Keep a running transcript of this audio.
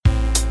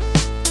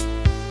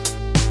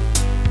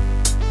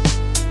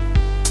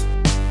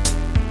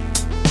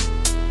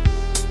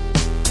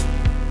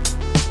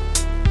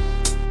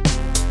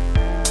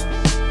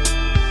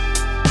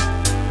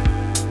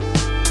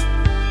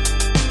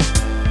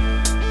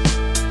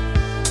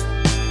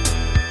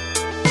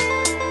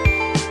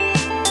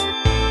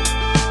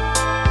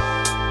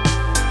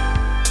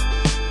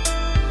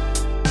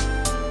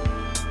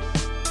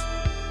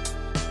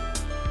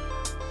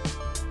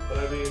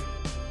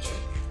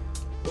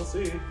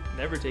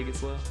Never take it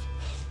slow.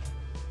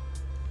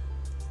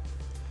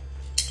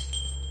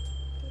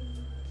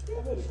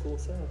 That had a cool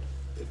sound.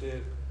 It did.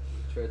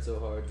 You tried so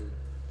hard to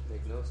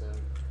make no sound.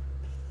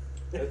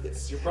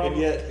 It's your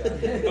problem.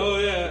 And Oh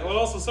yeah. Well,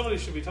 also somebody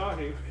should be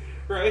talking,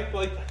 right?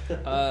 Like,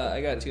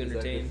 I got too Is that good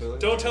entertained. feeling?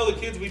 don't tell the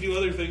kids we do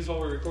other things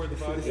while we record the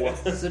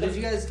podcast. So did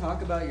you guys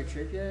talk about your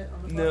trip yet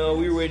on the podcast? No,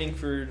 we were waiting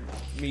for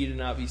me to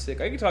not be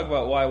sick. I could talk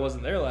about why I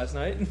wasn't there last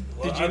night.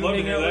 Well, Did you I'd love to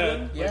hang hear out with that.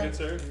 them? My Yeah. good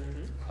sir.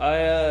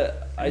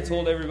 I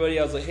told everybody,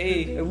 I was like,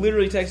 hey, I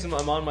literally texted them,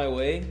 I'm on my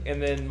way.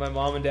 And then my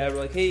mom and dad were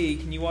like, hey,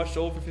 can you watch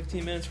Joel for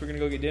 15 minutes? We're going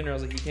to go get dinner. I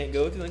was like, he can't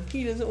go with you? Like,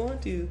 he doesn't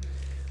want to.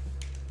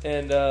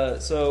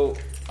 And so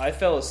I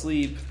fell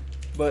asleep.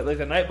 But like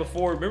the night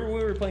before, remember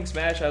we were playing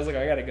Smash? I was like,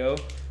 I got to go.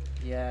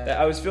 Yeah.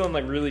 I was feeling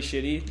like really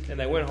shitty. And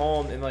I went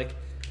home and like,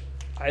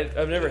 I've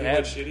never You had...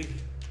 went shitty.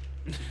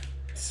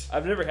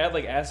 I've never had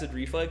like acid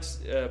reflux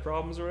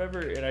problems or whatever,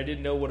 and I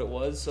didn't know what it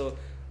was. So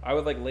I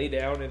would like lay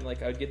down and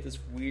like I would get this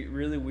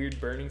really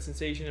weird burning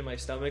sensation in my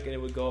stomach, and it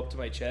would go up to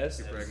my chest.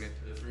 You're pregnant.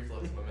 It's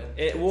reflux, my man.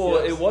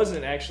 It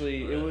wasn't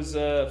actually. It was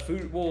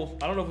food. Well,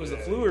 I don't know if it was the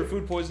flu or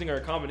food poisoning or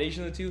a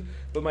combination of the two.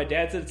 But my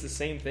dad said it's the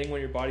same thing when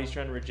your body's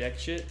trying to reject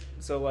shit.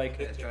 So like,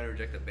 It's trying to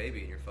reject a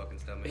baby in your fucking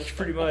stomach.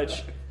 pretty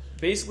much.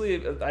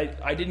 Basically,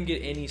 I didn't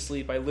get any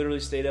sleep. I literally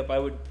stayed up.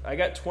 I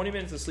got 20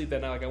 minutes of sleep that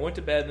night. Like I went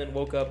to bed and then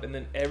woke up, and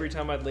then every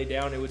time I'd lay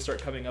down, it would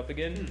start coming up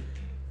again.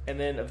 And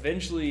then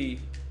eventually,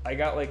 I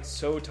got like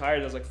so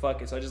tired. I was like,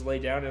 "Fuck it!" So I just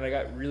laid down, and I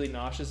got really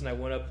nauseous. And I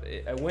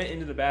went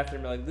into the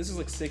bathroom. Like this is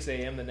like 6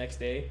 a.m. the next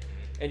day,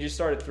 and just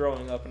started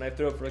throwing up. And I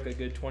threw up for like a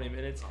good 20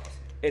 minutes. Awesome.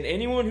 And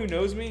anyone who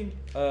knows me,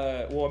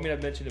 well, I mean,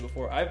 I've mentioned it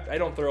before. I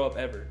don't throw up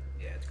ever.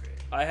 Yeah, it's great.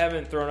 I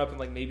haven't thrown up in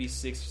like maybe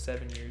 6 or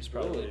 7 years,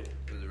 probably. Really?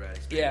 It was a rad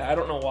experience. Yeah, I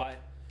don't know why.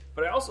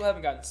 But I also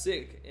haven't gotten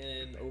sick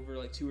in over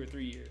like 2 or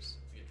 3 years.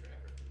 Good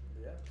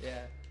tracker. Yeah. Yeah.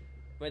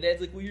 My dad's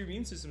like, well, your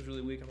immune system's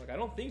really weak. I'm like, I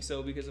don't think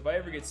so, because if I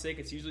ever get sick,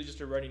 it's usually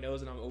just a runny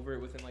nose and I'm over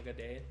it within like a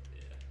day.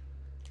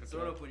 Yeah.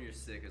 Throwing up when you're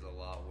sick is a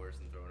lot worse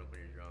than throwing up when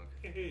you're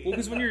drunk. Well,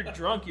 because when you're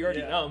drunk, you're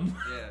already Yeah. numb.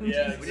 Yeah. Yeah, When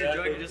you're drunk,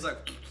 exactly. you're just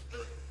like.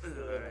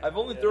 Alright. I've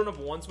only thrown up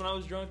once when I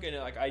was drunk, and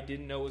like I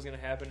didn't know it was going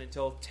to happen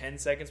until 10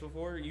 seconds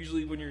before.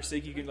 Usually when you're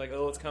sick, you can like,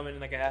 oh, it's coming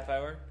in like a half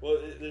hour. Well,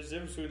 there's a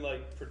difference between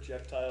like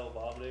projectile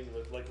vomiting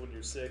with like when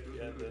you're sick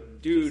and then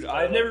Dude, just,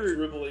 I've like, never-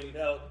 dribbling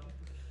out.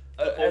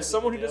 As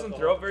someone who doesn't alcohol.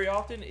 throw up very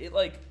often, it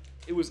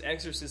was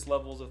Exorcist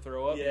levels of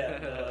throw up. Yeah,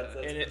 no, that's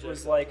And it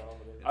was projectile like-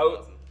 vomiting.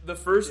 Awesome. The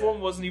first Yeah. one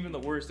wasn't even the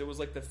worst. It was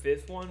like the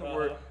 5th one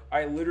where Uh-huh.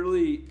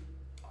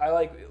 I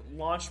like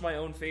launched my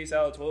own face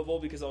out of the toilet bowl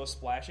because I was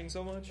splashing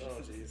so much.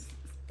 Oh jeez.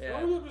 Yeah.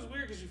 Throwing up is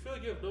weird because you feel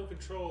like you have no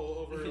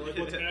control over like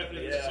what's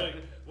happening. It's just Yeah. like,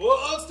 well,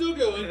 I'm still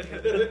going.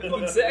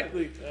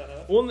 Exactly.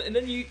 Uh-huh. Well, and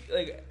then you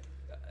like.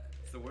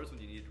 It's the worst when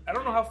you need. I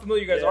don't know how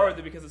familiar you guys Yeah. are with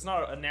it because it's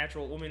not a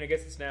natural. I mean, I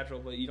guess it's natural,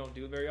 but you don't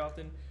do it very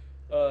often.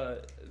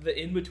 The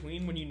in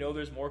between when you know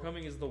there's more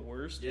coming is the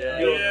worst. Yeah.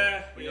 You'll-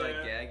 Yeah. When you're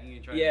like gagging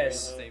and trying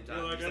Yes. to do it at the same You're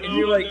time. like, I You're know And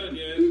you're I'm like, done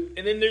yet.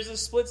 and then there's a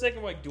split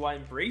second like, do I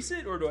embrace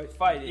it or do I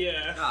fight it?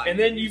 Yeah. Ah, And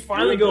then you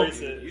finally go,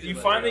 embrace it. you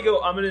just finally let it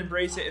go, I'm gonna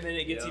embrace it, and then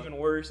it gets Yeah. even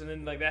worse, and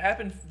then like that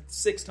happened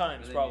 6 And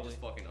times then probably. you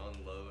just fucking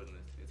unload and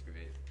it's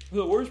great.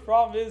 The worst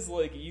problem is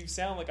like you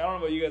sound like I don't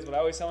know about you guys, but I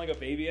always sound like a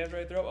baby after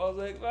I throw up. I was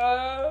like,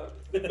 ah.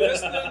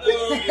 Best thing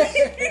though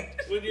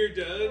is when you're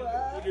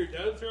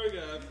done throwing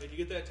up and you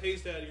get that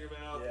taste out of your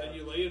mouth Yeah. and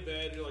you lay in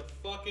bed and you're like,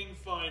 fucking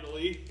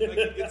finally, I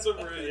can get some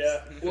rest.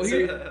 Yeah.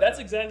 Well, that's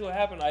exactly what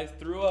happened. I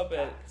threw up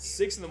at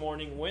 6 in the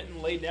morning, went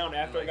and laid down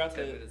after And, I like, got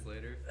 10 the. minutes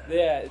later.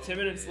 Yeah, 10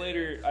 minutes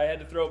later, I had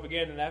to throw up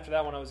again, and after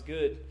that one, I was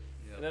good.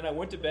 Yeah. And then I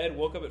went to bed,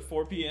 woke up at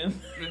 4 p.m.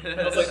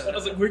 I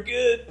was like, we're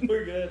good.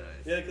 We're good.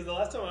 Nice. Yeah, because the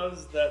last time I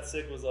was that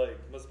sick was like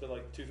must have been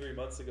like 2-3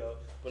 months ago.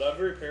 But I'm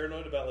very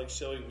paranoid about like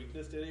showing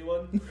weakness to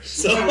anyone.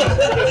 So,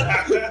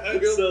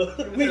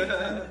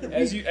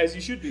 As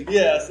you should be.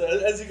 yeah. So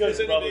as you guys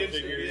There's probably any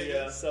figured, danger,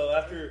 yeah. So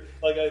after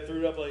like I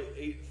threw up like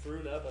 8. I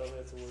don't know if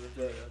that's a word,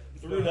 but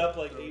threw up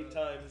like 8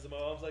 times. And my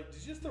mom's like,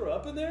 "Did you just throw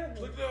up in there?"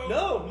 I'm like,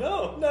 no,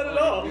 not at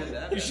all. You did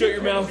that? You shut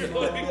your mouth.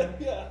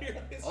 Yeah.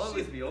 All of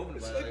it to be open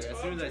by like, as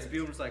soon as I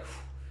spew, I'm just like,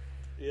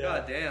 Yeah.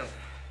 God damn,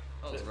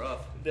 that was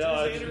rough.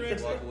 No, I Tuesday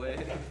just, Walk away.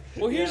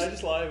 Well, I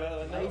just lie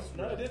about it. Nice,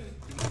 No, I didn't.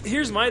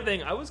 here's my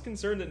thing. I was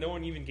concerned that no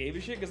one even gave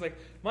a shit because, like,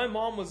 my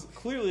mom was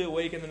clearly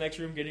awake in the next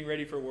room getting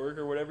ready for work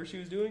or whatever she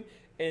was doing,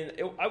 and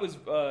I was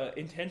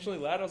intentionally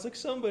loud. I was like,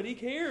 "Somebody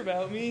care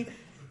about me."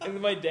 And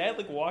then my dad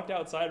like walked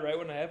outside right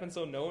when it happened,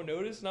 so no one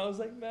noticed. And I was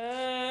like,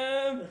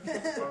 "Mom."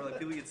 Or like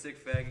people get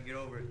sick, fag, get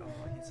over it. Oh,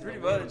 I get sick. Pretty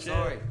I'm much,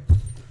 sorry.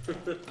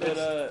 But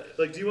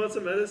Like, do you want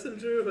some medicine,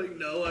 Drew? Like,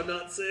 no, I'm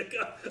not sick.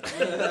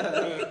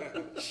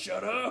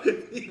 shut up.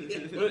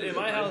 But in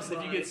my house,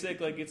 if you get sick,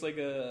 like it's like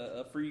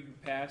a free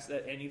pass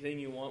at anything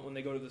you want when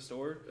they go to the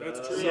store. That's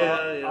So true.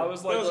 Yeah. I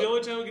was like, That was the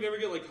only time we could ever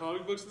get like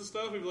comic books and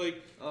stuff. He'd be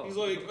like, Oh. he's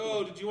like,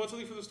 "Oh, did you want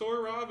something from the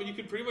store, Rob?" And you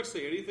could pretty much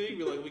say anything.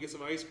 Be like, "Let me get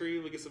some ice cream.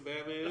 Let me get some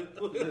Batman."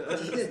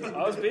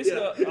 I was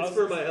basically, Yeah, I it's was,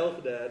 for my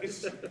health, Dad.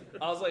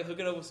 I was like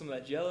hooking up with some of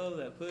that Jello,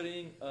 that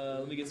pudding.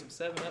 Let me get some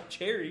 7-Up,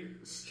 cherry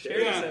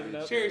yeah,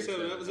 7-Up. cherry cherry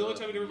 7 Up. It was the only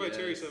time you ever buy Yes.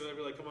 cherry 7 Up. I'd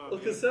be like, come on. Well,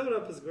 because 7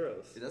 Up is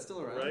gross. Is that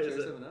still around? Right, Cherry is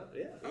it- 7-Up?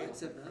 Yeah. Oh,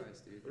 It's 7-Up.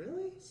 Christ, dude.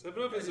 Really?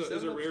 7 Up is Yeah, a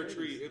 7 Up rare cherries.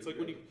 treat. It's like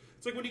when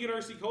you get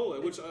RC Cola,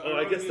 which Oh,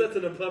 I guess that's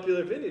an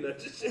unpopular opinion. I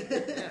just Yeah,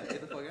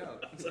 get the fuck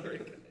out.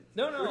 sorry.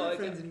 No, We're no. not Like,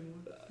 friends anymore.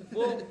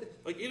 well,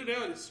 like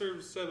In-N-Out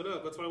serves 7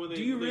 Up. That's why when they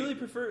do you when they- really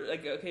prefer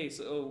like okay?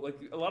 So like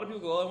a lot of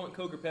people go, "Oh, I want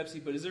Coke or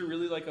Pepsi," but is there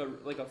really like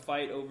a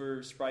fight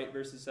over Sprite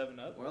versus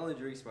 7-Up? Well, I only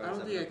drink Sprite. I don't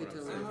 7 think I Up could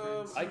when tell I'm the sick.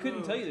 difference. I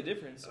couldn't tell you the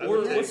difference. I Or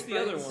would what's take the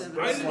other Sprite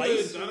one? I, Seven Up.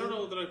 Slice? don't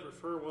know that I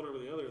prefer one over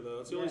the other though.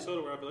 It's the only Yeah.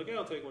 soda where I'd be like, yeah,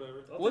 I'll take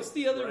whatever. What's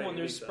the other Sprite one?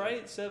 There's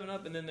anytime. Sprite,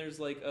 7-Up, and then there's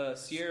like Sierra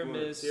Squirt.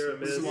 Mist, Sierra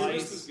Mist. Sierra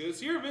Mist is Slice. good.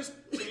 Sierra Mist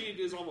to me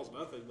is almost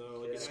nothing though.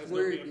 Like, Yeah. it has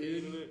Squirt, no caffeine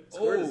dude. in it.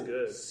 Squirt is Oh,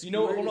 good. You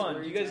know, Squirt hold is on.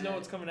 where Do you it's guys know at.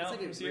 what's coming It's out like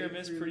a from Sierra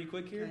Mist grapefruit pretty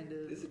quick here? kind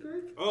of- Is it grape?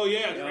 Oh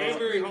yeah, Yeah.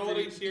 cranberry Yeah.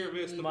 holiday Sierra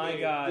Mist. My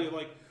God.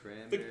 the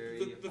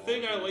Cranberry.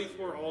 thing I all wait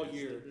for all Sierra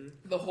year. Mist.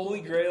 The holy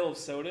grail of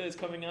soda is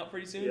coming out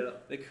pretty soon. Yeah.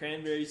 The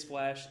Cranberry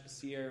Splash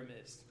Sierra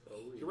Mist.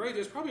 You're right.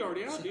 It's probably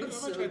already out, dude. I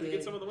Sounds might so try to gay.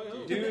 get some on the way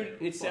home. Dude, Who it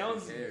fucking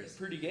sounds cares?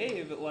 pretty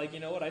gay, but like, you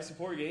know what? I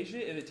support gay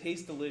shit and it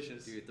tastes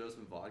delicious. Dude, throw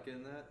some vodka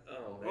in that.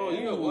 Oh, man. Oh,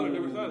 you know what? I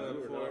never thought of that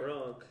You were before. not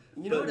wrong.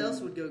 You know what else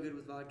would go good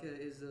with vodka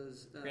is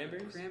those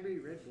Cranberries? cranberry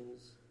Red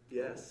Bulls.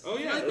 Yes. Oh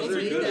I yeah, feel like those they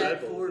are made good. that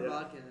Red Bulls, for yeah.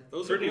 vodka.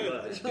 Those Pretty are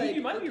good. much. Dude,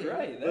 you might be okay.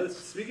 right. But That's,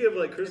 speaking of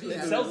like Christmas, it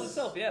Yeah. sells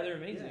itself. Yeah, they're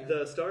amazing. Yeah.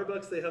 the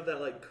Starbucks they have that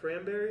like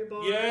cranberry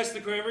bar. Yes,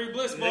 the cranberry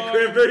bliss The bar.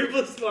 cranberry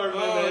bliss bar,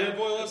 my Oh, your man.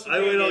 boy loves some I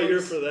wait all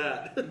year cranberries. for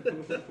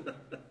that.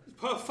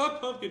 Fuck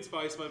pumpkin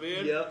spice, my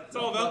man. Yep. It's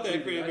all about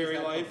that cranberry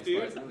life,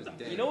 dude.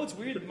 You know what's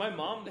weird? My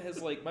mom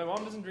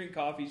doesn't drink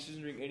coffee. She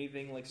doesn't drink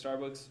anything like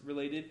Starbucks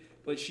related.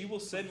 But she will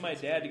send my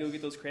dad to go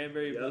get those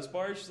cranberry Yeah. bliss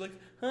bars. She's like,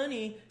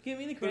 "Honey, give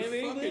me the They're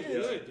cranberry fucking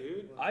bliss." good,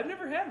 dude. I've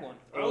never had one.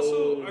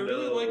 Also, Oh, I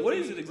really no. like What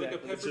the- is it like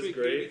exactly? a It's just peppermint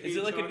great. candy Is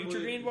it like a cane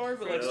Nutri-Grain chocolate bar,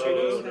 but like French straight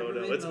toast? up?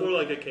 No. It's more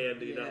like a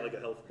candy, not like a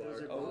health bar.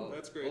 Those are Oh, bomb.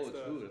 That's great Oh, it's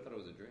stuff. food. I thought it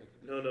was a drink.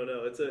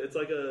 No. It's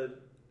like a.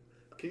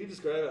 Can you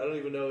describe it? I don't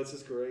even know. It's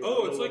just great. I Oh,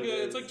 don't it's know like what it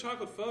it's is. like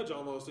chocolate fudge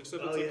almost,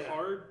 except Oh, it's like yeah.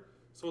 hard.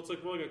 So it's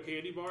like more like a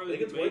candy bar that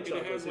think you it's make, white and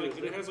it has chocolate, like too,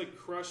 and it isn't has like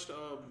crushed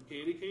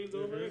candy canes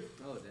over it.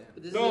 Oh, damn.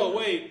 But this No, is a-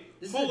 wait,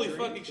 this is a holy drink.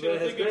 fucking But shit!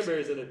 it has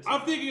cranberries in it.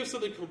 I'm thinking of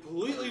something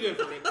completely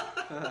different.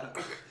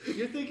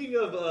 You're thinking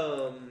of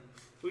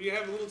When you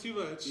have a little too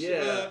much.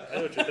 yeah. I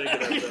know what you're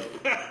thinking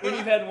of though. When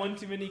you've had one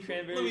too many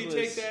cranberry Let me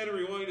bliss. take that and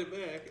rewind it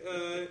back.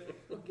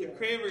 The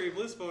cranberry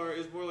bliss bar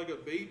is more like a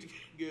baked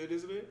good,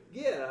 isn't it?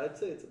 Yeah, I'd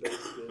say it's a basic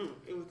good.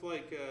 With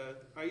like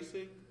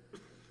icing.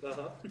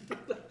 Uh-huh.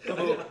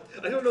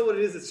 I don't know what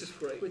it is. It's just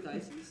great. with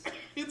ices.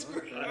 It's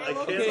great. I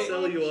love can't it so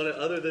sell much. you on it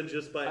other than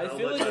just by I how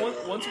feel much.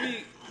 like once we,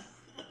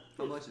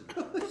 How much is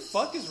it?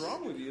 fuck is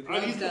wrong with you?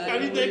 I need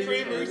that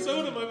cranberry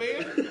soda, my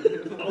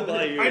man. I'll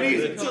buy you. I need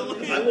one. it to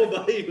live. I will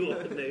buy you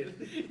one,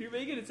 Nate. You're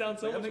making it sound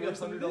so Like, I much make worse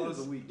than it $100 is.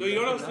 a week. No, you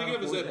know what I was Now thinking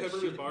of is afford that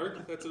peppermint shit.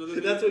 bark. That's another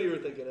thing. That's what you were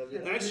thinking of. Yeah.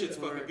 That shit's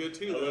fucking good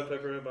too, I love though.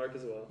 peppermint bark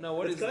as well. No,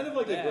 what it's is kind of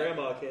like that? a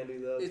grandma candy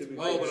though. It's To be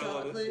white but fair. I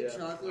love chocolate, it. Yeah.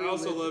 chocolate I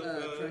also with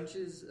love,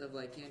 crunches of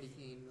like candy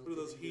cane. What are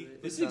those melted heat? into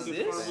it. This Sounds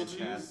exists? Caramel cheese.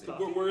 fantastic.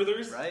 The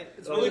Werther's. Right?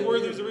 I like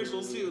Werther's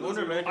originals too. Those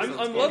Wonder are American good.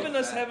 I'm Sounds loving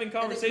good. us having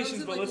conversations,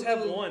 in but like let's a have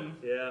little- one.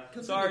 Yeah.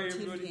 Comes Sorry, with a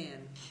tin everybody.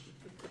 can.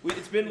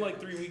 It's been like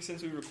 3 weeks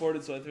since we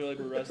recorded, so I feel like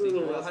we're rusty.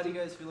 Little Well, how do you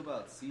guys feel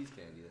about C's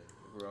candy?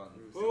 We're on.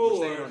 Oh, we're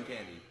staying Lord. on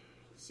candy.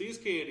 C's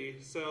Candy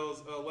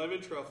sells a lemon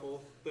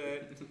truffle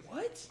that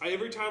What?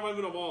 every time I'm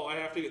in a mall, I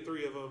have to get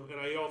 3 of them, and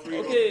I eat all 3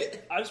 of them. Okay,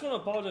 I just want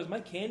to apologize.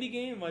 My candy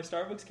game, my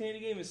Starbucks candy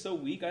game, is so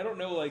weak. I don't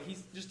know. Like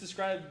he's just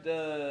described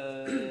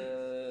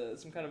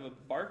some kind of a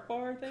bark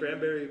bar thing.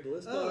 Cranberry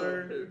bliss Oh,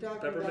 bar. you're talking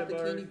about Peppermint the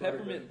bar. candy bar.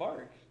 Peppermint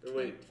bark. Or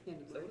wait.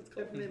 Candy Is that bar. what it's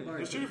called? Peppermint bar.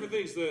 There's 2 different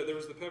things.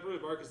 There's the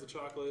peppermint bark is the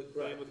chocolate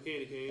Right. thing with the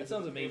candy cane. That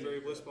sounds The amazing.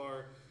 Cranberry bliss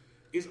bar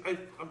is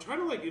I'm trying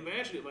to like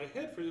imagine it in my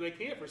head and I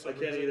can't for I some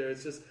can't reason. either.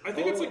 It's just. I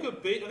think it's like a I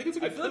think it's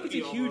I like a feel like it's a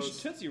cookie huge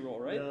almost. Tootsie Roll,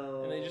 right?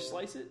 No. And they just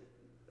slice it.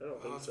 I don't Oh,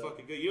 think it's so.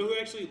 fucking good. You know who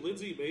actually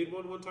Lindsay made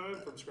one time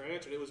from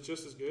scratch, and it was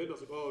just as good. I was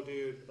like, oh,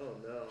 dude, Oh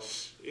no.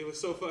 it was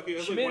so fucking. It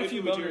was She like made a wifey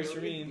few material. boners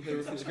for me. They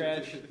were from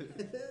scratch.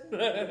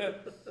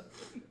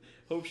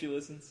 Hope she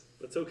listens.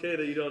 It's okay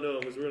that you don't know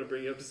because we're gonna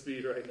bring you up to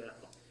speed right now.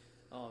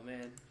 Oh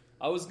man,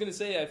 I was gonna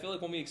say I feel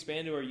like when we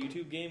expand to our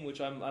YouTube game, which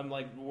I'm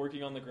like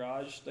working on the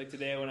garage. Like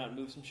today, I went out and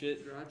moved some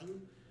shit, Garage you?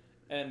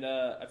 and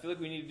I feel like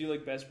we need to do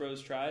like Best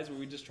Bros tries, where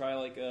we just try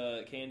like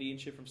candy and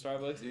shit from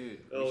Starbucks. Dude.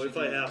 Oh, we if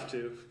should I do- have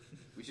to.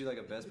 We should do like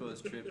a Best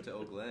Bros trip to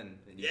Oak Glen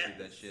and YouTube Yes.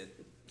 that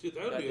shit. Dude,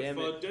 that would God be a damn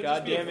fun. it. that'd God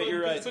just be a damn it, fun-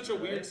 you're It's right. such a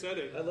weird Right?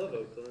 setting. I love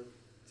Oakland.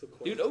 So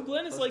quaint. Dude, Oak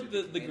Glen is Plus like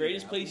the the candy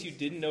greatest apples. place you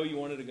didn't know you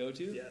wanted to go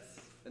to. Yes.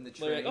 And the Like,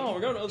 train. oh,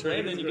 we're going to Oak Glen, Train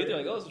and then is you get there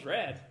great. like, oh, this is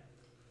rad.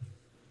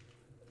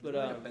 But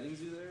Like a petting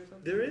zoo there or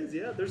something? There is,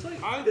 yeah. There's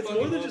like I it's more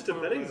fucking than love just a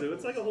petting farm zoo.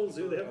 It's like a whole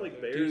zoo. They have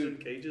like bears Dude.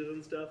 and cages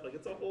and stuff. Like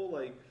it's a whole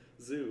like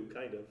zoo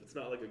kind of. It's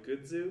not like a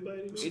good zoo by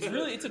any means. it's a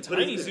But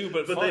tiny it's- zoo,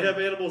 but but fun. they have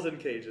animals in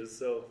cages.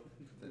 So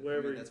I mean,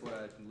 wherever. that's what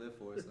I can live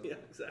for. So. Yeah,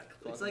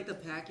 exactly. It's like the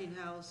packing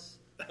house.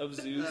 of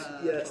zoos.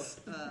 Yes.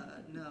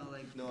 No,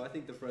 like No, I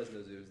think the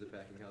Fresno Zoo is the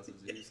packing house of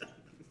zoos.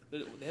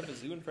 They have a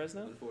zoo in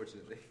Fresno.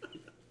 Unfortunately.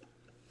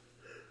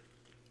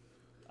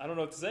 I don't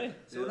know what to say.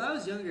 So when I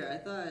was younger, I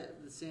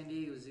thought the San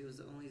Diego Zoo was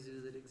the only zoo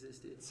that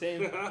existed.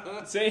 Same.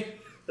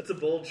 That's a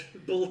bold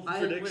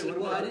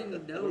prediction. I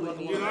didn't know. What about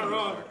the any- You're not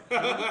wrong.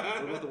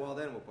 What about the Wild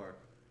Animal Park?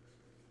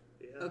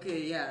 Yeah.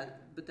 Okay, yeah,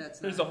 but that's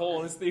There's not, a hole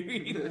in his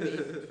theory.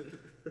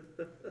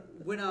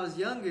 When I was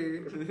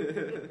younger,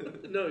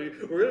 No,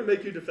 we're gonna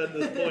make you defend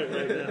this point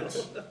right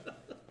now.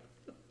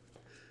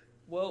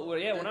 Well,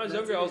 yeah. When I was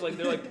That's younger, I was it. like,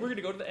 they're like, we're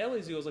gonna go to the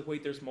LA Zoo. I was like,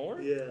 wait, there's more.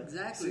 Yeah.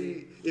 Exactly.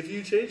 See, if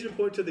you change your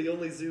point to the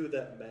only zoo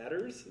that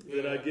matters,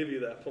 then Yeah. I give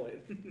you that point.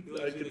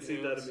 like I zoo that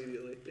concede that counts.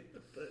 immediately.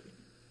 But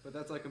But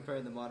that's like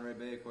comparing the Monterey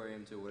Bay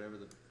Aquarium to whatever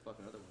the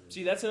fucking other one is.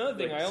 See, that's another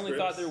thing. Like I only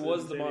Scripps thought there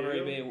was in the San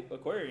Monterey Diego? Bay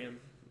Aquarium.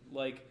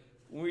 Like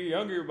when we were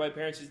younger, my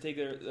parents used to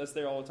take us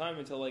there all the time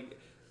until like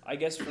I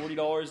guess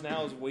 $40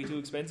 now is way too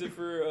expensive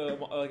for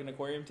like an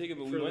aquarium ticket.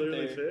 But for we went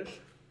literally there. fish,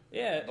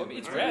 Yeah, I mean,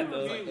 it's I rad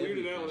remember though. being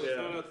weirded out when I Yeah.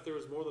 found out that there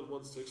was more than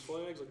one Six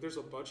Flags. Like, there's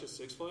a bunch of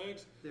Six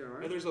Flags, There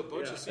are. and there's a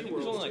bunch Yeah. of I think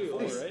there's SeaWorlds only like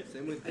too. 4, right?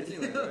 Same with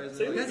Disneyland, right? Isn't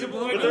Same it with like- That's a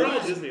Well, I but know they're all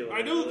that- Disneyland.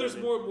 I know that there's I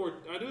mean. more.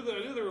 I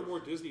knew there were more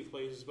Disney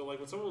places, but like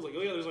when someone was like,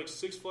 "Oh yeah, there's like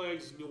Six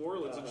Flags New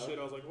Orleans and Uh-huh. shit,"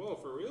 I was like, "Whoa,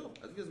 for real?"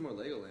 I think there's more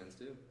Legolands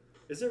too.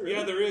 Is there really?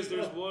 Yeah, there is.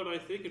 There's Oh. one I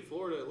think in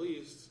Florida at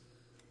least.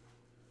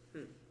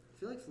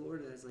 I feel like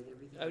Florida has like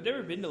everything. I've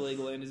never been to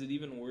Legoland. Is it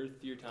even worth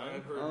your time?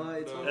 I've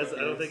heard. It's no. one As, I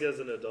don't think as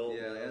an adult.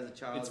 Yeah, as a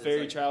child, It's very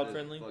like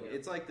child-friendly.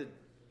 It's like the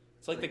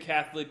It's like the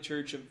Catholic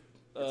Church of.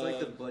 it's like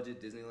the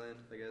budget Disneyland,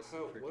 I guess,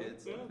 How, for what?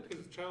 kids. Yeah,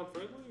 because it's child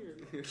friendly.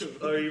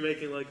 Or? Oh, are you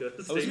making like a? I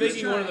was statement?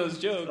 making one of those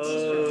jokes.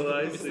 Oh,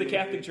 I It's see. the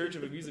Catholic Church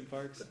of Amusement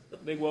Parks.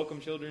 They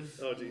welcome children.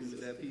 Oh Is Jesus.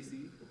 that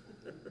PC?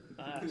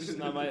 It's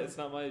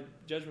not my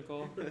judgment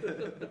call.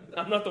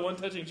 I'm not the one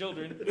touching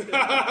children. if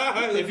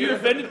If you're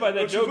offended by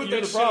that joke,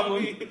 you're the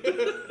problem.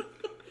 problem.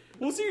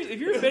 Well, seriously, if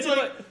you're It's offended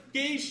like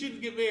gays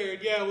shouldn't get married.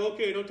 Yeah, well,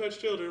 okay, don't touch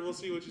children. We'll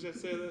see what you have to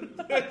say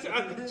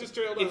then. Just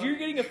trailed by if off. you're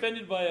getting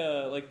offended by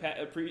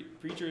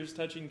preachers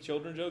touching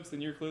children jokes,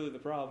 then you're clearly the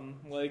problem.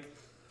 Like,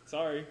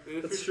 sorry.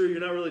 If That's you're, true.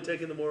 You're not really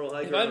taking the moral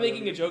high If ground. I'm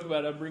making a joke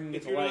about it, I'm bringing it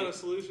if to you're not a light.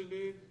 solution,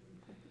 dude.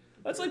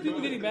 That's like people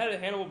getting mad at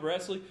Hannibal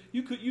Buress. Like,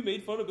 you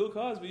made fun of Bill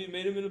Cosby and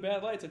made him in a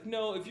bad light. It's like,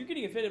 no, if you're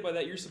getting offended by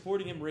that, you're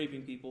supporting him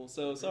raping people.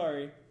 So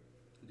sorry.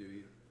 Do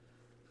you?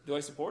 Do I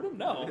support him?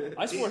 No,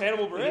 I support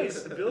Hannibal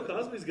Buress. Bill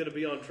Cosby's going to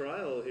be on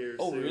trial here.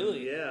 Oh, soon.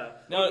 really? Yeah.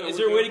 Now, Okay, is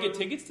we're there a way to gonna get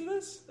find- tickets to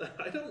this?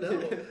 I don't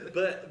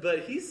know, but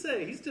he's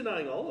saying he's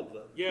denying all of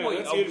them. Yeah, Well,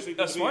 that's the interesting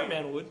thing a to smart me.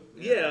 man would.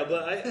 Yeah,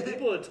 but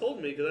people had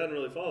told me because I hadn't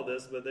really followed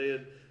this, but they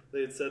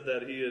had said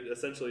that he had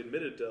essentially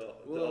admitted to all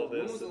Well,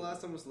 when this. was the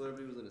last time a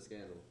celebrity was in a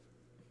scandal?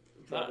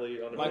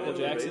 Probably on a Michael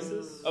regular Jackson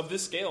basis. of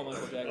this scale.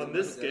 Michael Jackson. On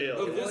this scale.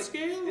 Of Yeah, this like,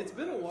 scale? It's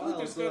been a I feel like while,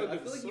 there's so gotta I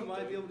be feel like you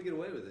might be able to get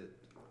away with it.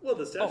 Well,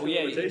 the statute Oh of yeah,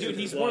 limitations dude,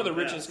 he's is one of the long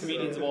richest past,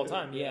 comedians so- of all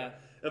time. Yeah,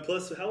 And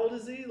plus, how old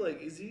is he?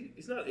 Like,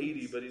 he's not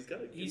 80, but he's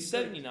got. he's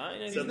 79. I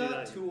think. He's 79.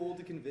 not too old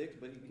to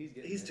convict, but he's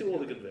getting He's there. too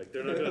old to convict.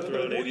 They're not going to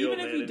throw an Well, 80-year-old even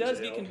if man he in does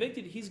jail. get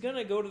convicted, he's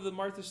gonna go to the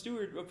Martha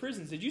Stewart of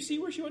prisons. Did you see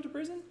where she went to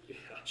prison? Yeah.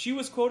 She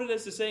was quoted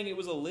as to saying it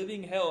was a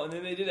living hell, and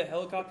then they did a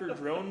helicopter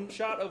drone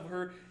shot of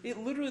her. It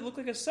literally looked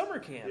like a summer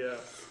camp. Yeah.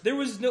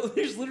 There's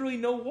literally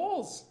no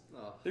walls.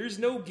 Oh. There's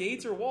no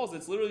gates or walls.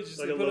 It's literally just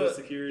Like they a put low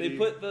security. They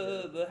put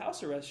the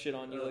house arrest shit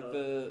on you, like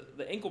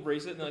the ankle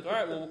bracelet, and they're like, all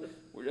right,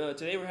 well,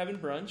 today we're having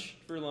brunch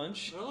for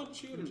lunch. How long did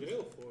she go to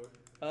jail for?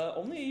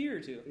 Only a year or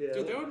two. Yeah.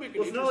 Dude, that would make an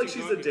Well, it's not like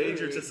she's interesting a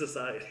danger to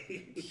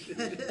documentary.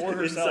 society. Or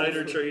herself.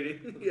 Insider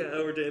trading. Yeah,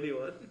 or to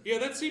anyone. Yeah,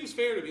 that seems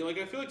fair to me. Like,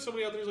 I feel like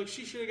somebody out there is like,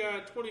 she should have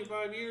got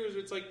 25 years.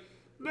 It's like,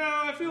 no,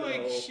 I feel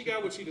like No. she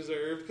got what she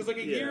deserved. Because, like,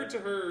 a Yeah. year to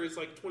her is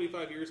like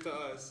 25 years to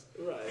us.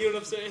 Right. You know what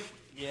I'm saying?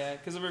 Yeah,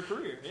 because of her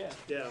career. Yeah.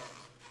 Yeah.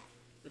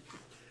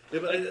 Yeah,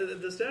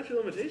 but the statute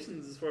of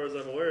limitations, as far as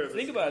I'm aware of,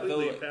 Think is about it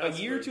though. completely A past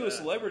year where to a it's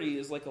at. celebrity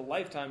is like a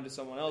lifetime to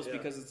someone else Yeah.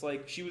 because it's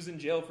like she was in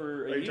jail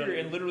for Are a you year talking-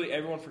 and literally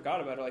everyone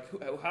forgot about her.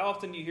 Like, how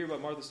often do you hear about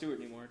Martha Stewart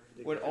anymore?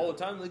 When all the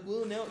time, like,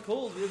 well, now at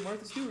Kohl's we have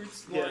Martha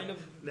Stewart's Yeah. line of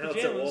Now pajamas.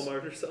 it's at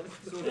Walmart or something.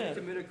 So if Yeah. you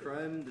commit a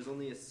crime, there's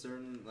only a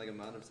certain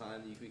amount of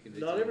time that you can be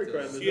convicted. Not every until-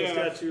 crime. There's Yeah, no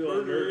statute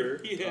on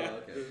murder. Yeah. Oh,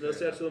 okay. There's no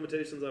statute of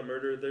limitations on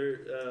murder.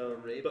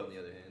 Rape, but on the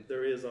other hand.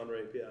 there is on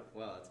rape. Yeah.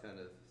 Wow, that's kind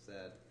of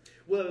sad.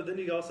 Well, then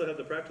you also have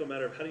the practical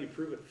matter of how do you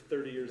prove it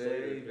 30 years Very,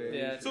 later? very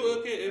Yeah. So,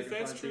 okay, I if can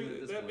that's find things true,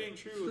 at this that point. being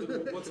true,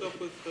 then what's up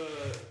with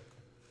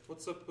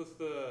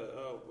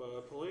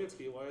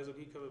Polanski? Why isn't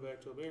he coming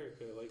back to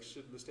America? Like,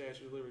 shouldn't the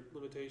statute of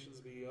limitations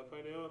be up by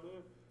now on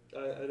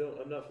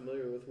that? I'm not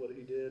familiar with what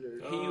he did or.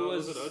 He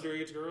was was- an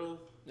underage girl.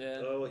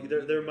 Yeah. Oh,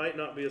 there might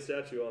not be a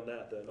statute on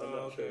that then. I'm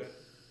Oh, not sure. okay.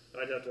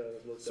 I'd have to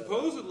look that up.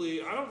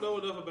 Supposedly, I don't know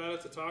enough about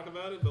it to talk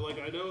about it, but like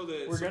I know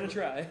that We're gonna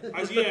try.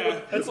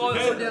 Yeah, That's all.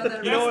 that's, down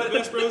that You know that's what? the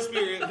best bro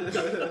spirit.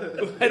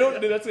 I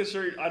don't. That's a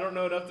shirt. I don't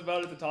know enough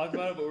about it to talk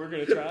about it, but we're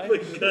gonna try.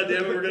 Like, God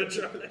damn it, we're gonna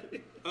try.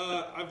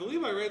 I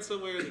believe I read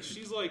somewhere that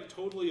she's like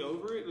totally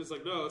over it, and it's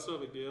like, no, it's no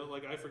big deal.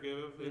 Like I forgive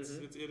him.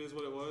 It is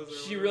what it was. Or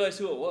She whatever. realized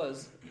who it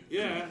was.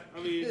 Yeah, I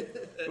mean,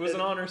 It was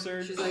an honor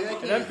search. She's like, I and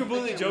can't- I'm I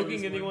completely can't win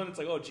joking. this one. Anyone that's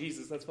like, oh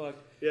Jesus, that's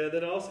fucked. Yeah,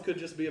 then it also could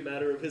just be a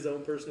matter of his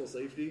own personal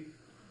safety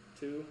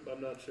too.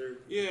 I'm not sure.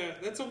 Yeah,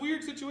 that's a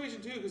weird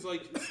situation too, because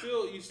like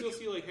you still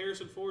see like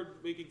Harrison Ford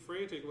making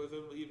frantic with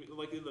him, even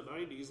like in the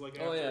 '90s, like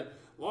after,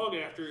 long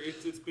after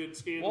it's been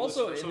scandalous.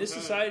 Well, also for in some this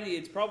time. society,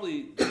 it's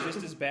probably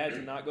just as bad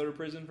to not go to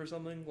prison for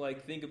something.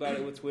 Like think about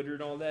it with Twitter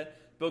and all that.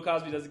 Bill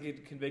Cosby doesn't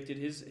get convicted.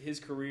 His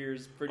career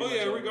is pretty. much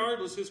over.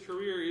 Regardless, his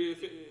career,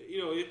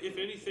 if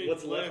anything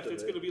What's left, left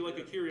it's of going to it? be like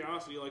a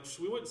curiosity. Like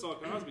we went and saw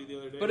Cosby the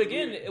other day. But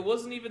again, it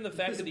wasn't even the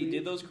fact that he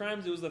did those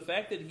crimes. It was the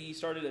fact that he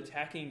started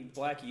attacking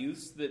black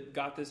youths that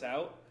got this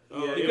out.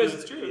 Because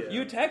that's true.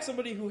 you attack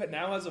somebody who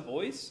now has a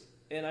voice,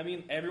 and I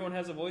mean everyone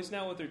has a voice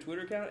now with their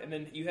Twitter account, and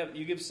then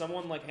you give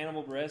someone like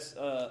Hannibal Buress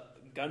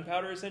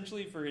gunpowder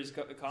essentially for his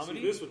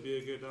comedy. See, this would be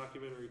a good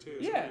documentary too.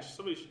 Yeah,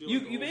 somebody should do. you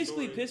Like, you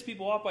basically piss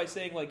people off by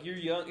saying like you're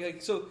young.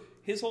 Like so,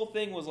 his whole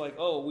thing was like,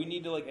 oh, we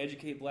need to like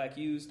educate black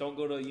youths. Don't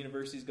go to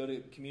universities, go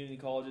to community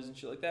colleges and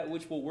shit like that,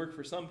 which will work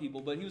for some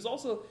people. But he was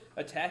also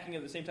attacking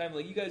at the same time,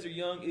 like you guys are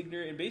young,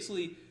 ignorant, and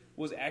basically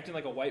was acting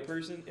like a white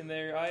person in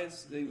their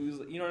eyes. It was,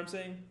 you know what I'm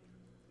saying?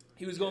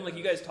 He was going like,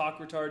 you guys talk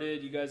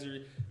retarded, you guys are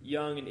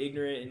young and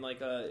ignorant, and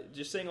like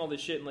just saying all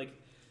this shit, and like,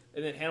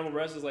 and then Hannibal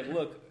Buress is like,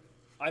 look,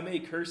 I may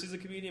curse as a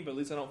comedian, but at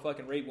least I don't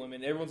fucking rape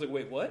women. And everyone's like,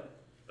 wait, what?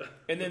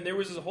 And then there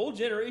was this whole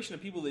generation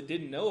of people that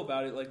didn't know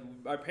about it. Like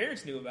our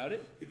parents knew about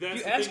it. That's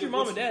you the ask thing, your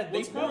mom and dad, they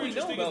what's more probably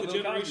know interesting about is the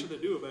Bill generation Cosby.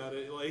 that knew about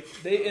it.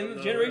 Like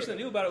The generation that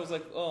knew about it was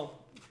like, oh,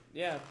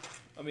 yeah.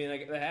 I mean,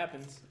 like, that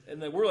happens.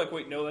 And then we're like,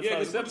 wait, no, that's not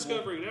because we're acceptable.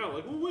 discovering now.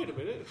 Like, well, wait a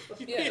minute,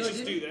 you Yeah. can't So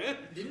just do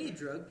that. Didn't he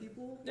drug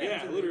people?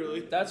 Yeah,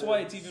 literally. That's why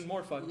it's even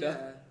more fucked up.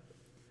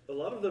 Yeah. A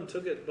lot of them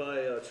took it by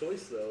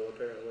choice, though,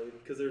 apparently,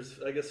 because there's,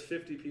 I guess,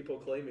 50 people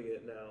claiming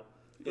it now.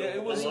 Yeah,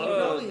 it was. A You lot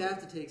of probably have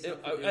to take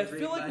something. I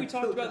feel like we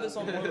talked about this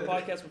on one of the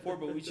podcasts before,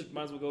 but we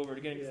might as well go over it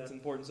again because it's an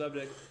important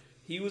subject.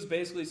 He was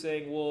basically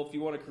saying, well, if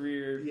you want a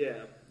career,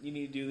 Yeah, you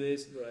need to do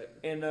this. right.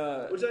 And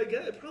Which I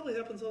get, it probably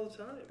happens all the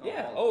time.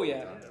 yeah, all oh the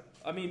yeah. time.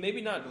 I mean,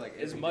 maybe not Like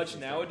as every much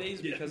different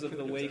nowadays Yeah. because of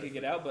the way it could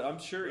get out, but I'm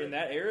sure in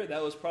that era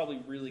that was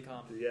probably really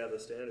common. Yeah, the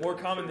standard. More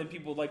common than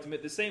people would like to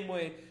admit. The same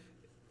way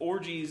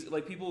orgies,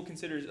 like people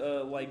consider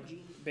like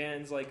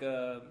bands like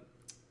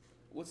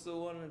what's the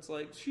one that's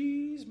like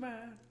she's my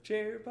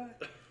cherry pie.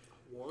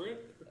 Warren?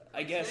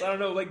 I guess I don't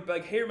know.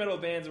 Like hair metal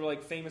bands were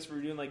like famous for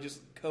doing like just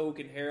coke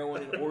and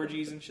heroin and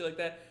orgies and shit like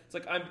that. It's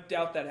like I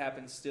doubt that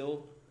happens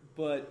still,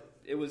 but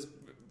it was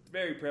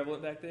very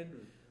prevalent back then.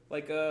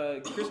 Like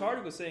Chris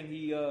Hardwick was saying,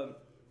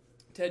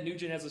 Ted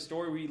Nugent has a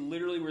story where he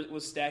literally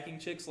was stacking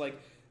chicks like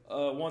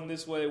one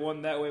this way,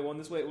 one that way, one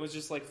this way. It was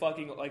just like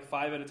fucking like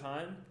 5 at a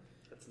time.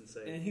 That's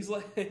insane. And he's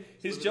like,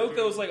 his joke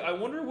though was like, I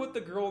wonder what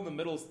the girl in the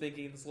middle is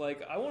thinking. It's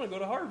like, I want to go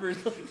to Harvard.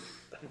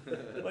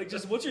 Like,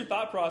 just what's your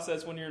thought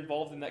process when you're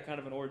involved in that kind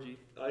of an orgy?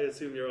 I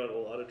assume you're on a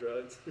lot of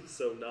drugs,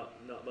 so not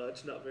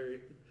much, not very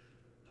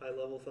high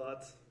level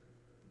thoughts.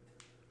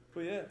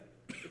 But yeah,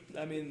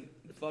 I mean,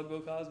 fuck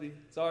Bill Cosby.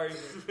 Sorry,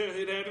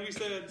 It had to be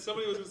said.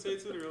 Somebody was going to say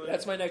it sooner or later.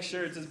 that's my next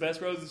shirt. It says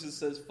Best Rose. It just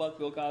says fuck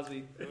Bill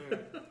Cosby.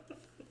 Alright.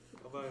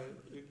 I'll buy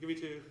it. Give me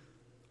 2.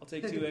 I'll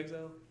take 2 XL.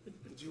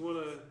 Did you want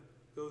to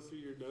go through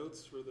your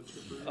notes for the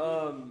trip?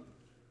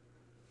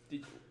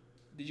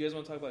 Did you guys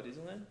want to talk about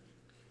Disneyland?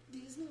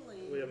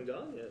 Disneyland. We haven't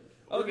gone yet.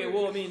 Okay,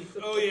 well, I mean,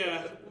 Oh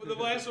yeah, the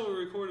last one we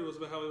recorded was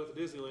about how we went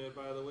to Disneyland.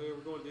 By the way, we're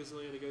going to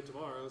Disneyland again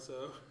tomorrow,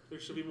 so there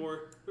should be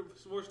more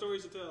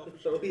stories to tell.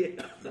 Oh yeah,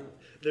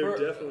 there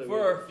definitely for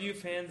will. our few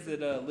fans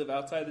that live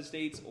outside the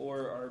states,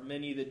 or our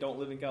many that don't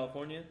live in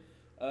California,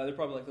 they're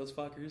probably like those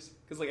fuckers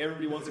because like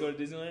everybody wants to go to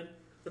Disneyland.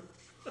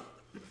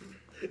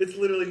 It's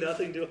literally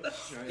nothing to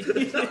us.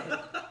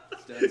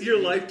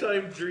 Your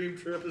lifetime dream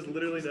trip is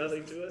literally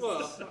nothing to us.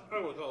 Well, I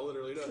won't call it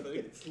literally nothing.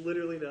 It's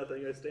literally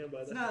nothing. I stand by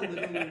It's that. not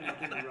literally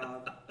nothing,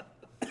 Rob.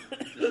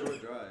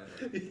 Short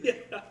drive. Yeah.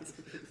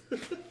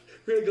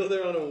 We're gonna go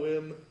there on a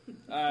whim.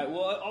 All right,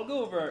 well, I'll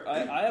go over.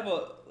 I have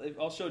a.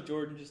 I'll show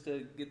Jordan just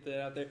to get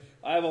that out there.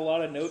 I have a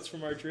lot of notes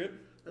from our trip.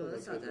 Oh,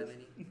 that's not that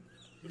many.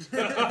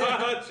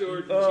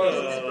 Jordan,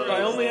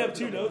 I only have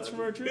 2 notes from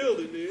our trip. build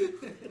it,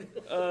 dude.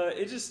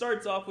 It just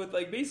starts off with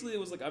like basically it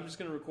was like I'm just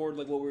gonna record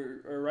like what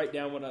write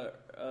down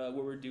what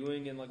we're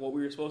doing and like what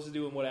we were supposed to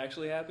do and what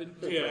actually happened.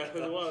 Yeah, there's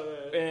a lot of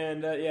that.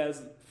 And yeah,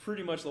 it's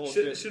pretty much the whole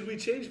trip. Should we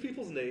change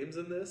people's names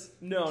in this?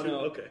 No.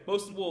 Okay.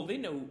 They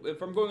know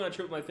if I'm going on a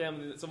trip with my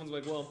family that someone's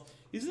like, well,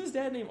 isn't his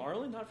dad named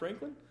Arlen, not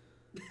Franklin?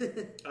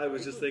 I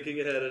was just thinking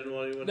ahead. I didn't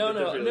want anyone to No.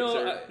 get their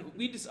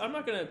feelings hurt. I'm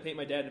not gonna paint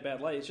my dad in a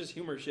bad light. It's just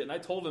humor shit. And I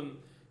told him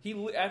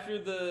after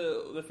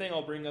the thing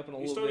I'll bring up in a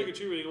He little started bit.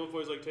 contributing. One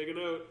point, he's like, take a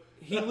note.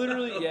 He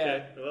literally,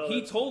 Okay, well, he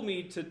that's- told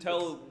me to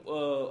tell.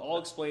 I'll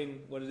explain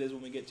what it is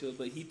when we get to it.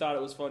 But he thought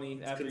it was funny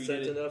after he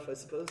Consent did it. enough, I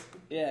suppose.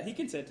 Yeah, he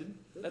consented.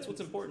 That's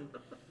what's important.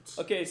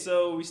 Okay,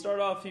 so we start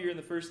off here, and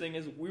the first thing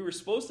is we were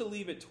supposed to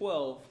leave at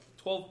 12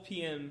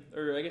 p.m.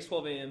 or I guess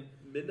 12 a.m.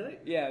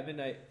 Midnight. Yeah,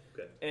 midnight.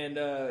 Okay.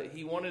 And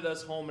he wanted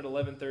us home at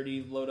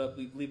 11:30, load up,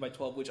 leave by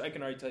 12, which I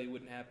can already tell you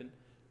wouldn't happen.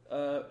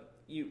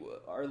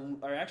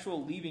 Our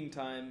actual leaving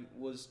time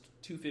was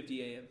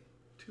 2:50 a.m.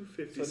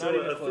 250. So So, not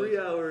even a close.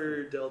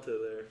 3-hour delta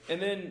there.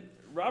 And then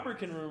Robert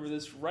can remember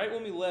this. Right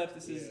when we left,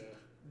 this is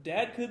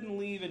Dad couldn't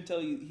leave until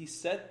he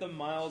set the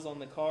miles on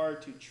the car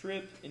to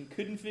trip and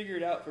couldn't figure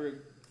it out for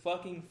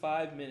fucking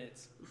 5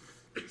 minutes.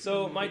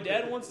 So my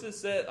dad wants to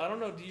set. I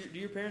don't know. Do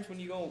your parents, when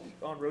you go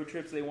on road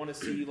trips, they want to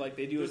see like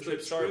they do a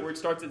trip start where it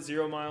starts at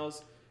 0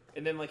 miles,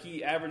 and then like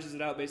he averages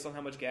it out based on how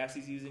much gas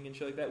he's using and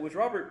shit like that. Which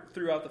Robert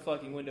threw out the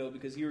fucking window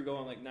because you were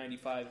going like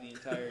 95 the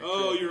entire.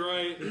 Oh, trip. you're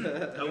right.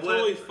 I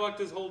totally fucked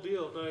his whole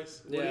deal.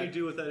 Nice. What do you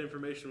do with that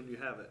information when you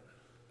have it?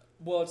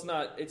 Well, it's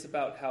not. It's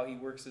about how he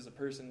works as a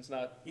person. It's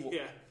not.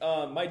 Yeah.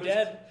 My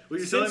dad. Well,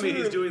 you're telling me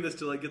he's doing this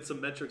to like get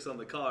some metrics on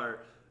the car.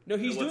 No,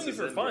 he's doing it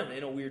for fun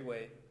in a weird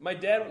way. My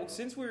dad,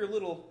 since we were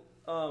little,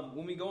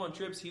 when we go on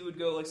trips, he would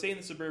go, like, say in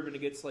the Suburban,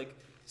 it gets, like,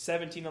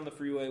 17 on the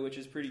freeway, which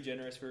is pretty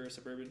generous for a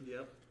Suburban.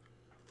 Yep.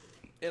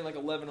 And, like,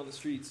 11 on the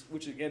streets,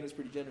 which, again, is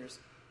pretty generous.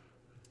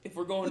 If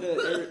we're going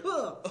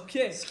to...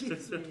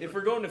 Excuse me. If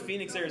we're going to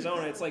Phoenix,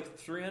 Arizona, it's, like,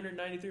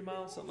 393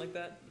 miles, something like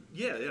that.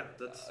 Yeah,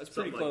 that's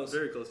pretty close.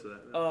 Very close to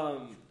that. Yeah.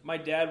 My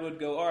dad would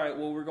go, all right,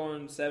 well, we're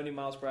going 70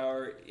 miles per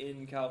hour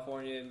in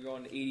California, and we're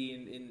going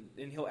 80,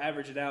 and he'll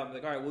average it out and be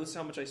like, all right, well, this is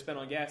how much I spent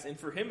on gas. And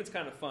for him, it's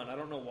kind of fun. I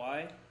don't know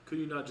why. Could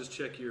you not just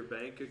check your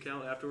bank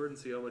account afterward and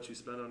see how much you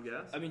spent on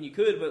gas? I mean, you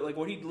could, but like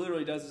what he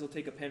literally does is he'll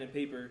take a pen and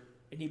paper,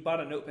 and he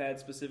bought a notepad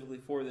specifically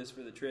for this,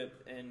 for the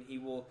trip, and he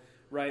will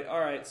write, all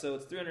right, so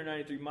it's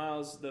 393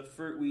 miles.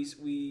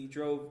 We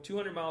drove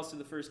 200 miles to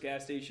the first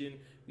gas station.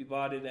 We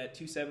bought it at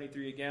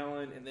 $2.73 a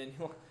gallon, and then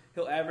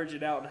he'll average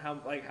it out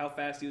and how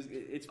fast he was.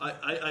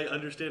 I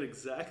understand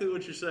exactly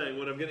what you're saying.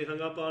 What I'm getting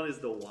hung up on is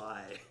the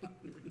why.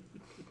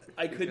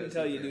 I couldn't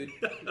tell you, dude.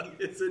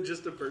 Is it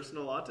just a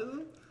personal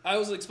autism? I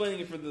was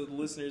explaining it for the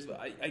listeners, but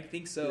I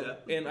think so.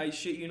 Yeah. And I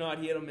shit you not,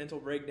 he had a mental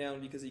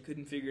breakdown because he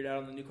couldn't figure it out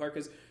on the new car.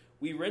 Because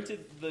we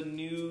rented the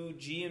new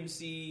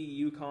GMC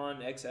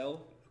Yukon XL,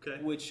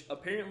 which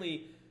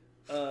apparently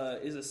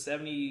is a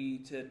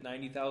 $70,000 to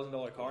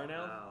 $90,000 car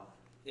now. Wow.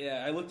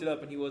 Yeah, I looked it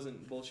up and he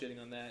wasn't bullshitting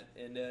on that.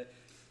 And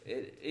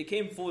it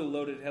came fully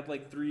loaded. It had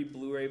like 3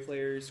 Blu-ray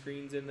player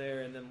screens in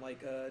there, and then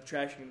like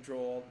traction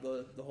control,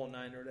 the whole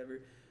 9 or whatever.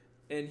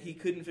 And he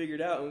couldn't figure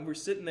it out. And we're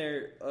sitting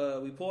there.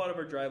 We pull out of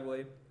our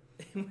driveway,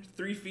 and we're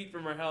 3 feet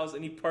from our house,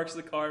 and he parks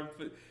the car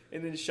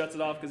and then shuts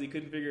it off because he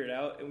couldn't figure it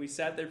out. And we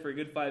sat there for a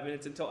good 5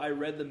 minutes until I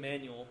read the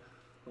manual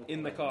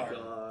in the car.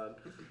 God.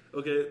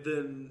 Okay,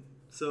 then.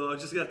 So I'm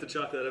just gonna have to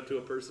chalk that up to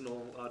a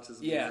personal autism.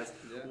 Yeah.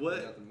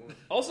 What?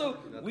 Also,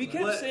 we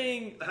kept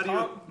saying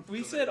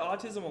we said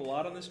Okay. autism a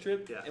lot on this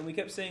trip, and we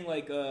kept saying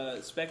like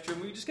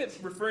spectrum. We just kept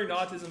referring to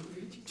autism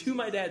to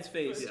my dad's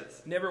face.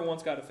 Yes. Never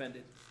once got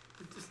offended.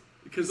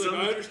 Because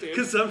I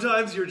understand.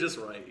 sometimes you're just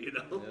right, you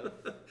know.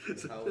 Yeah.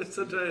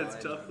 Sometimes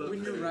it's tough. Though.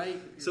 When you're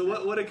right.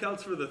 So what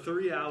accounts for the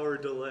 3-hour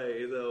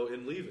delay though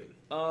in leaving?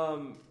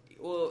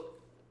 Well,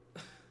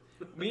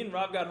 me and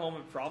Rob got home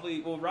and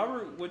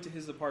Robert went to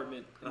his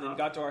apartment and then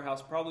got to our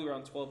house probably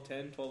around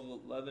 12:10,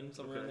 12:11,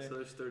 somewhere in there. So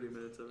there's 30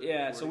 minutes of it.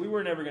 Yeah, so we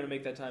were never going to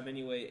make that time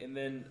anyway. And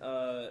then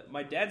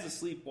my dad's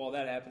asleep while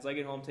that happens. I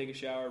get home, take a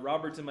shower.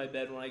 Robert's in my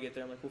bed when I get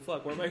there. I'm like, well,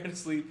 fuck, where am I going to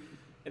sleep?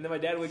 And then my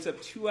dad wakes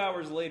up 2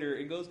 hours later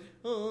and goes,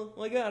 oh,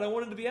 my God, I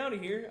wanted to be out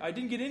of here. I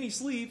didn't get any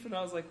sleep. And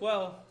I was like,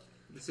 well.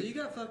 So you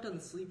got fucked on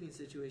the sleeping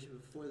situation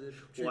before the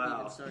trip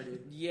even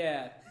started.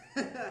 Yeah.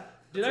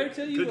 Did I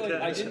tell you, Good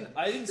like, catch.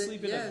 I didn't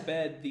sleep in a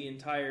bed the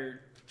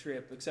entire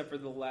trip except for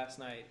the last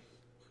night.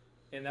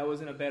 And that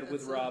was in a bed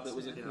with Rob. It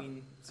was a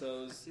queen.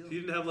 So it was, You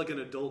didn't have like an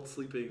adult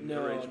sleeping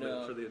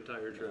arrangement for the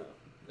entire trip.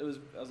 No. It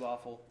was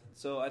awful.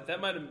 So that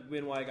might have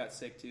been why I got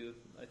sick too,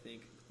 I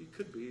think. It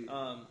could be.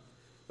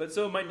 But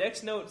so my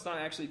next note, it's not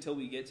actually till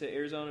we get to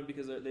Arizona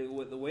because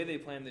the way they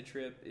planned the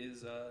trip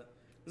is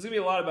there's gonna be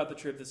a lot about the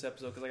trip this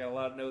episode because I got a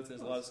lot of notes and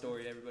there's a lot of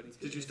story to everybody.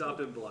 Did you stop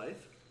in Blythe?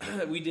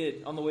 We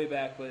did on the way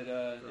back, but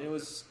it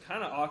was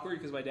kind of awkward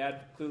because my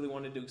dad clearly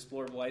wanted to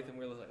explore Blythe, and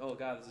we were like, "Oh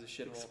God, this is a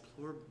shithole."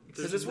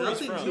 There's it's where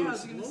he's nothing from. to Yeah, I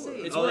was gonna explore.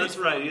 say. It's Oh, where that's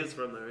he's right. from. He is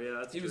from there. Yeah,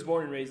 that's He was true.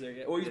 born and raised there.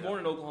 Yeah. Well, he was born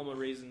in Oklahoma,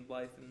 raised in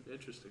Blythe.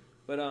 Interesting.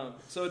 But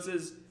so it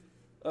says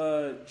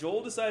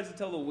Joel decides to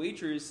tell the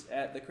waitress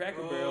at the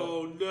Cracker Barrel.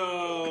 Oh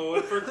no!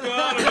 I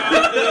forgot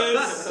about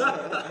this.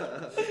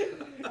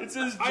 It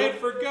says I had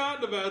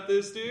forgotten about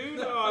this, dude.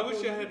 Oh, I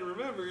wish I had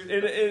remembered.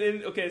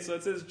 Okay, so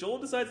it says Joel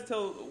decides to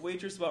tell the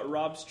waitress about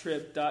Rob's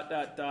trip. ...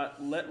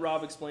 Let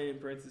Rob explain in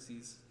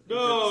parentheses.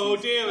 No,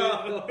 damn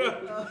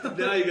it!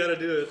 Now you got to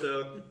do it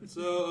though.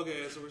 So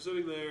we're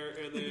sitting there,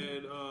 and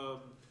then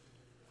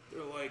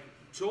they're like,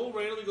 Joel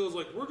randomly goes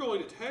like, "We're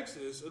going to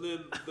Texas," and then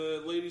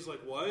the lady's like,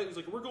 "What?" He's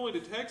like, "We're going to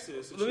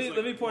Texas." And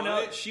Let me point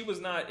 "What?" out, she was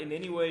not in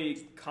any way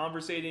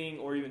conversating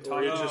or even Or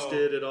talking.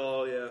 interested at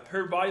all? Yeah.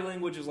 Her body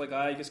language was like,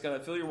 I just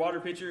gotta fill your water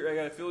pitcher. I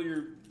gotta fill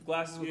your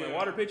glasses with my Yeah.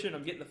 water pitcher, and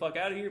I'm getting the fuck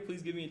out of here.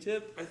 Please give me a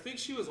tip. I think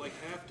she was like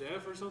half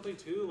deaf or something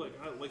too,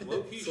 like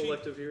low key.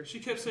 Selective here. She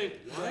kept saying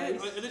what,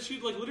 and then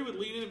she'd like literally would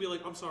lean in and be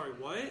like, "I'm sorry,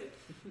 what?"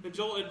 And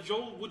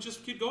Joel would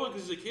just keep going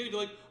because he's a kid. He'd be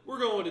like, "We're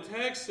going to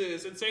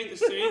Texas," and say it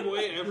the same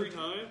way every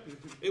time.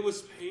 It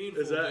was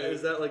painful.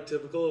 Is that like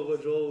typical of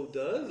what Joel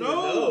does?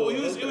 No, or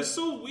it was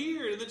so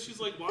weird. And then she's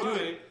like, "Why?"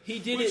 Dude, he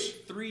did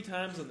it 3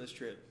 times on this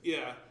trip.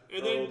 Yeah,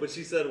 and then but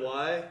she said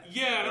why?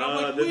 yeah, and I'm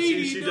like, then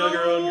 "Wait, she dug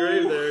her own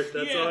grave there.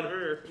 That's Yeah. on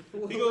her.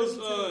 He goes,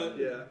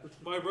 Yeah.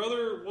 "My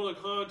brother won a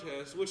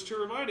contest," which, to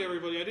remind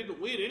everybody, I didn't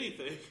win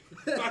anything.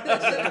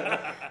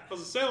 I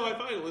was a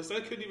semi-finalist. I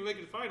couldn't even make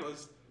it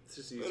finalist. It's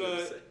just easier But,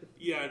 to say.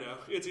 yeah, I know.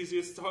 It's easy.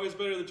 It's always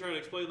better than trying to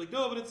explain, like,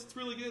 no, but it's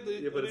really good.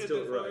 That Yeah, but I it's did still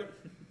that for right.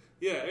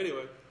 you. Yeah,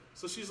 anyway.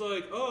 So she's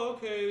like, oh,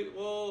 okay,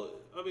 well,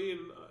 I mean,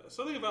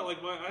 something about, like,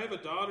 I have a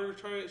daughter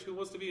who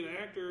wants to be an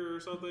actor or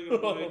something. And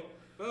I'm like,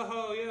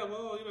 oh, yeah,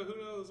 well,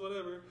 who knows,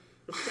 whatever.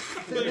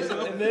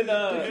 And then,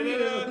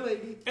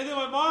 And then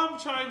my mom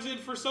chimes in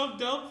for some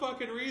dumb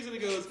fucking reason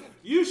and goes,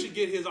 you should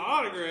get his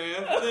autograph.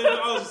 And then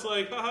I was just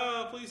like,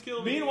 haha, please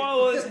kill me. meanwhile,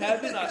 while this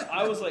happened,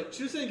 I was like,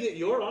 She was saying get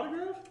your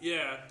autograph?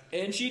 Yeah.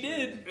 and she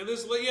did. And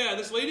this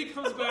lady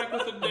comes back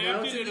with a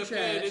napkin and a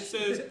pen and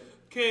says,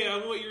 okay, I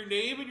want your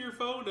name and your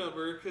phone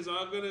number because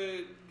I'm going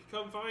to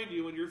come find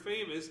you when you're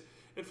famous.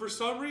 And for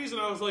some reason,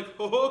 I was like,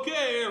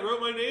 okay, I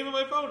wrote my name and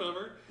my phone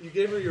number. You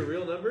gave her your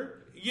real number?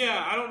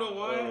 Yeah, I don't know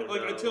why. Oh,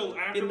 no. Until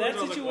afterwards, In that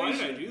I was like, why did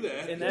I situation, do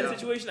that? in that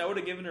situation, I would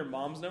have given her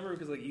mom's number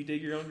because, like, you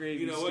dig your own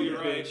grave. You know what? You're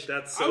stupid right. bitch.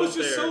 That's so I was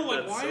just fair. so like,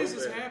 That's why so is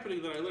this fair.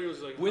 happening? That I literally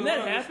was like, When oh,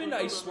 that I just happened, wrote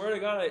I my swear to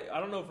God, I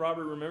don't know if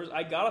Robert remembers.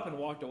 I got up and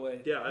walked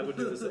away. Yeah, I would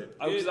do the same.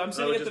 I'm I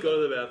sitting would at just the.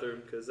 go to the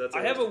bathroom because that's.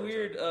 I have a always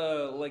weird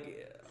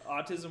like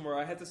autism where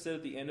I have to sit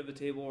at the end of a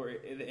table or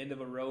at the end of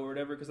a row or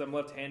whatever because I'm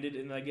left-handed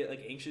and I get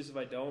like anxious if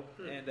I don't.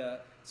 And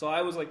so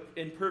I was like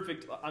in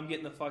perfect. I'm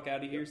getting the fuck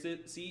out of here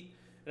seat.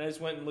 And I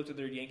just went and looked at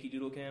their Yankee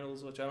Doodle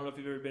candles, which I don't know if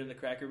you've ever been in the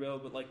Cracker Barrel,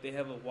 but like they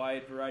have a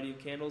wide variety of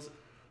candles,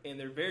 and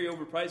they're very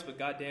overpriced. But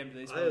goddamn, do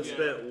they I smell have good.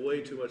 spent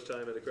way too much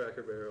time at the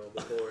Cracker Barrel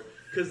before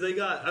because they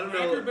got I don't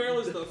Cracker know. Barrel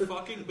is the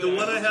fucking best. The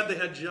one I had, they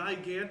had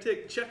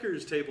gigantic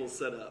checkers tables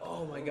set up.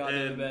 Oh my god,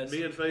 they're the And best.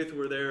 me and Faith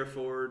were there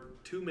for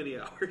too many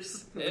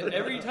hours. And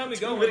every time we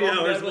go, Too my many mom and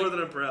hours, dad, more like,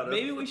 than I'm proud of.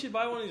 maybe we should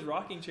buy one of these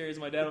rocking chairs.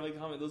 My dad will make a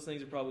comment. Those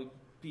things are probably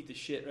beat the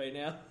shit right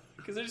now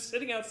because they're just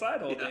sitting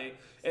outside all day.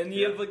 And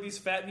you have like these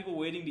fat people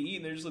waiting to eat,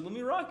 and they're just like, "Let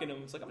me rock in them."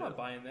 It's like I'm not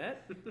buying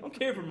that. I don't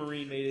care if a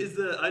Marine made it.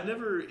 I've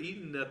never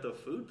eaten at the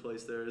food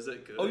place there. Is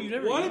it good? Oh, you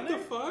never eaten What the there?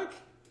 fuck?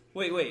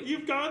 Wait.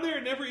 You've gone there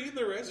and never eaten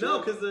the No,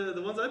 restaurant? because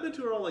the ones I've been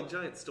to are all like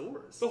giant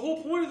stores. The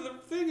whole point of the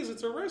thing is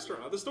it's a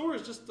restaurant. The store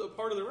is just a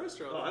part of the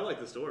restaurant. Oh, I like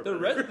the store.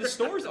 The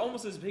store is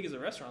almost as big as a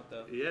restaurant,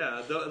 though. Yeah,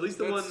 at least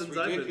the That's ones I've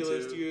been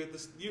ridiculous.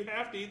 to. You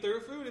have to eat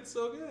their food. It's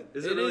so good.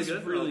 Is it really is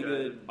good? really Okay.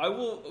 good. I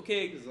will.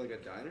 Okay, Is it like a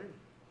diner?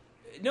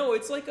 no,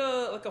 it's like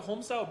a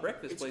home style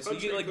breakfast It's place. So you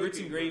get country like grits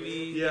and cooking.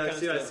 gravy. Yeah, that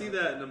see, kind I of see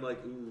stuff. that, and I'm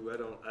like, ooh, I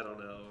don't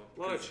know.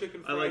 A lot of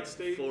chicken I fried like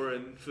steak.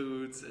 foreign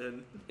foods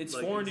and It's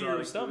like, foreign to your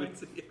exotic stomach.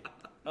 foods. Yeah.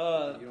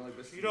 You don't like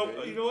biscuits? You know, and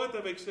gravy? you know what?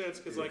 That makes sense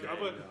because like No, you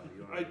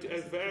don't I like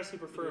biscuits. vastly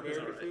prefer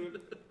American alright.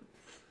 food.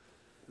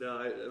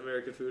 No,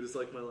 American food is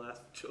like my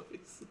last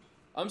choice.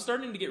 I'm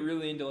starting to get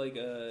really into like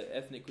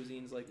ethnic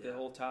cuisines, like the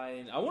whole Thai,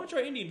 and I want to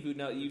try Indian food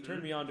now that you've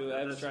turned me on to it. I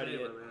haven't tried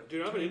it yet.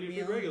 Dude, I'm an Indian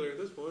food Yeah. regular at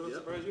this point. I'm Yep.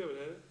 surprised you haven't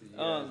had it. You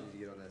guys need to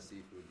get on that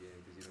seafood game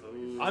because you don't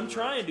know. Ooh. I'm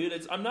trying,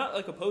 dude. I'm not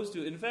like opposed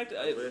to it. In fact,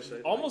 wish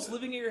I almost did.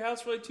 living at your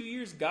house for like 2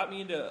 years got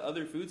me into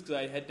other foods because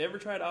I had never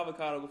tried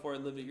avocado before I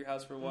lived at your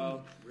house for a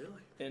while. Really?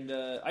 And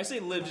I say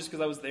live just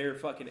because I was there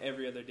fucking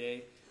every other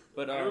day.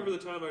 But I remember the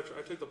time I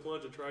took the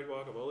plunge and tried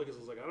guacamole because I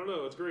was like, I don't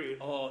know, it's green.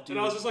 oh, dude, And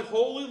I was just like,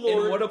 holy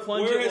Lord, what a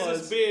plunge where it has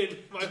was. this been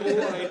my whole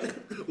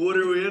life? What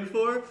are we in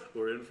for?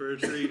 We're in for a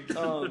treat.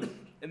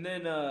 and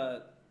then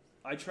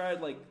I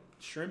tried like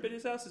shrimp at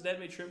his house. His dad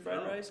made shrimp fried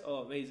Oh. rice. Oh,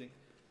 amazing.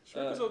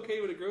 Shrimp is okay,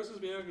 but it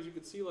grosses me out because you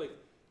could see like,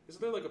 isn't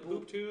there like a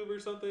poop tube or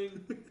something?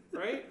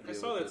 Right? I Yeah,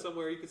 saw with that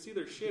somewhere. You could see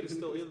their shit is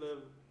still in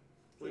them.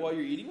 While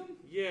you're eating them,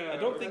 Yeah. I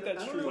don't think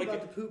that's I don't true. know Like,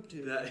 about the poop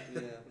tube. That-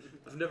 Yeah.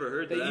 I've never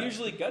heard they that.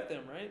 usually gut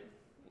them, right?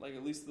 Like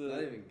at least Not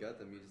the. even gut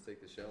them. You just take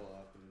the shell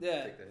off and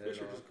Yeah. take the Fish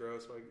head are off. just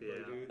gross, like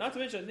Yeah. dude. Not to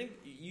mention, I think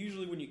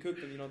usually when you cook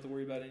them, you don't have to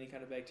worry about any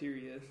kind of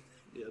bacteria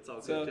Yeah, it's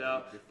all So- cooked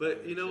out.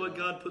 But you know what?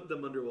 God put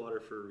them underwater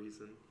for a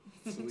reason.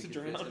 So we to can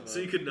drown. fish them So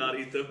you up. could not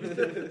eat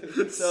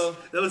them. So-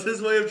 that was his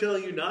way of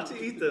telling you not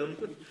to eat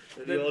them.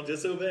 And you all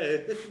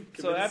disobey.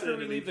 So Commit after sin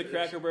we and leave eat the fish.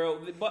 Cracker Barrel,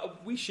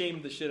 but we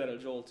shamed the shit out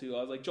of Joel too. I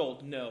was like,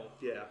 Joel, no.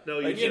 Yeah. No,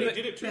 you Like, Did in it,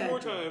 did it two Yeah. more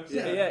times.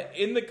 Yeah. Yeah,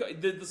 in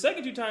the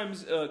second 2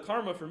 times,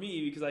 karma for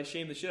me because I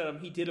shamed the shit out of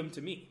him. He did them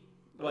to me,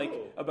 like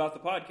Oh. about the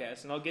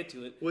podcast, and I'll get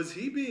to it. Was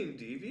he being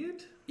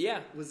deviant?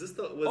 Yeah. Was this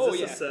the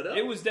yeah. a setup?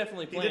 It was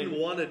definitely He planned.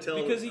 didn't want to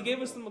tell because he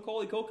gave us the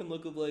Macaulay Culkin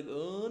look of like,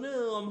 oh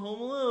no, I'm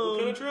home alone. What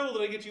kind of trouble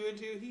did I get you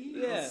into?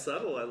 Yeah.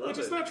 Subtle. I love Which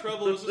it. is not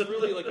trouble. It's just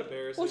really like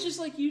embarrassing. Well, it's just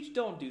like you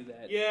don't do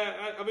that.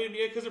 Yeah, I mean,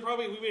 yeah, because we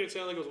made it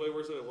sound like it was way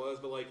worse than it was,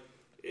 but like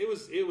it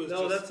was.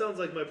 No, just, that sounds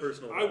like my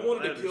personal. I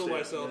wanted to kill understand.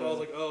 myself. I was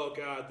like, oh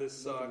god, this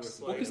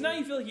sucks. Well, Like, because now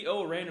you feel like you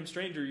owe a random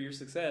stranger your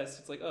success.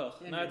 It's like, oh,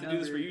 Yeah, now I have to do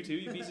this for you too,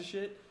 you piece of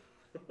shit.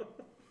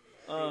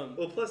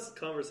 Well, plus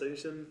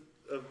conversation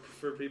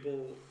for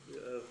people.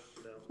 No.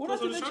 Well,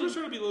 plus, not I'm to just mention,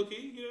 trying to be low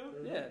key, you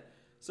know. yeah.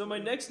 So my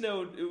next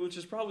note, which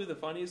is probably the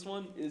funniest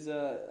one, is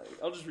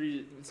I'll just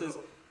read it. It says,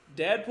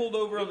 Dad pulled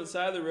over on the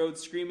side of the road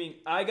screaming,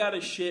 "I got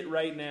to shit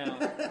right now."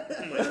 And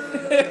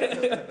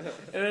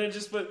then it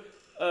just put,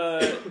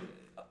 and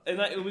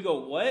we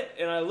go, "What?"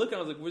 And I look and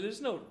I was like, "Well,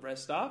 there's no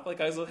rest stop."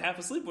 Like I was half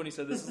asleep when he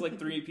said this is like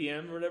 3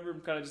 p.m. or whatever.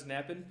 I'm kind of just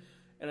napping.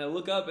 And I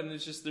look up and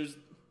it's just, there's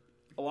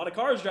a lot of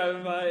cars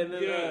driving by. And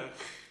then,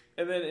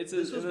 and then it's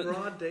this was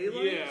broad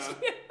daylight? Yeah.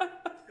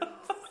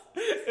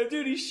 And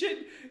dude, he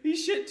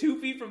shit 2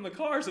 feet from the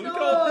car, so we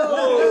could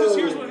all.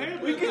 Here's what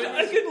happened.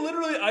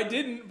 I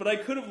didn't, but I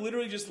could have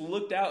literally just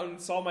looked out and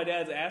saw my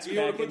dad's ass. You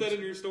want to put that in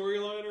your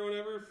storyline or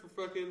whatever for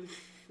fucking,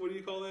 what do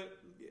you call that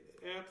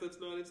app that's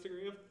not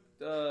Instagram?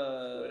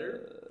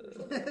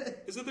 Twitter?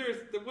 Isn't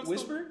there? What's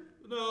Whisper?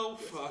 No,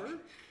 fuck.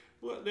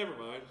 What? Never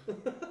mind.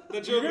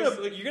 That You're joke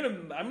gonna, is you're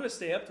gonna. I'm gonna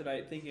stay up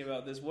tonight thinking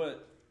about this.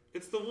 What?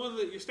 It's the one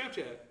that your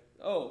Snapchat.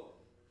 Oh,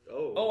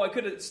 I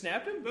could have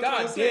snapped him? That's what I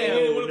God was saying.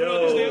 damn. You want to put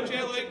on your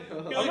Snapchat like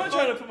I'm not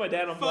trying to put my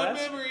dad on fun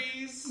blast.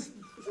 memories.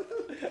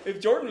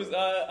 If Jordan was,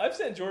 I've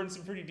sent Jordan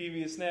some pretty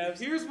devious snaps.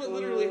 Here's what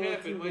literally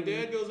happened. My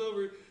dad goes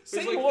over.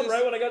 Same like one this,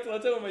 right when I got to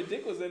that time when my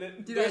dick was in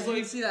it. Dude, I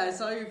didn't see that. I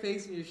saw your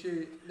face in your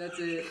shirt. That's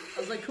it. I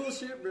was like, cool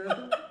shit,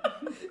 bro.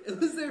 It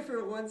was there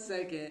for 1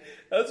 second.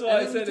 That's why I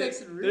and then said you it.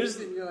 texted Reese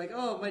and you're like,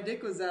 oh, my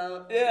dick was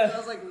out. Yeah. And I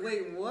was like,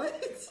 wait,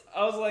 what?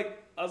 I was like,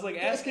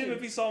 ask him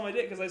if he saw my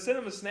dick because I sent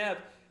him a snap.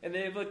 And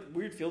they have like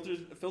weird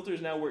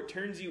filters now where it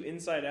turns you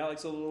inside out, like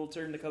so it'll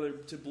turn the color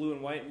to blue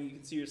and white, and you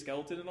can see your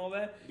skeleton and all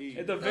that.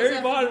 At the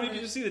very bottom, you can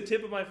just see the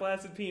tip of my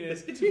flaccid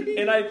penis.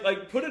 And I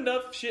like put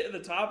enough shit at the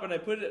top, and I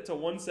put it to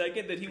 1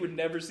 second that he would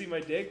never see my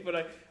dick.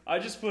 But I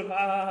just put ha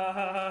ha ha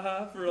ha ha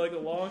ha for like a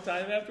long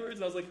time afterwards.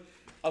 And I was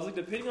like,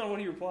 depending on what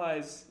he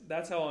replies,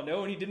 that's how I'll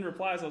know. And he didn't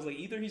reply, so I was like,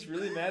 either he's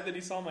really mad that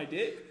he saw my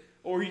dick,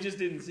 or he just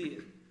didn't see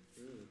it.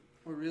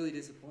 Or really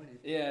disappointed.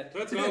 Yeah,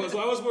 that's what I was.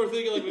 I was more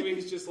thinking like maybe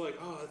he's just like,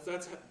 oh,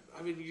 that's.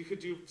 I mean, you could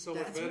do so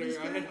much better.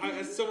 I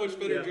had so much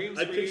better dreams.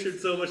 I pictured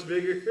so much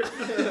bigger.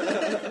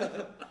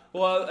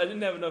 Well, I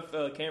didn't have enough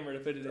camera to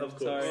fit it in. Of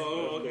course. Sorry.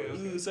 Oh, okay.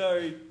 Ooh,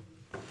 sorry.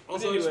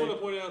 Also, anyway. I just want to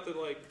point out that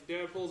like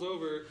Dad pulls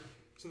over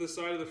to the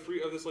side of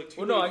this like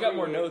 2. Well, no, I got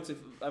more notes. If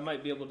I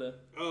might be able to.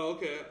 Oh,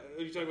 okay.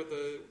 Are you talking about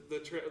the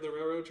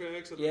railroad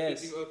tracks? And Yes.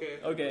 The 50? Okay.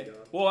 Okay.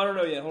 Well, I don't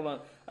know yet. Hold on.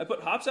 I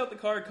hops out the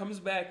car, comes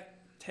back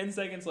 10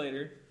 seconds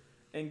later,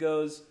 and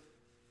goes,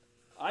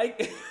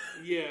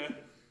 Yeah.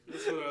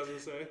 That's what I was gonna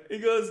say. He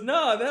goes,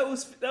 "No, that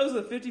was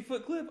a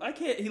 50-foot clip. I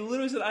can't." He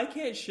literally said, "I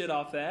can't shit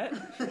off that."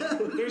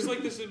 There's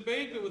like this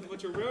embankment with a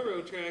bunch of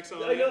railroad tracks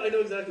on it. I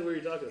know exactly what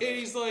you're talking about. And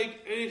he's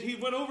like, and he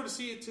went over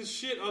to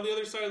shit on the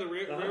other side of the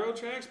railroad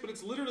tracks, but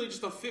it's literally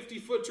just a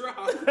 50-foot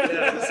drop.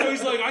 Yeah. So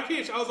he's like, I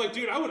can't. I was like,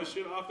 dude, I would have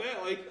shit off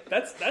that. Like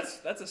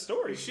that's a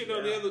story. He's shitting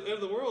on the end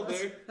of the world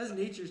there. That's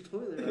nature's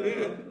toilet. Right?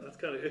 Yeah, that's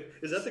kind of.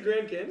 Is that the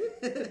Grand Canyon?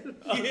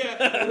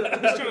 Yeah,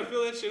 he's trying to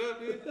fill that shit up,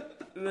 dude.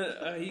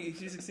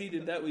 He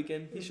succeeded that weekend.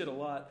 He shit a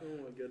lot.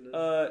 Oh my goodness.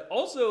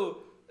 Also,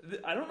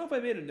 I don't know if I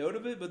made a note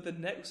of it, but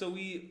so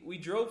we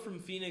drove from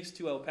Phoenix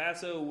to El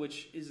Paso,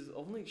 which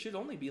should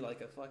only be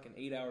like a fucking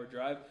 8-hour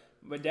drive.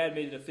 My dad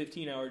made it a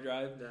 15-hour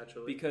drive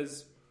Naturally,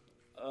 because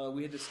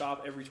we had to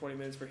stop every 20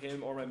 minutes for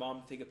him or my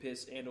mom to take a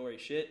piss and or a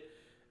shit.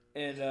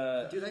 And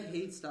dude, I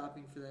hate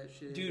stopping for that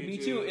shit. Dude, me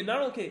too. And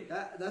not okay.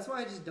 That's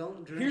why I just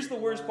don't drink. Here's the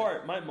worst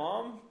part. My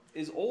mom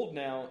is old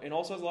now and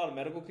also has a lot of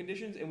medical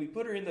conditions, and we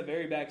put her in the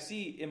very back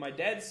seat, and my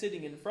dad's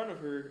sitting in front of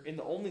her in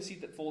the only seat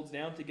that folds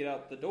down to get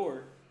out the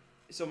door.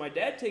 So my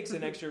dad takes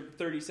an extra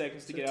 30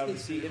 seconds to get out of the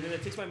seat, and then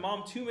it takes my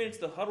mom 2 minutes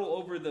to huddle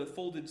over the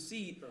folded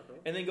seat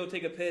and then go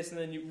take a piss, and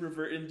then you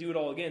revert and do it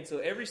all again. So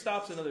every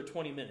stop's another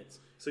 20 minutes.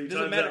 So you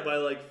times that by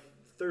like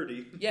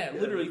 30. Yeah,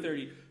 literally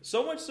 30.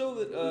 So much so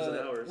that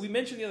hours. we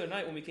mentioned the other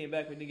night when we came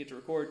back, we didn't get to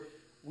record,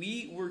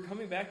 we were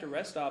coming back to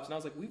rest stops, and I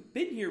was like, we've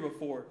been here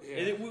before. Yeah.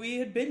 And we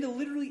had been to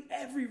literally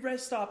every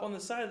rest stop on the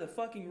side of the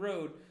fucking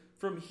road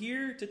from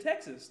here to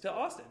Texas, to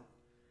Austin.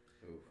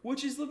 Ooh.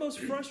 Which is the most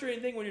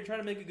frustrating thing when you're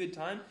trying to make a good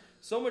time.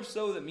 So much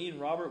so that me and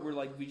Robert were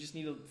like, we just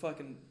need to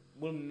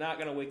we're not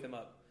going to wake them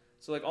up.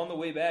 So like on the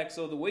way back,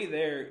 so the way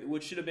there,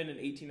 which should have been an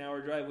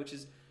 18-hour drive, which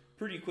is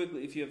pretty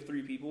quickly if you have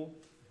 3 people,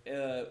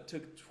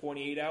 took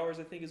 28 hours,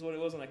 I think is what it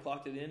was, and I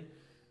clocked it in.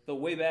 The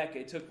way back,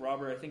 it took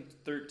Robert, I think,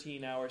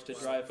 13 hours to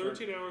drive.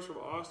 13 hours from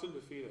Austin to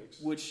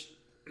Phoenix. Which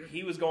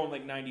he was going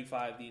like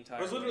 95 the entire.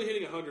 I was literally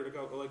hitting 100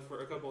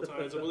 for a couple of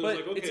times. I was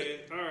like,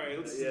 okay, all right,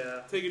 let's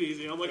take it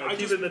easy. I'm like, I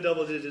keep it in the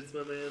double digits,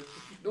 my man.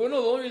 Well,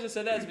 no, the only reason I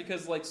said that is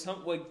because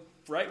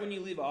right when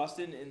you leave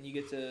Austin and you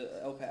get to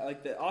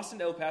the Austin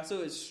to El Paso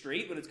is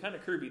straight, but it's kind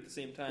of curvy at the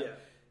same time. Yeah.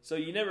 So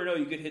you never know.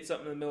 You could hit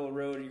something in the middle of the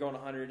road and you're going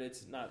 100.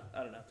 It's not,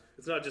 I don't know.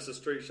 It's not just a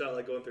straight shot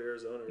like going through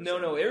Arizona.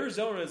 No.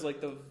 Arizona is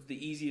like the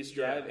easiest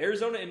drive. Yeah.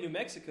 Arizona and New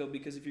Mexico,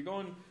 because if you're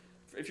going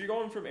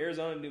from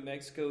Arizona to New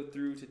Mexico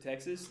through to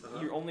Texas,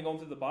 you're only going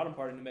through the bottom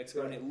part of New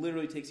Mexico, and it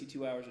literally takes you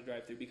 2 hours to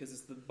drive through because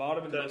it's the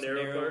bottom and the most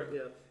narrow part.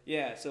 Yeah.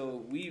 Yeah.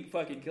 So we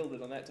fucking killed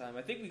it on that time.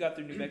 I think we got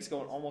through New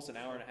Mexico in almost an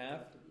hour and a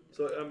half.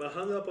 So I'm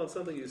hung up on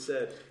something you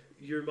said.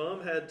 Your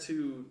mom had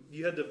to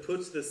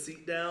put the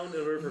seat down in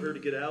order for her to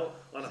get out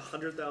on a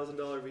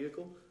 $100,000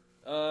 vehicle?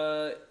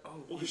 Well,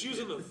 because she was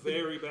in the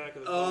very back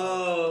of the car.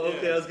 Oh,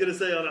 okay. Yeah. I was gonna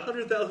say on a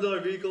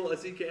 $100,000 vehicle, I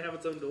see it can't have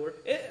its own door.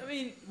 I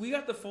mean, we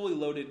got the fully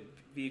loaded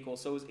vehicle,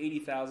 so it was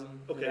 $80,000.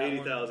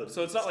 Okay, $80,000.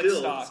 So it's not still,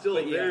 like stock. Still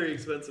but a very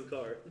expensive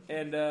car.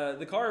 And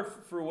the car,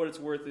 for what it's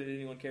worth, if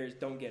anyone cares,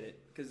 don't get it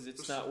because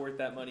it's not worth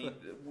that money.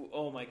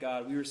 Oh my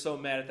god, we were so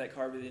mad at that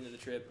car by the end of the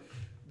trip.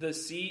 The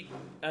seat.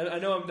 I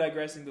know I'm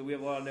digressing, but we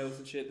have a lot of notes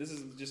and shit. This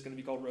is just going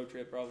to be called road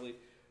trip probably.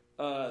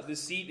 The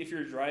seat, if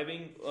you're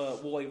driving,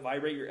 will like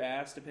vibrate your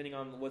ass depending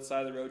on what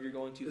side of the road you're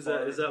going to. Is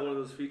that one of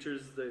those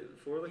features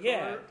for the car?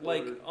 Yeah,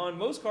 like on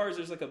most cars,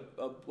 there's like a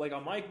like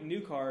on my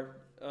new car,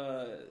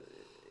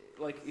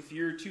 like if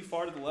you're too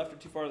far to the left or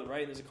too far to the right,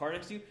 and there's a car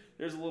next to you,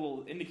 there's a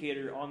little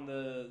indicator on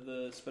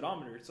the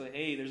speedometer. It's like,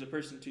 hey, there's a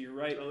person to your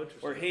right,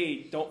 or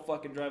hey, don't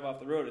fucking drive off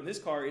the road. In this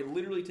car, it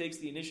literally takes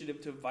the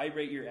initiative to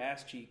vibrate your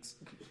ass cheeks,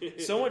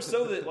 so much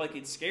so that like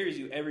it scares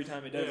you every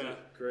time it does it.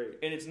 Great.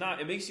 And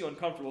it makes you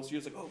uncomfortable. So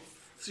you're just like, oh.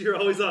 So you're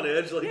always on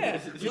edge, like, yeah,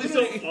 please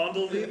don't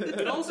fondle me.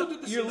 It also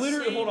did this you're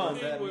literally hold on,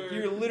 where,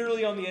 you're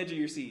literally on the edge of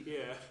your seat.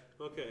 Yeah.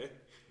 Okay.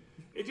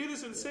 It did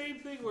this insane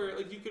thing where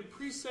like you could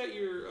preset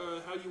your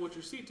how you want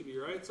your seat to be,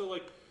 right? So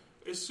like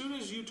as soon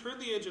as you turn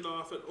the engine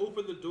off and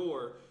open the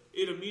door,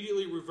 it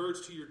immediately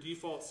reverts to your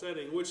default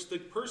setting, which the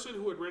person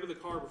who had rented the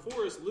car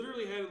before us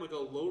literally had in like a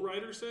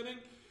lowrider setting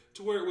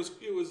to where it was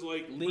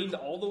like leaned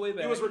all the way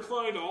back. It was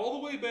reclined all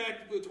the way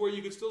back to where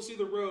you could still see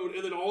the road,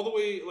 and then all the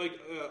way like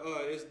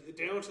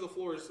down to the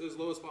floor as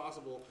low as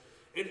possible.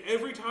 And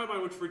every time I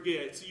would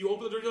forget, so you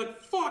open the door, you're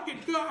like, "Fucking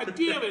god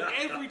damn it!"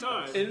 Every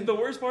time. And the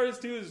worst part is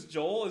too is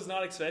Joel is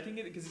not expecting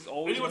it because he's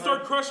always. And he would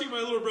start crushing my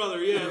little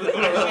brother. Yeah.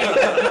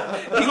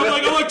 I'm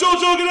like,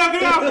 Joel,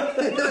 get out!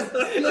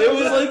 It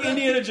was like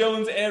Indiana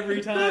Jones every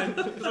time.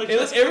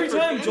 Every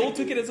time Joel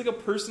took it as like a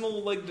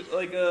personal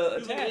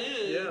attack.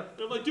 Yeah.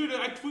 I'm like, dude,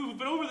 we've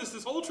been over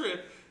this whole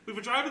trip. We've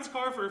been driving this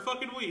car for a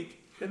fucking week.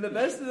 And the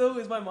best though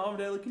is my mom and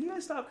dad like, can you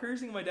guys stop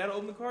cursing? And my dad would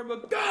open the car and go,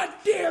 God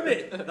damn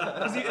it!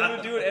 Because he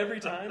would do it every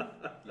time.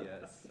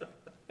 Yes.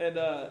 And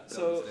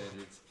so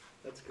standards.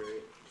 That's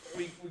great.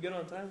 We get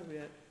on time. What we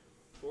at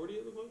 40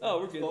 at the moment? Oh,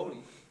 we're good.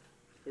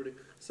 40.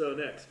 So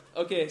next.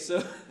 Okay,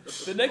 so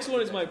the next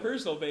one is my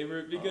personal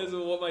favorite because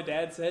of what my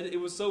dad said. It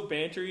was so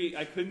bantery,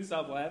 I couldn't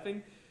stop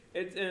laughing.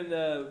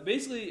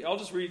 Basically, I'll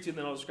just read it to you and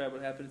then I'll describe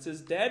what happened. It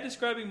says, Dad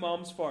describing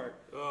mom's fart.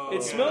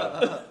 It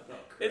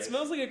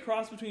smells like a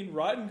cross between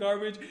rotten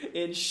garbage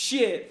and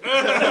shit.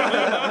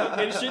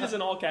 And shit is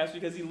in all caps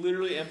because he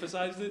literally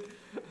emphasized it.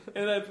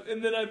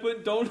 And then I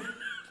put don't...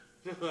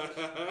 And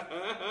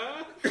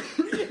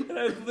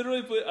I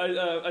literally put,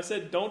 I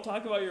said, don't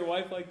talk about your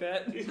wife like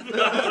that. Because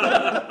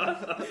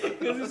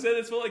he said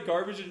it smelled like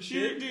garbage and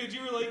shit. Dude,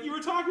 you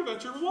were talking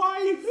about your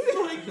wife.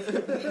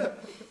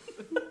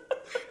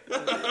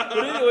 But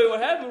anyway,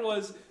 what happened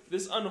was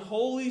this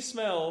unholy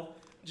smell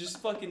just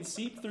fucking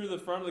seeped through the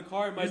front of the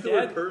car. My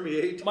dad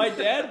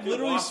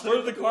literally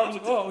swerved the car and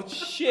was like, oh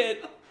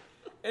shit.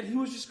 And he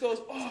was just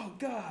goes, oh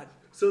god.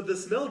 So the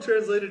smell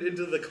translated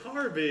into the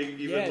car being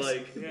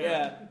even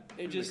Yeah.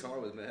 It just, the car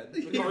was mad.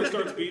 The car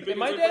starts beeping. And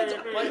my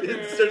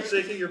it starts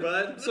shaking your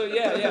butt. So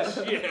yeah.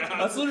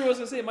 That's literally what I was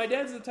gonna say. My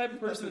dad's the type of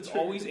person that's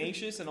always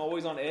anxious and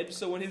always on edge.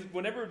 So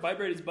whenever it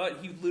vibrated his butt,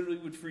 he literally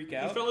would freak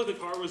out. He felt like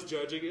the car was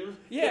judging him.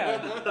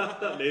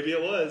 Yeah. Maybe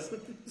it was.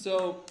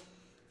 So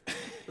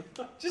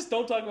just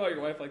don't talk about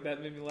your wife like that.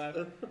 It made me laugh.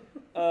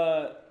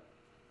 I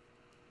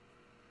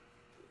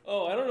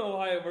don't know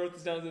why I wrote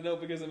this down as a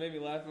note because it made me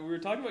laugh. But we were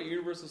talking about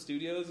Universal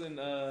Studios and.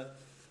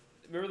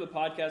 Remember the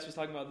podcast was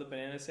talking about the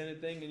banana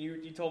scented thing, and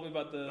you told me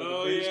about the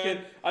British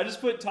kid. I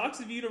just put talks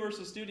of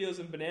Universal Studios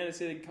and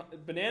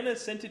banana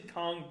scented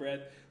Kong breath.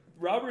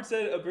 Robert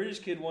said a British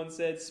kid once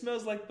said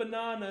smells like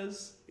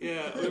bananas.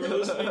 Yeah, we were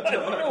listening. I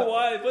don't know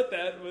why I put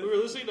that. But. We were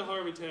listening to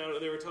Harmontown,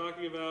 and they were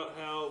talking about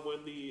how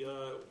when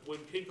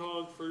King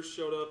Kong first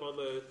showed up on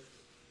the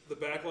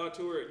backlot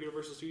tour at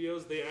Universal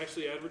Studios, they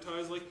actually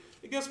advertised like,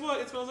 hey, guess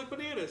what? It smells like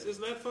bananas.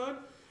 Isn't that fun?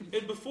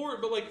 And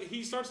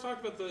he starts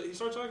talking about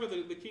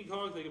the King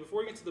Kong thing, and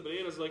before he gets to the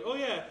bananas, like, oh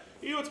yeah,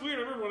 you know what's weird?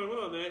 I remember when I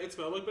went on that, it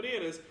smelled like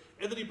bananas,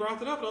 and then he brought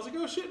that up, and I was like,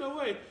 oh shit, no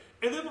way.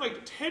 And then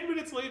like 10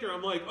 minutes later,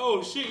 I'm like,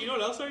 oh shit, you know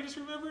what else I just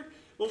remembered?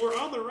 When we're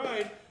on the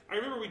ride, I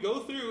remember we go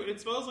through, and it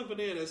smells like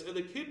bananas, and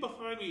the kid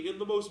behind me, in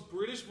the most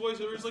British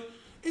voice ever, is like,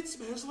 it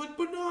smells like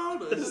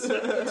bananas.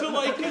 To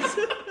like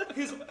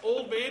his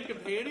old man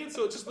companion,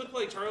 so it just looked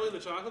like Charlie and the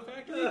Chocolate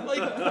Factory,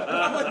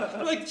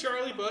 like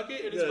Charlie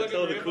Bucket and his fucking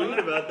tell the grandpa. Queen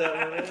about that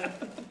one.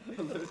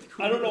 Man.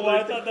 I don't know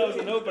why I thought that was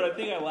a note, but I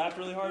think I laughed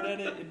really hard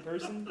at it in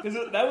person because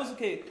that was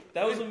okay.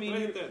 That was when me. Can I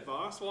hit that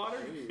Voss water?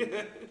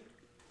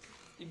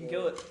 You can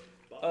kill it.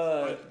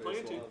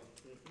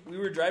 We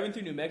were driving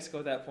through New Mexico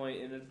at that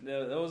point, and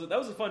that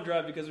was a fun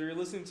drive because we were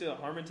listening to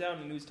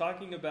Harmontown, and he was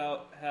talking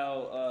about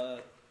how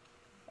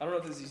I don't know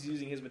if this is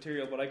using his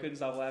material, but I couldn't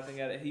stop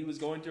laughing at it. He was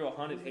going through a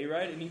haunted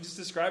hayride, and he just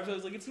describes it. I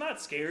was like, it's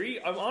not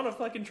scary. I'm on a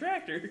fucking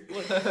tractor.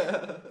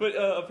 But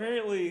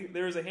apparently,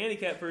 there was a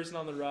handicapped person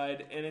on the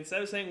ride, and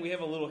instead of saying we have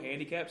a little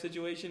handicap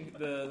situation,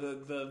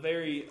 the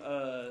very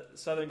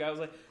southern guy was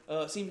like,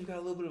 seems we've got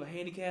a little bit of a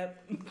handicap.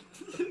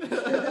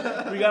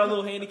 We got a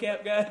little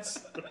handicap, guys.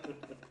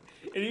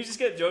 And he just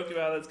kept joking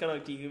about it. It's kind of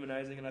like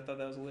dehumanizing, and I thought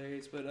that was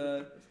hilarious.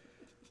 But,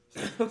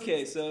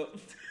 okay, so...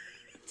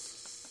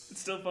 It's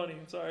still funny.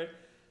 I'm sorry.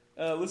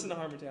 Listen to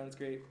Harmontown. It's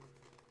great.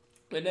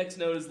 My next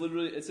note is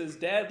literally, it says,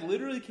 Dad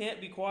literally can't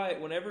be quiet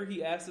whenever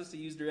he asks us to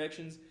use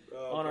directions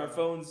on our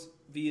phones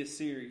via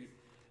Siri.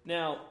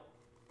 Now,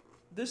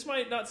 this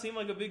might not seem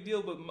like a big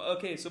deal, but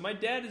okay, so my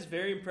dad is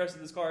very impressed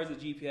that this car has a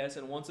GPS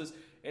and wants us,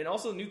 and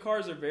also new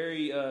cars are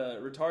very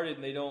retarded,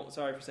 and they don't,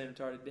 sorry for saying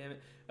retarded, damn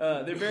it.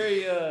 They're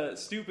very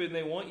stupid, and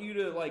they want you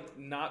to like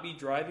not be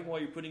driving while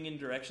you're putting in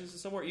directions to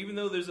somewhere, even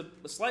though there's a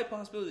slight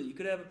possibility that you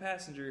could have a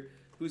passenger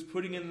who's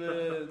putting in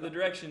the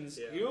directions.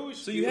 Yeah.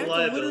 So you have to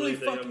literally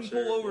fucking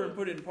pull over and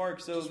put it in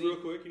park. So just real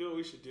quick, you know what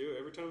we should do?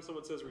 Every time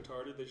someone says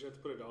retarded, they should have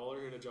to put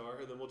 $1 in a jar,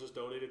 and then we'll just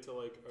donate it to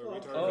like a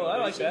retarded foundation. I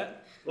like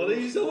that. Well,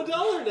 then you sell $1 now.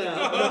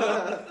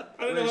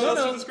 I don't know how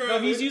else to describe it. No,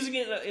 he's using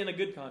it in a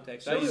good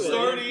context.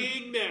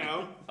 Starting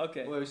now.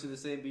 Okay. Wait, should the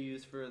same be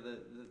used for the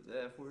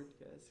F word,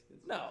 guys?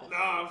 No.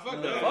 Nah,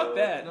 fuck that. Fuck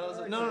that. No,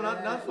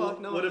 not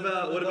fuck. No. What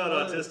about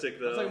autistic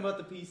though? I'm talking about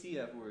the PC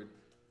F word.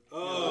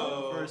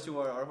 Oh. Refers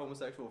to our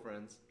homosexual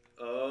friends.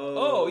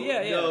 Oh,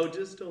 yeah. No,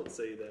 just don't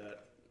say that.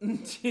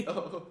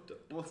 Well,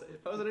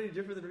 how is it any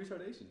different than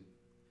retardation?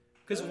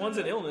 Because one's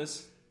an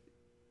illness.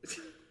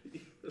 So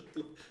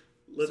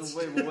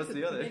wait, well, what's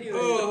the other?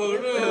 Oh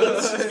no!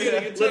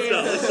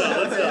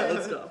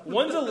 Let's stop.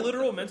 One's a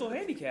literal mental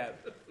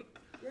handicap.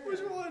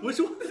 Which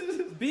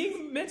one?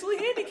 Being mentally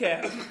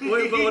handicapped.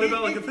 Wait, but what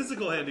about like a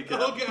physical handicap?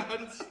 Oh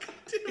god!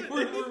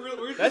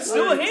 We're That's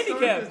still a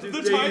handicap. The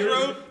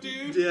tightrope,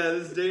 dude. Yeah,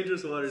 this is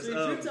dangerous waters.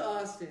 So trip to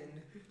Austin.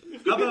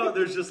 How about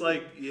there's just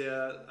like,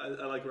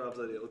 I like Rob's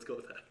idea. Let's go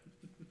with that.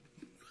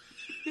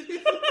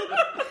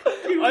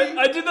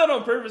 I did that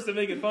on purpose to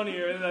make it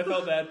funnier, and I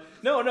felt bad.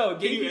 No,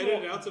 gay you people.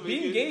 edit it out to make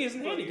Being it gay isn't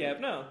funnier?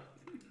 handicapped. No,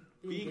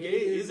 Being gay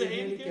is a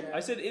handicap? I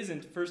said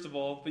isn't first of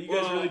all, but you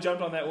guys really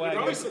jumped on that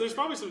wagon. There's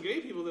probably some gay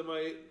people that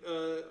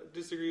might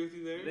disagree with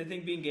you there. They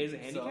think being gay is a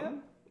handicap.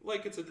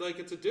 Like it's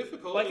a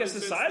difficult, Like a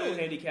societal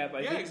handicap, I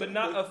think, exactly. but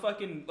not a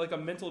fucking like a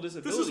mental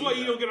disability. This is why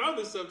you don't get on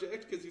this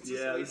subject because it's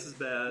just this is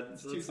bad.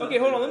 Okay,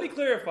 hold on. Let me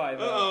clarify.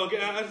 Oh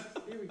god.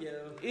 Here we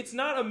go. It's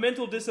not a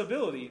mental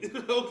disability.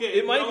 Okay,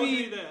 It might I'll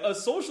be agree that. a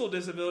social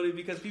disability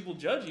because people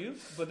judge you,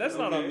 but that's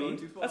not on me.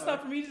 That's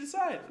not for me to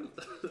decide.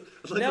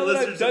 I'd like Now the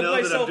that I've listeners dug to know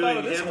that myself I'm out doing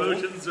of this hand hole.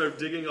 motions or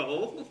digging a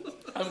hole.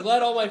 I'm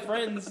glad all my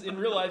friends in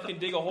real life can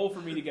dig a hole for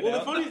me to get Well,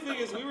 out. the funny thing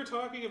is, we were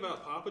talking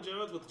about Papa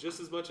John's with just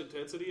as much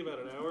intensity about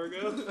an hour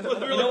ago. We were You know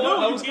like, what? no,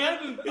 I you was can't.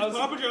 kind of- It's I was-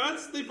 Papa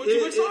John's. They put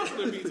too much sauce on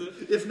their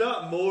pizza. If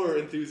not more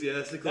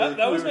enthusiastically.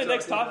 That was we my were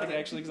next talking topic, about.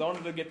 actually, because I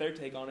wanted to get their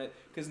take on it.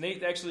 Because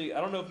Nate actually, I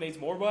don't know if Nate's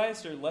more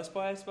biased or less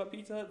biased about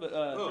Pizza Hut, but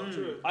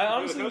True. I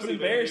honestly was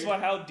Company embarrassed baby.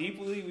 by how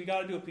deeply we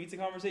got into a pizza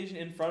conversation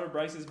in front of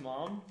Bryce's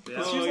mom. Yeah.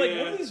 'Cause she was Oh, like,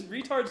 yeah. what are these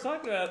retards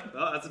talking about?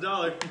 Oh, that's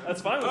 $1.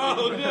 That's fine with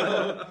Oh me.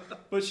 no!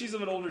 But she's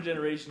of an older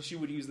generation. She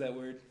would use that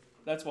word.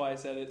 That's why I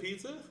said it.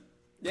 Pizza?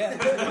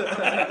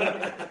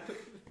 Yeah.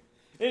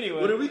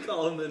 Anyway. What do we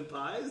call them then?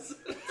 Pies?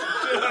 We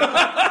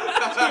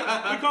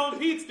call them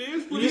Pete's,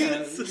 dude. What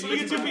Yeah. is it? So you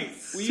get two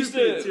Pete's. We used Two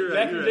Pete's, to, you're right,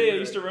 back in you're the day, right, I you're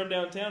used to run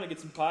downtown and get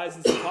some pies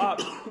and some pop.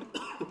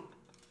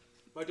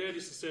 My dad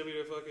used to send me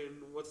to fucking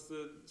what's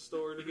the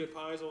store to get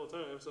pies all the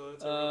time. So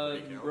that's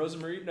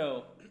Rosemarie?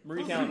 No.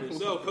 Marie Callender's.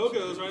 no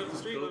Coco's right up the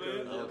street, my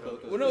man. Oh,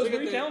 Coco. Well, no, it's They got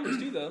Marie that- Callender's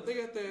too, though. They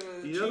got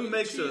that. You know who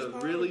makes a cheese pie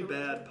really or-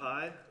 bad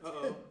pie?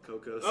 Uh-oh.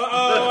 Coco's.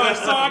 I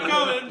saw it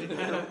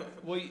coming.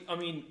 Well, I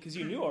mean, because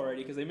you knew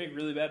already, because they make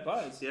really bad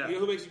pies. Yeah. You know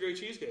who makes a great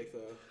cheesecake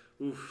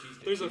though? Oof.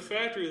 There's a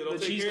factory that'll The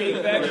take Cheesecake care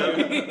of that.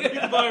 Factory. You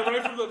can buy it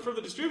right from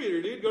the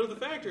distributor, dude. Go to the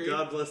factory.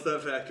 God bless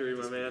that factory,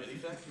 my man.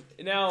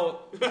 Now,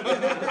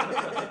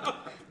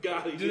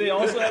 Got it. do they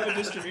also have a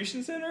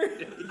distribution center?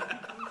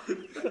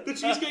 the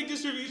Cheesecake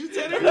Distribution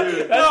Center?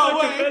 Dude, That's No the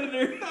way.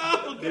 competitor.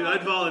 Oh, dude,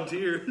 I'd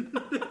volunteer.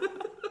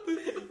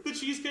 the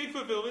Cheesecake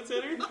Fulfillment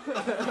Center?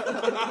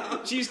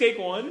 Cheesecake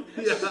One.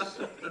 Yeah.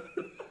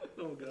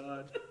 Oh,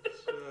 God.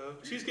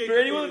 Cheesecake For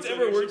anyone that's Fulfillment ever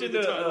Center worked should be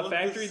into the title a of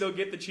factory, this. they'll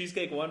get the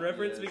Cheesecake One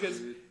reference Yeah, because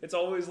dude. it's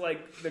always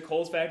like the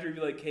Kohl's factory would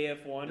be like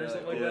KF1 or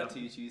something like yeah. that.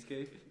 Tea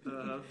cheesecake.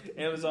 Uh-huh.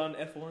 Amazon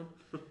F1.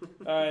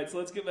 Alright, so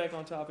let's get back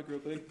on topic real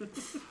quick.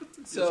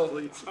 So,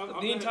 Please. I'm the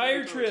gonna entire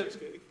have to go trip,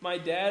 cheesecake. my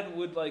dad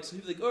would like, so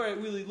he'd be like, alright,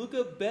 Willie, look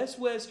up Best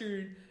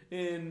Western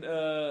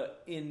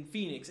in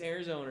Phoenix,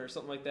 Arizona, or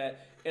something like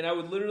that. And I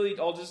would literally,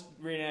 I'll just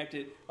reenact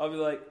it. I'll be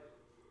like,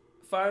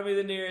 find me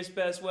the nearest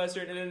Best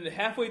Western, and then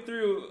halfway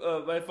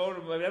through my phone,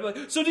 I'd be like,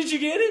 so did you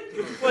get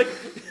it? Like,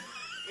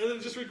 And then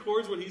it just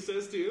records what he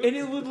says too. and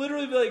it would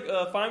literally be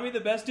like, find me the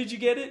best, did you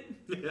get it?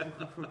 Yeah.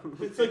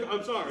 It's like,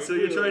 I'm sorry. So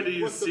you're really, trying to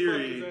use what the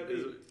Siri. fuck does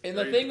that mean? And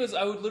the thing was,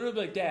 I would literally be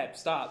like, Dad,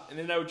 stop. And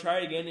then I would try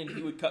it again, and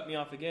he would cut me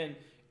off again.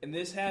 And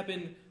this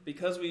happened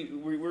because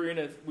we're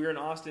in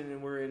Austin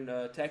and we're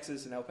in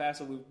Texas and El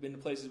Paso. We've been to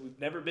places we've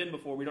never been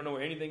before. We don't know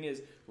where anything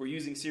is. We're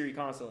using Siri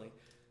constantly.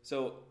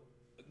 So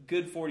a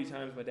good 40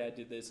 times my dad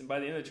did this. And by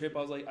the end of the trip,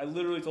 I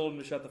literally told him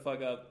to shut the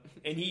fuck up.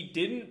 And he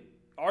didn't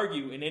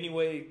argue in any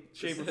way,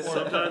 shape, or form.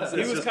 Sometimes he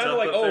was kind of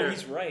like, oh,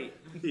 he's right.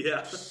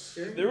 Yeah.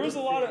 There was a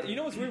lot of,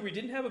 what's weird? We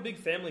didn't have a big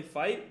family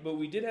fight, but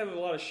we did have a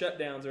lot of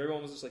shutdowns where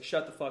everyone was just like,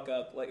 shut the fuck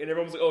up. Like, and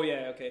everyone was like, oh,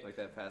 yeah, okay. Like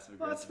that passive aggressive.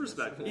 Well, that's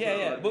respectful.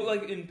 Yeah. But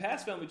like in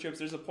past family trips,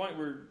 there's a point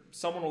where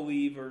someone will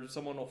leave or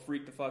someone will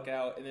freak the fuck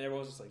out, and then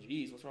everyone's just like,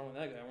 geez, what's wrong with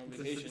that guy? I'm on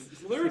vacation.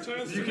 Well, there are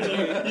times you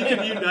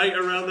can unite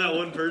around that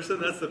one person.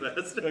 That's the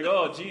best. Like,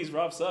 oh, geez,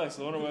 Rob sucks.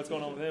 I wonder what's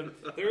going on with him.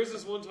 There was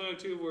this one time,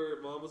 too, where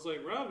Mom was like,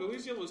 Rob, go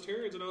easy on those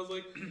turns. And I was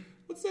like,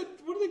 what's that?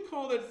 What do they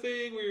call that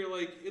thing where you're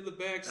like in the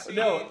back seat?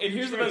 No, and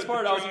here's the best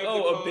part. I was like,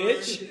 oh, a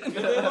bitch? And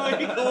then like,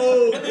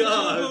 oh, and then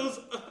God. Joel goes,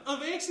 a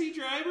backseat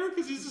driver?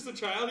 Because he's just a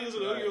child. He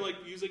doesn't know you're like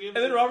using him.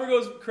 And then Robert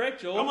goes,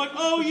 correct, Joel. I'm like,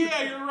 oh,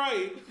 yeah, you're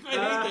right.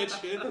 I hate that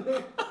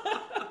shit.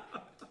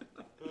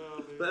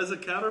 But as a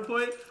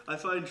counterpoint, I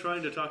find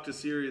trying to talk to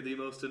Siri the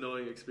most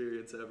annoying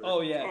experience ever.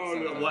 Oh, yeah. Oh,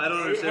 no. Well, I don't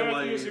understand I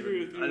why.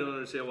 disagree with you. I don't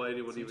understand why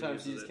anyone Sometimes even you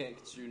uses just it. can't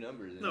construe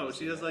numbers. No,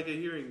 she has like a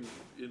hearing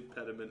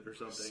impediment or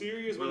something.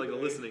 Siri is or like a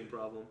one listening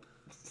problem.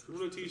 I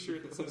want a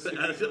t-shirt that says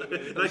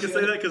Siri. And I can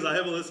say that because I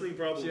have a listening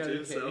problem She too.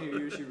 either So. can't hear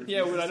you, she refuses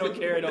Yeah, when I don't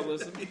care, I don't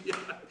listen.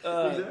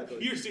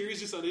 Exactly. Your Siri's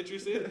just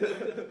uninterested.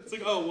 It's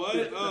like, oh, what?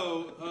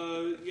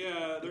 Oh,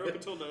 yeah, they're up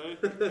until 9.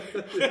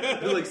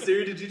 They're like,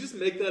 Siri, did you just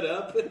make that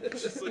up?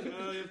 It's just like,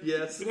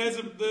 Yes.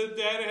 the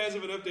data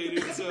hasn't been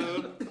updated,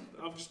 so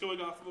I'm just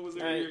going off of what was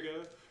there a year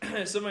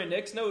ago. So my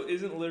next note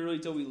isn't literally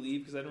till we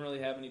leave because I didn't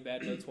really have any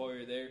bad notes while we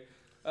were there.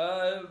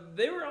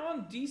 They were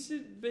on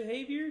decent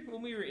behavior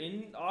when we were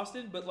in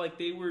Austin, but like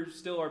they were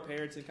still our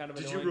parents and kind of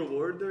Did annoying. you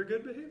reward their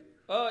good behavior?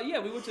 Yeah,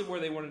 we went to where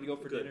they wanted to go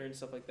for Good. dinner and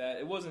stuff like that.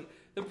 It wasn't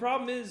the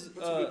problem is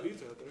What's some good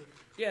pizza out there?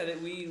 yeah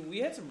that we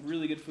had some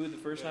really good food the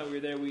first time we were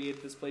there. We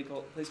ate this place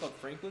called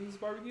Franklin's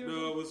Barbecue.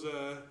 No, it was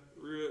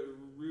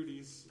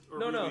Rudy's or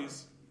No.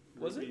 Ruby's.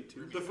 Was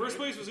it? The first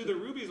place was either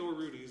Ruby's or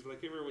Rudy's, but I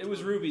can't remember which It was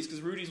one. Ruby's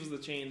because Rudy's was the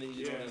chain that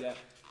you just only got.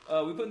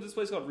 We put in this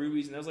place called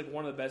Ruby's, and that was like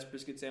one of the best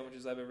brisket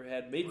sandwiches I've ever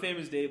had. Made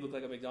Famous Dave look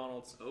like a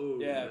McDonald's. Oh,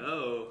 Yeah.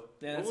 no.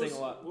 Yeah, that's What saying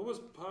a lot. was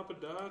Papa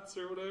Dots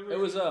or whatever? It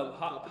was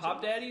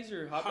Hop Daddies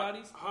or Hop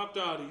Dotties. Hop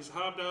Dotties.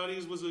 Hop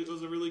Dotties was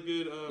a really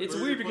good. It's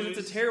burger weird because place.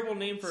 it's a terrible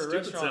name for a Stupid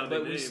restaurant, but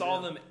sounding we name,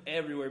 saw yeah. them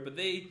everywhere. But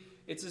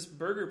it's this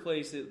burger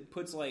place that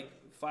puts like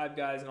Five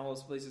Guys and all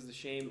those places to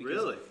shame. Because,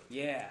 Really?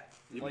 Yeah.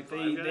 Even Like Five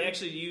they Guys?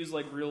 actually use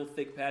like real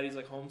thick patties,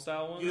 like home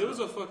style ones. Yeah, it was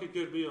a fucking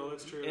good meal.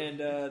 That's true. And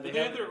But they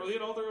they had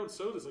had all their own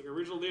sodas, like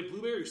original. They had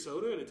blueberry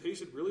soda, and it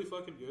tasted really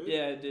fucking good.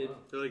 yeah, it did.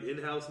 They're like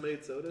in-house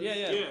made sodas? Yeah.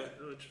 Yeah.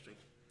 Oh, interesting.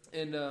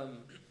 And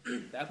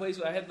that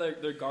place, I had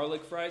their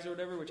garlic fries or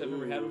whatever, which I've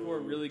never had before.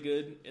 Ooh. Really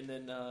good. And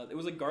then it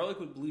was like garlic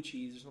with blue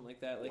cheese or something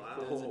like that, like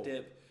Wow. as a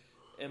dip.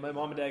 And my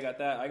mom and dad got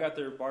that. I got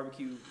their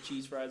barbecue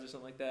cheese fries or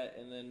something like that.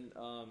 And then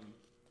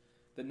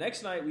the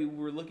next night we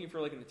were looking for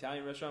like an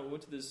Italian restaurant. We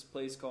went to this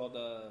place called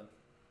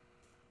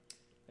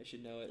I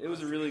should know it. It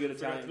was a really good I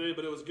forgot Italian. the name,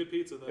 but it was good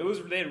pizza though.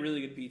 They had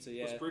really good pizza. It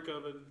Yeah, was brick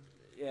oven.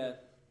 yeah.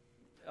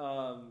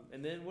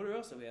 And then what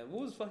else did we have?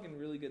 What was fucking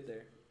really good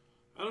there?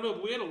 I don't know,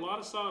 but we had a lot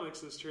of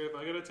Sonics this trip.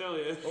 I gotta tell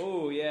you,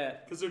 Oh yeah.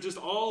 because they're just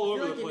all I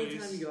feel over like the place.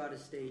 anytime you go out of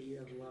state, you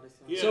have a lot of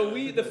songs. Yeah. So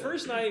the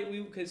first night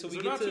we There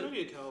get not too to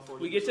many in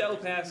California. we get to El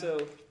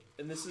Paso,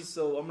 and this is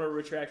I'm gonna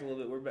retract a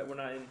little bit. We're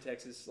not in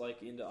Texas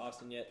like into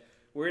Austin yet.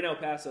 We're in El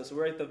Paso, so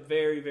we're at the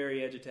very,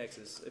 very edge of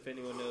Texas, if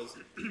anyone knows.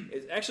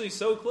 It's actually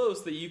so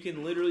close that you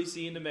can literally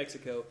see into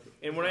Mexico.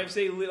 And when I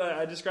say,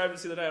 I described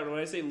this the other night, when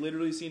I say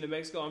literally see into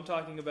Mexico, I'm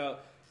talking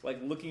about like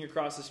looking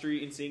across the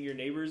street and seeing your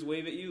neighbors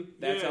wave at you.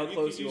 That's how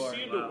close you are. You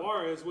see into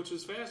Juarez, which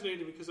is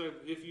fascinating because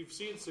if you've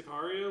seen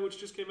Sicario, which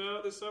just came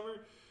out this summer,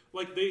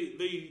 like they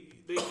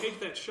take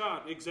that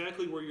shot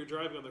exactly where you're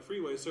driving on the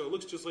freeway, so it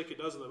looks just like it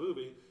does in the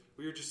movie,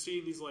 where you're just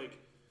seeing these like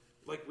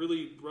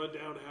really run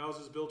down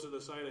houses built to the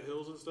side of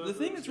hills and stuff. The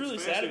thing It's that's really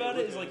sad fascinating about to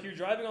it look is at. like you're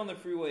driving on the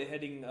freeway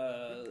heading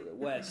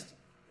west,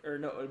 or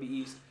no, it'd be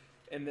east,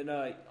 and then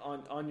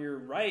on your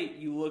right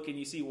you look and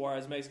you see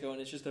Juarez, Mexico, and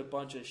it's just a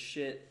bunch of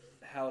shit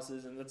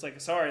houses, and it's like,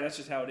 sorry, that's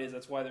just how it is.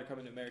 That's why they're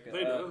coming to America.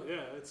 They know,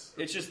 yeah. It's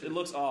just it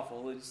looks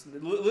awful.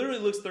 It literally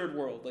looks third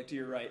world, like to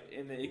your right,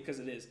 and because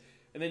it is.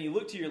 And then you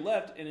look to your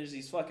left, and there's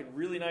these fucking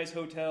really nice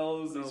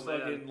hotels, these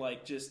fucking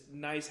like just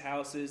nice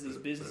houses, these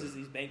businesses,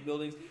 these bank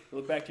buildings. You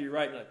look back to your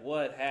right, and you're like,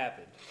 what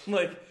happened?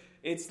 Like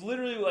it's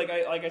literally like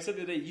I said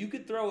the other day. You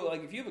could throw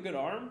like if you have a good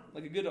arm,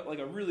 like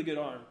a really good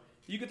arm,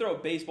 you could throw a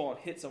baseball and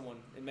hit someone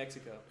in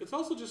Mexico. It's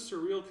also just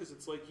surreal because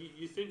it's like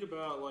you think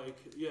about like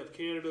you have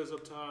Canada's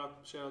up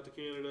top, shout out to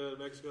Canada,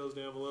 Mexico's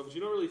down below, but you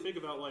don't really think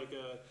about like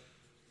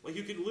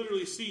you can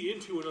literally see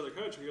into another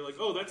country. You're like,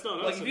 oh, that's not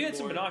us Like if you had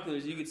some anymore.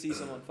 binoculars, you could see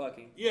someone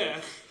fucking. Yeah.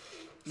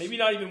 Maybe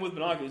not even with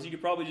binoculars. You could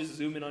probably just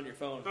zoom in on your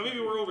phone. Maybe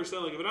we're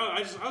overselling it, but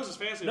I was just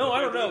fascinated. No, by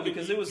I don't that know, you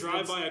because it was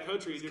drive by a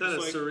country. And It's you're kind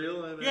of just like,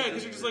 surreal. I mean. yeah,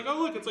 because you're just like, oh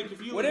look, it's like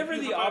if you Whatever if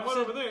the you find opposite-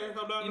 one over there,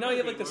 I'm not. You know, you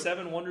have like the anymore.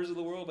 7 wonders of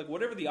the world. Like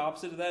whatever the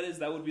opposite of that is,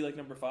 that would be like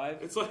number 5.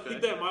 It's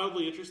like that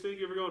mildly interesting.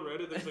 You ever go on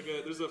Reddit?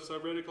 There's a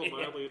subreddit called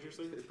mildly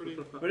interesting. It's pretty.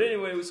 But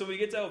anyway, so we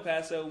get to El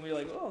Paso and we're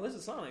like, oh, this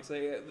is Sonics.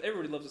 Like,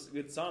 everybody loves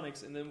good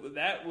Sonics, and then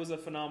that was a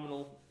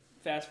phenomenal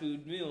fast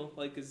food meal.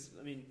 Like, cause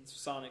I mean, it's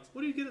Sonics.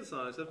 What do you get at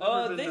Sonics? They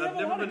I've have a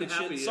never lot of been good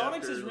shit. happy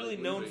Sonics after, is really like,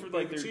 known leaving. for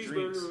like the their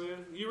cheeseburger, drinks.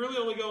 man. You really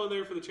only go in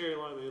there for the cherry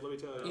limeade. Let me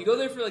tell you. You go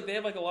there for like they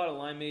have like a lot of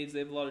limeades. They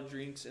have a lot of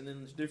drinks, and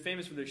then they're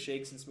famous for their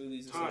shakes and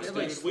smoothies and Tots, stuff.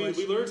 Like dude.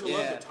 We learned to love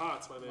Yeah. the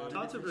tots, my man.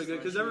 Tots are pretty good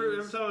because every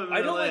time I'm in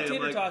I don't LA, like tater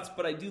I'm like, tots,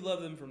 but I do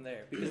love them from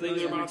there because they Their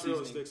use weird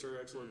mozzarella seasoning. sticks are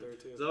excellent there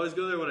too. I always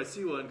go there when I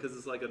see one because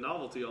it's like a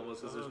novelty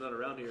almost because there's none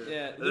around here.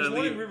 Yeah, And there's I one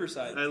in leave-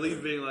 Riverside. I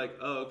leave being like,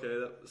 oh,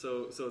 okay,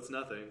 so it's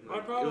nothing. My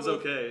Like, problem it was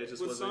okay. It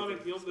just with wasn't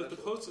Sonic, anything the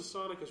special. closest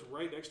Sonic is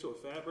right next to a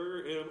Fat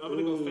Burger, and I'm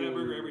gonna go Fat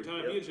Burger every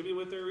time. Yep. Me and Jimmy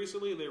went there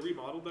recently, and they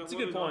remodeled that That's a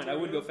one. good point. I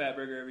would go Fat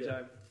Burger every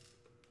time.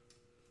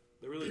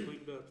 They really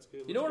cleaned up. It's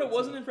good. You know what I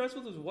wasn't impressed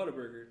with was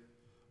Whataburger.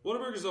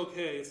 Whataburger's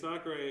okay. It's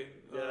not great.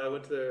 Yeah, I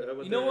went there. I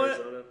went You there know in what?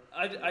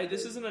 Arizona.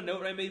 This isn't a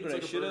note I made, but It's I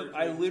like a should have. Burger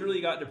I King.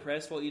 literally got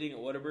depressed while eating at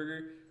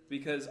Whataburger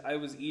because I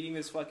was eating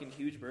this fucking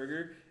huge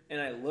burger,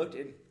 and I looked,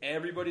 and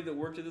everybody that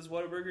worked at this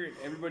Whataburger and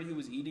everybody who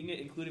was eating it,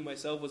 including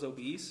myself, was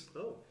obese.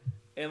 Oh,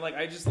 And like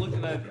I just looked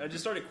and I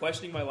just started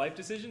questioning my life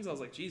decisions. I was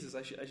like, Jesus,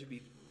 I should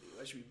be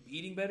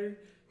eating better.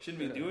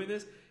 Shouldn't be doing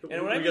this.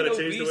 And when I We mean gotta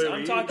change the obese, way we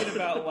I'm eat. talking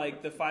about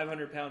like the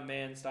 500-pound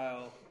man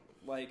style.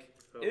 Like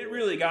Oh. it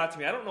really got to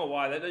me. I don't know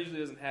why. That usually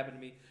doesn't happen to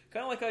me.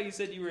 Kind of like how you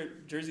said you were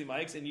at Jersey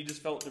Mike's and you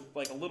just felt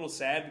like a little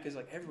sad because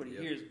like everybody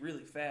here is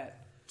really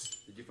fat.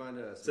 Did you find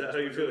a? is that how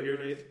you feel here,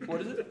 Nate?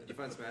 What is it? Did you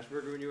find Smash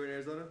Burger when you were in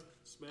Arizona?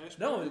 Smash.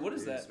 No, Burger? what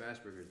is Dude, that? Smash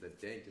Burger's the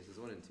dankest. There's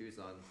one in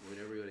Tucson.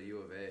 Whenever we go to U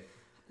of A, and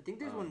I think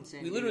there's one in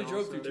San We Diego. literally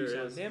drove also. through There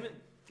Tucson. is. Damn it.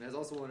 there's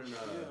also one in Yeah,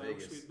 I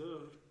wish Vegas. we'd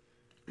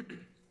known.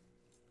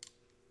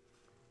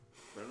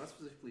 But I'm not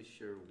specifically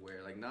sure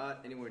where. Like, not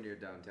anywhere near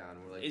downtown.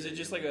 We're like Is the it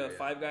just like inland a area.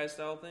 Five Guys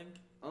style thing?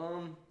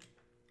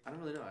 I don't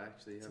really know.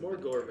 Actually, It's haven't more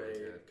been to Five Guys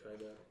gourmet, yet.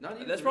 kind of. Not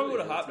even That's probably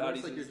really, what a Hot it's more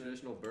Dotties just like your is then.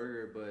 traditional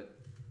burger, but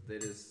they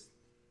just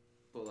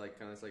put like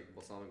kind of like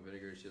balsamic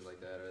vinegar and shit like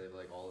that, or they have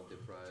like olive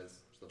dip fries,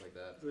 stuff like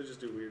that. They just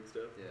do weird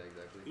stuff. Yeah,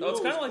 exactly. You Oh, it's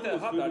know kind of what's like that cool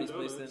Hot with Dotties Voodoo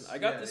place then. Donuts? I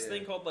got Yeah, this yeah.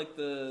 thing called like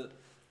the...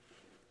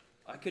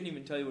 I couldn't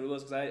even tell you what it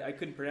was because I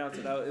couldn't pronounce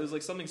it out. It was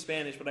like something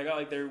Spanish, but I got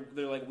like their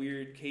like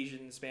weird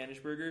Cajun Spanish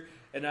burger,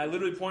 and I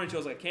literally pointed to it. I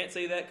was like, I can't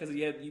say that because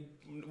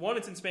one,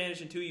 it's in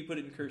Spanish, and two, you put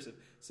it in cursive.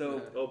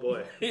 So Oh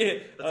boy, yeah,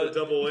 that's a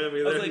double whammy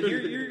I there. was like,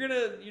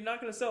 you're not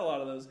gonna sell a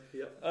lot of those.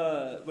 Yep.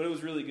 But it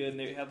was really good, and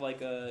they have like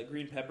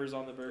green peppers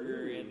on the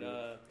burger and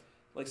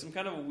like some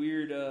kind of a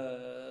weird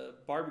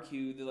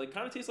barbecue that like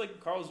kind of tastes like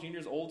Carl's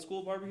Jr.'s old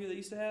school barbecue they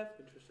used to have.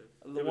 Interesting.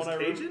 The It was one I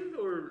remember- Cajun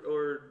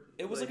or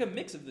It was like a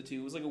mix of the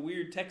two. It was like a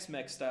weird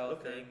Tex-Mex style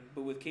Okay. thing,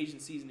 but with Cajun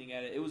seasoning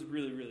at it. It was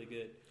really, really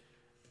good.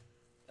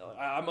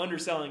 I'm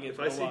underselling it. If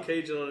for I a see lot.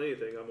 Cajun on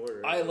anything, I'm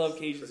ordering. I It's love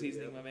Cajun pretty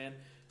seasoning, good. my man.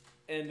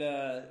 And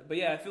but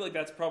yeah, I feel like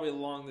that's probably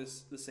along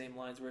the same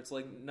lines where it's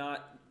like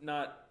not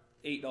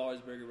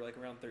 $8 burger, but like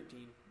around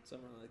 13,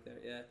 somewhere like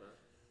that. Yeah.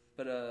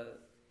 But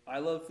I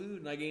love food,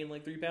 and I gained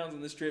like 3 pounds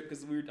on this trip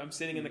because I'm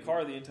sitting in the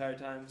car the entire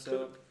time.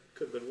 So.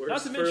 Could have been worse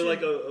Not to for mention,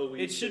 like a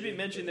week. It should be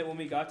mentioned that when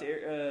we got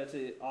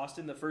to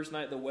Austin the first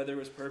night, the weather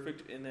was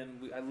perfect, and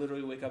then I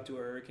literally wake up to a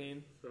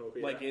hurricane. Oh,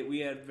 yeah. Like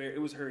it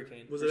was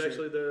hurricane. Was for it sure.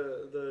 actually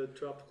the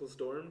tropical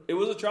storm? It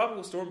was a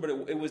tropical storm, but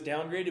it was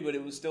downgraded, but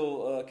it was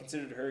still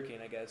considered a hurricane,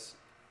 I guess.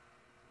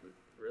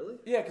 Really?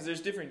 Yeah, because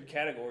there's different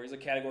categories.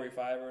 Like Category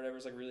 5 or whatever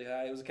is like really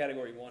high. It was a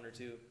Category 1 or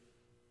 2.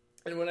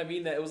 And when I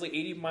mean that, it was like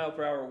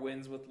 80-mile-per-hour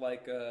winds with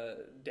like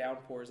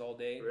downpours all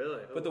day. Really?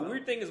 Oh, But the wow.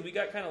 weird thing is we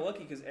got kind of lucky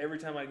because every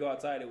time I'd go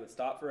outside, it would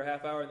stop for a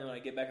half hour, and then when I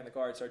get back in the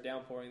car, it'd start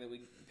downpouring. Then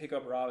we'd pick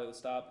up Rob, it would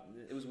stop.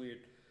 It was weird.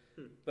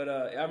 But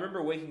I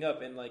remember waking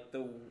up and like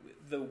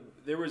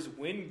there was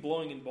wind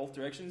blowing in both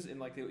directions, and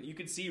like you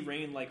could see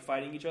rain like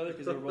fighting each other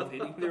because they were both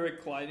hitting, they were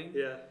colliding.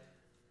 Yeah.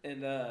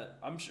 And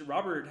I'm sure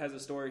Robert has a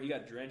story. He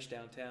got drenched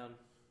downtown.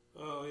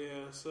 Oh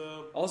yeah,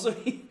 so Also,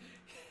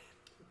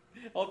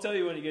 I'll tell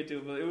you when you get to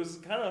it, but it was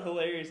kind of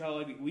hilarious how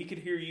like we could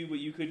hear you, but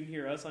you couldn't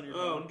hear us on your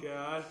oh phone.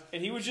 god,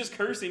 And he was just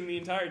cursing the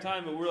entire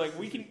time, but we're like,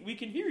 we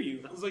can hear you.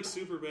 it was like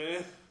super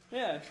bad.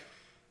 Yeah.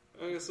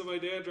 So my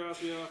dad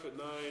dropped me off at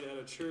 9 at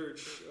a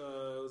church. It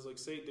was like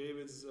St.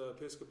 David's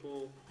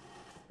Episcopal,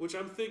 which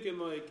I'm thinking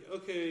like,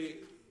 okay,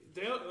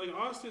 like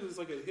Austin is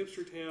like a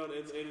hipster town,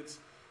 and it's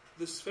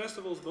this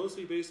festival is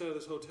mostly based out of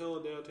this hotel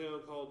in downtown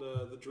called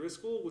the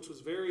Driscoll, which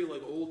was very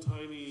like old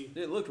timey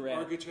It looked rad.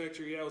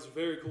 architecture. Yeah, it was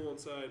very cool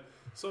inside.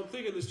 So I'm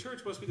thinking this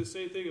church must be the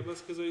same thing,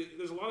 unless because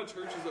there's a lot of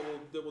churches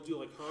that will do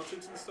like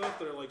concerts and stuff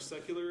that are like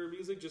secular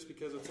music, just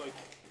because it's like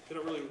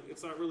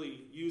it's not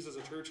really used as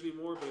a church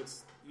anymore, but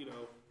it's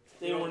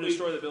They don't want to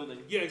destroy the building.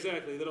 Yeah,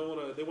 exactly. They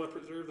want to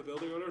preserve the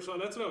building or whatever. So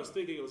that's what I was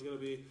thinking it was going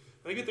to be.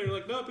 And I get there and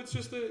like, nope, it's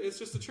just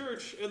a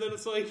church. And then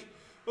it's like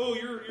 "Oh,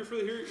 you're for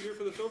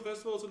the film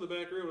festival. It's in the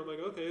back room." I'm like,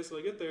 "Okay." So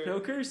I get there. No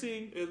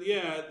cursing. And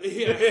yeah.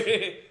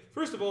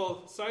 First of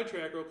all,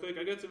 sidetrack real quick.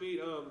 I got to meet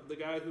the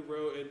guy who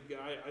wrote, and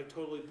I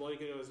totally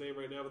blanking on his name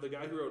right now, but the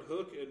guy who wrote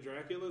Hook and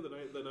Dracula, the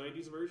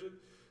 '90s version.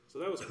 So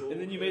that was cool. And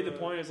then you made the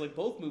point, it's like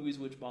both movies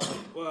which bombed.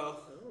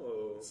 Well,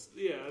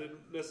 yeah, I didn't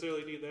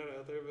necessarily need that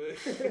out there,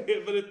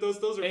 but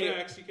those are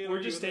facts. You can't.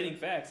 We're just stating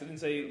facts. I didn't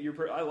say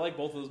I like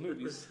both of those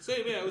movies.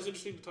 Same, yeah. It was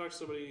interesting to talk to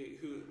somebody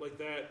who like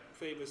that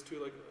famous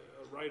to like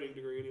a writing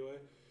degree anyway.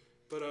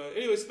 But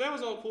anyway, so that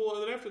was all cool.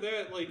 And then after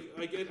that, like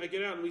I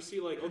get out and we see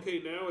like, okay,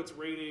 now it's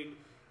raining,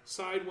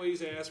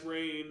 sideways ass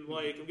rain.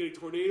 Like I'm getting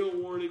tornado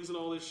warnings and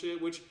all this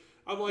shit, which.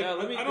 I'm like, now,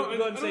 let me go ahead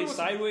and say say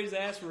sideways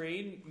ass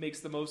rain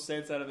makes the most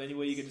sense out of any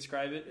way you can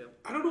describe it.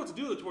 I don't know what to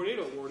do with a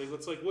tornado warning.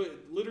 It's like, what?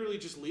 Literally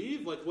just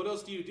leave? Like, what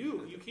else do?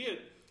 You can't.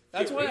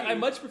 That's why I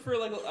much prefer,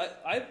 like,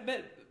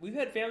 we've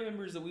had family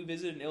members that we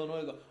visited in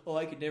Illinois go, oh,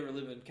 I could never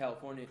live in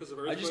California. Because of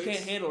I just can't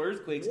handle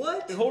earthquakes.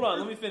 What? And hold on,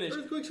 let me finish.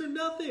 Earthquakes are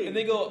nothing. And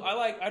they go,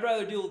 I'd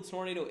rather deal with a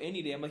tornado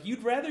any day. I'm like,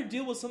 you'd rather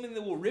deal with something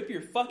that will rip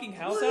your fucking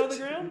house out of the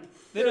ground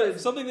than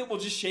something that will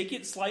just shake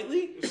it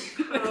slightly?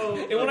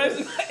 And when I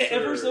say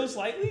ever so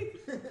slightly?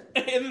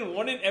 And then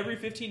one in every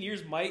 15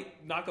 years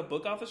might knock a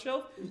book off the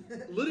shelf?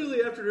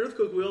 Literally, after an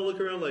earthquake, we all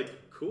look around like,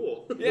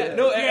 cool.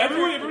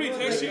 Everybody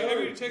texts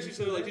you,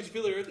 so like, did you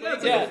feel the earthquake? Yeah,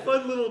 it's like a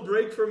fun little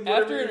break from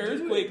after an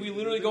earthquake, we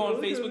literally go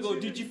on Facebook and go,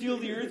 did you feel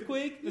the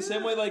earthquake? The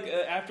same way, like,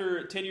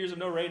 after 10 years of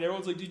no rain,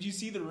 everyone's like, did you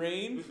see the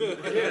rain?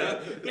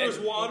 There was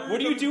water. What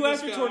do you do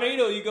after a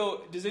tornado? You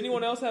go, does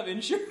anyone else have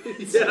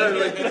insurance? Yeah,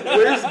 like,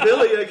 where's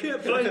Billy? I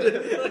can't find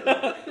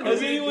him.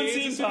 Has anyone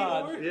seen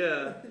Todd?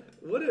 Yeah.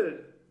 What a...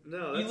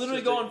 No, you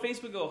literally go on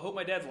Facebook and go, hope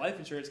my dad's life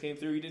insurance came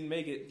through. He didn't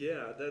make it.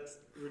 Yeah, that's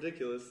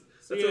ridiculous.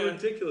 That's a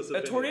ridiculous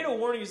opinion. A tornado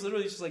warning is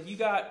literally just like, you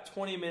got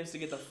 20 minutes to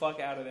get the fuck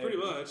out of there. Pretty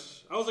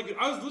much. I was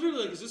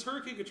literally like, is this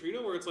Hurricane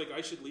Katrina where it's like,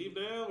 I should leave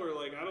now? Or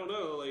like, I don't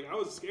know. Like, I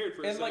was scared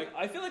for a second. And like,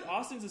 I feel like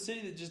Austin's a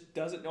city that just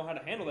doesn't know how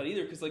to handle that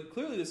either. Because like,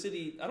 clearly the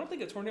city, I don't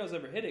think a tornado's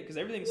ever hit it because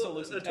everything still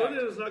looks intact. A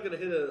tornado's not going to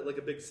hit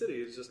a big city.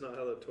 It's just not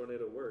how the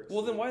tornado works.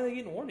 Well, then why are they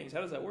getting warnings?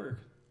 How does that work?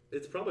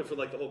 It's probably for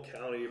like the whole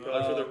county,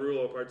 probably for the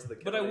rural parts of the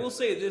county. But I will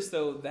say this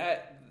though,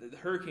 that the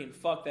hurricane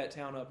fucked that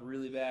town up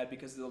really bad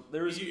because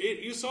there was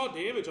you saw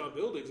damage on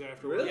buildings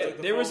afterwards. Really?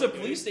 Like there was a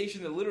police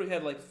station that literally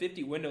had like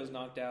 50 windows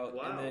knocked out.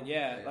 Wow. And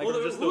then like, well,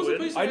 there was a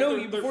place I know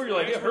that before you're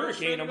like,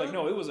 hurricane. I'm like, up?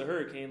 no, it was a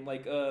hurricane.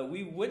 Like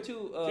we went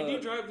to. Didn't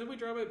we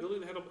drive by a building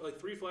that had like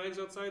 3 flags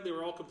outside? They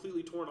were all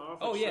completely torn off.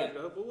 Oh yeah.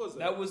 Up. What was that?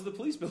 That was the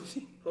police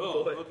building.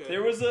 Oh, okay.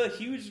 There was a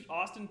huge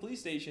Austin police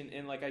station,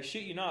 and like I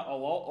shit you not, I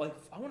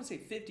want to say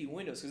 50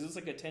 windows because it's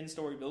like a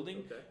 10-story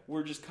building.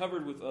 Were just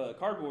covered with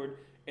cardboard,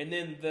 and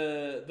then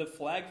the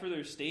flag for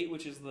their state,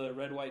 which is the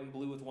red, white, and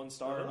blue with one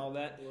star and all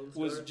that,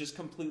 was just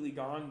completely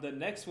gone. The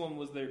next one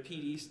was their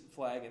PD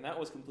flag, and that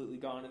was completely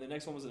gone. And the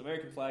next one was an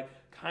American flag,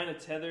 kind of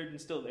tethered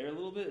and still there a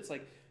little bit. It's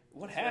like,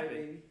 what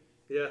happened?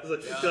 Yeah, it's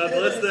like, God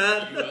bless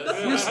that.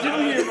 We're still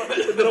here.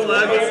 The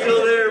flag is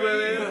still there, my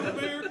man.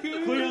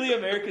 Clearly,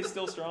 America's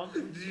still strong.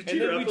 And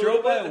then we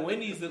drove by a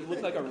Wendy's that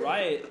looked like a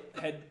riot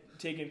had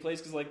taking place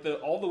because like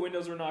all the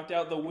windows were knocked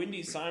out. The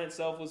Wendy's sign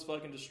itself was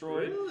fucking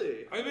destroyed.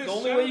 Really? The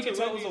only way you could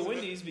tell it was a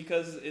Wendy's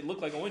because it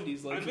looked like a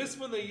Wendy's. Like, I miss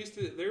when they used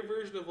to their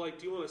version of like,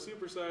 do you want a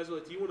supersize or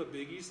like, do you want a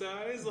biggie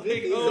size? Like,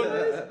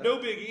 Biggie no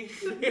biggie.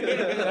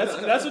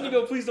 that's when you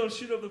go, please don't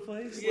shoot up the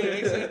place. Yeah,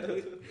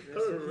 exactly. I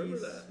don't remember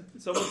that.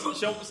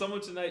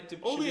 Someone tonight to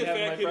only a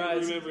fat kid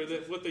fries. remember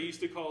that what they used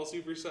to call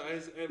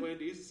supersize at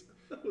Wendy's.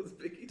 That was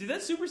Biggie. Did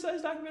that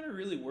supersize documentary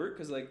really work?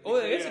 Because like,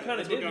 I guess it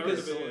kind of did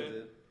because.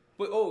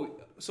 But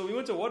so we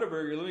went to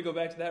Whataburger. Let me go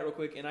back to that real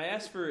quick. And I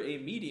asked for a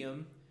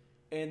medium,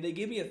 and they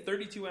gave me a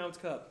 32-ounce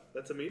cup.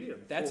 That's a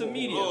medium. That's a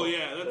medium. Oh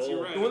yeah,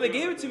 you're right. And when they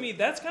gave it to me,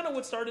 that's kind of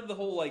what started the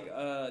whole like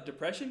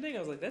depression thing. I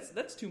was like,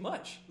 that's too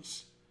much.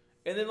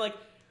 And then like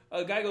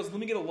a guy goes, let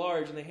me get a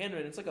large, and they hand it,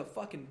 and it's like a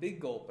fucking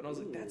big gulp. And I was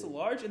like, that's a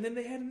large. And then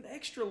they had an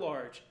extra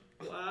large.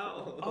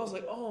 Wow. I was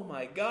like, oh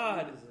my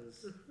god.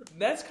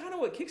 That's kind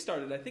of what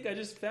kickstarted. I think I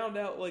just found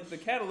out like the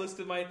catalyst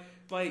of my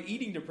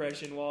eating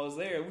depression while I was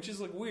there, which is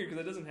like weird because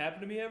that doesn't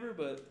happen to me ever.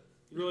 But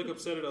you're like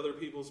upset at other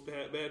people's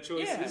bad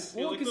choices.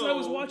 Yeah, well, because I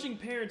was watching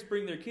parents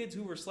bring their kids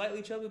who were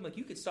slightly chubby. I'm like,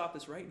 you could stop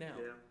this right now.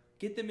 Yeah.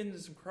 Get them into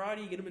some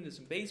karate. Get them into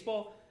some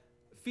baseball.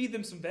 Feed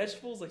them some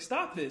vegetables. Like,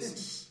 stop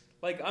this.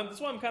 That's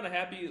why I'm kind of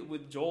happy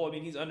with Joel. I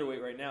mean, he's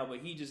underweight right now, but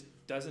he just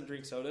doesn't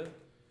drink soda,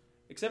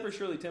 except for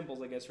Shirley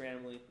Temples, I guess,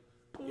 randomly.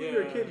 Well, when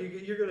you're a kid,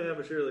 you're going to have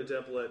a Shirley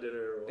Temple at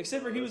dinner.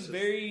 Except for he was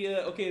very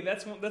okay.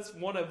 That's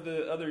one of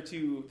the other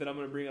two that I'm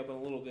going to bring up in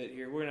a little bit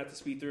here. We're going to have to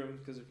speed through them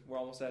because we're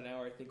almost at an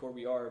hour, I think, or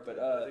we are. But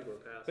I think we're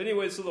past. But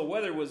anyway, so the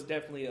weather was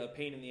definitely a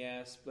pain in the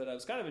ass, but it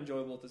was kind of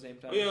enjoyable at the same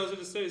time. Oh, yeah, I was going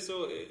to say,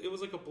 so it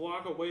was like a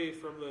block away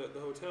from the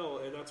hotel,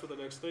 and that's where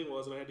the next thing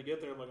was, and I had to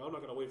get there. I'm like, I'm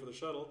not going to wait for the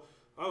shuttle.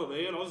 Oh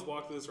man, I'll just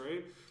walk through this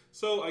rain.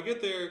 So I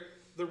get there.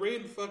 The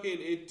rain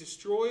it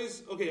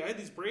destroys. Okay, I had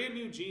these brand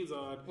new jeans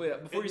on.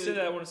 Wait, before you say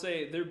that, I want to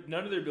say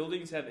none of their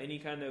buildings have any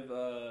kind of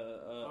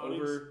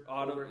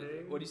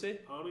overhang. What do you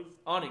say? Awnings.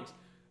 Awnings.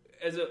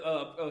 as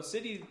a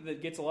city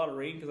that gets a lot of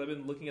rain, because I've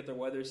been looking at their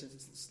weather since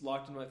it's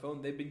locked in my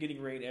phone, they've been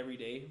getting rain every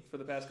day for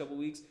the past couple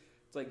weeks.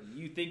 It's like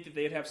you think that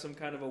they'd have some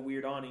kind of a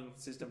weird awning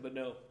system, but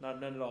no,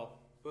 none at all.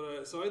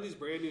 But so I had these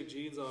brand new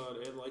jeans on,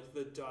 and like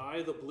the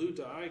blue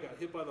dye, got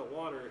hit by the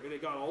water, and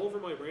it got all over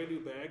my brand new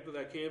bag,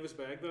 that canvas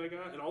bag that I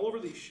got, and all over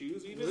these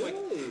shoes even. Like,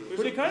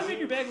 but it kind of made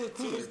your bag look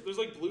cooler. So there's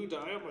like blue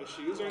dye on my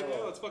shoes right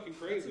now. That's fucking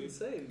crazy. That's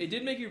insane. It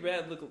did make your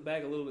bag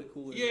a little bit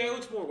cooler. Yeah, it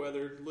looks more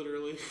weathered,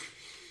 literally.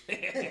 But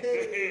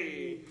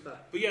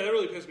yeah, that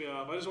really pissed me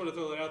off. I just want to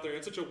throw that out there.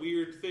 It's such a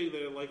weird thing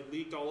that it like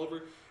leaked all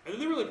over, and then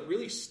they were like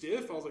really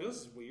stiff. I was like, this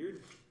is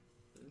weird.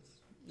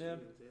 Yeah.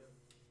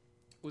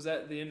 Was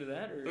that the end of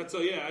that? Or? That's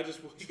yeah. I just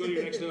go to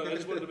your next note. I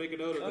just wanted to make a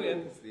note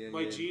of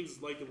my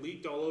jeans like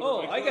leaked all over.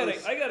 Oh, my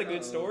I got a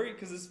good story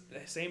because this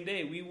same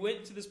day we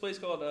went to this place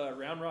called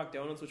Round Rock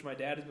Donuts, which my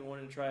dad has been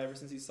wanting to try ever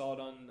since he saw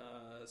it on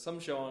some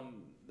show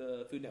on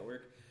the Food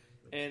Network.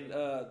 And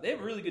they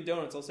have really good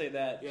donuts. I'll say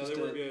that. Yeah,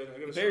 they were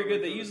good. Very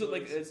good. They use it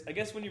like I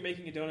guess when you're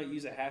making a donut, you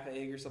use a half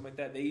egg or something like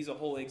that. They use a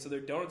whole egg, so their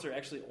donuts are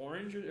actually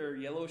orange or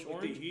yellowish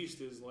orange. The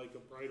yeast is like a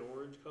bright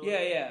orange color.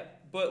 Yeah.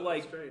 But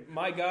like,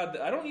 my God,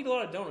 I don't eat a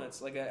lot of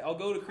donuts. Like I'll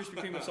go to Krispy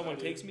Kreme if someone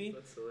takes me.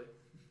 That's silly.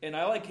 And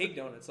I like cake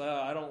donuts.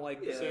 I don't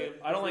like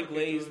I don't like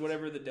glazed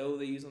whatever the dough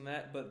they use on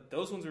that. But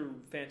those ones are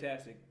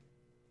fantastic.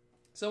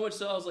 So much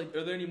so I was like,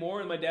 "Are there any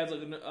more?" And my dad's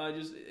like, no, "I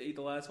just ate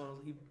the last one." I was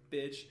like, "You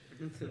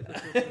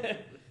bitch."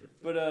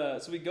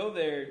 But so we go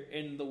there,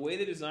 and the way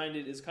they designed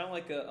it is kind of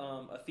like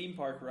a theme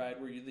park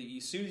ride where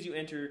as soon as you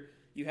enter,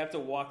 you have to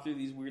walk through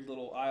these weird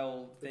little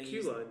aisle things.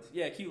 Queue lines.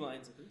 Yeah, queue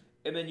lines. Mm-hmm.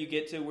 And then you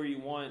get to where you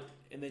want,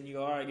 and then you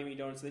go, all right, give me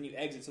donuts. And then you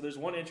exit. So there's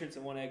one entrance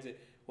and one exit.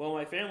 Well,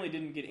 my family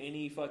didn't get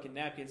any fucking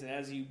napkins, and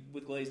as you,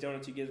 with glazed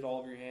donuts, you get it all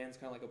over your hands,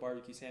 kind of like a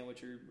barbecue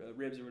sandwich or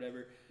ribs or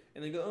whatever.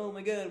 And they go, oh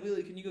my God,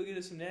 Willie, can you go get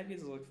us some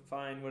napkins? I was like,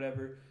 fine,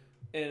 whatever.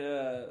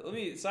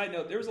 And side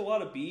note, there was a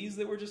lot of bees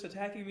that were just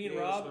attacking me and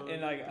Rob,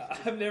 and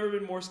I've never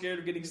been more scared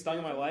of getting stung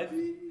in my life.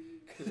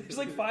 There's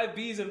like 5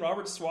 bees and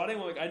Robert's swatting.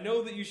 I'm like, I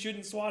know that you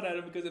shouldn't swat at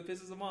him because it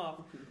pisses him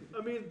off.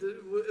 I mean,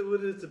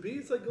 when it's a bee,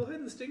 it's like, go ahead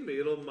and sting me.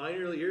 It'll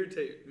minorly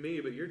irritate me,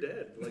 but you're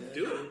dead. Like,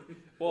 do it.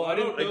 Well, I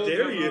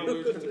dare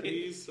you.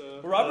 Bees,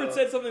 Robert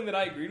said something that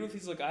I agreed with.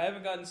 He's like, I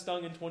haven't gotten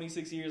stung in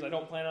 26 years. I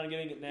don't plan on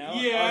getting it now.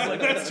 Yeah, I was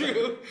like, that's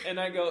true. And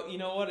I go, you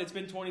know what? It's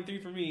been 23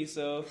 for me,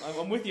 so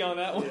I'm with you on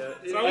that one. Yeah,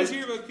 so I always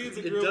hear about kids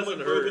that grow up with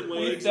broken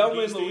legs.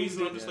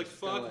 Louisiana. I'm just like,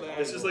 fuck that.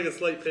 It's just like a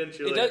slight pinch.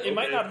 It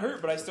might not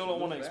hurt, but I still don't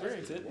want to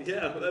experience it.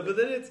 Yeah, but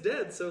then it's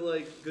dead. So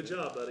like, good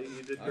job, buddy.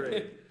 You did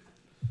great.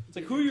 It's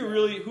like, who are you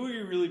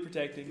really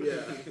protecting?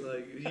 Yeah,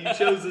 like you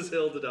chose this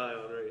hill to die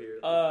on right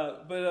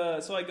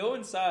here. So I go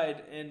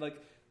inside and like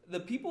the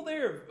people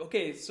there.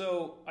 Okay,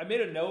 so I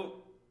made a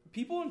note.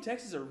 People in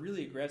Texas are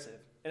really aggressive,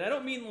 and I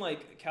don't mean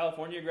like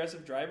California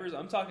aggressive drivers.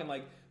 I'm talking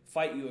like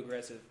fight you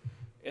aggressive,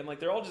 and like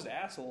they're all just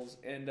assholes.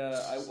 And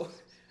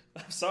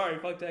I'm sorry,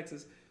 fuck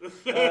Texas.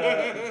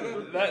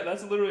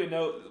 That's literally a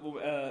note.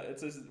 It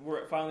says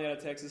we're finally out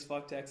of Texas.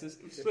 Fuck Texas.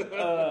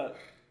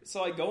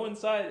 So I go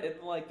inside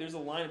and like there's a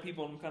line of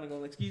people and I'm kind of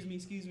going like,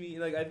 excuse me.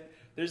 Like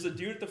there's a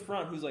dude at the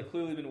front who's like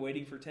clearly been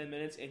waiting for 10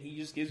 minutes and he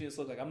just gives me this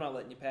look like I'm not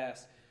letting you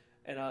pass.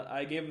 And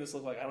I gave him this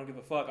look like I don't give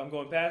a fuck. I'm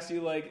going past you.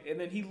 Like, and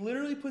then he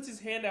literally puts his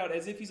hand out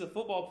as if he's a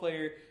football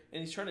player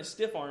and he's trying to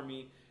stiff arm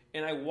me.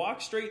 And I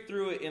walk straight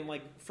through it and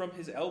like from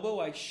his elbow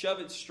I shove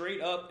it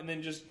straight up and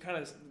then just kind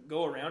of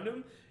go around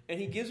him. And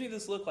he gives me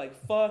this look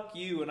like, fuck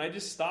you. And I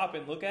just stop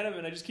and look at him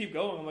and I just keep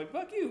going. I'm like,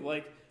 fuck you.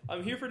 Like,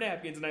 I'm here for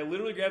napkins. And I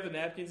literally grabbed the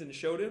napkins and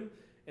showed him.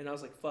 And I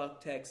was like,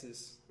 fuck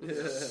Texas.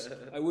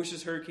 I wish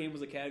this hurricane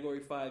was a Category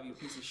 5, you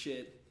piece of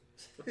shit.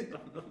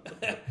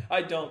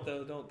 I don't,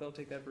 though. Don't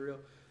take that for real.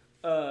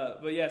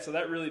 But yeah, so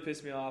that really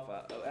pissed me off.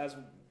 As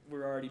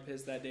we're already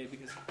pissed that day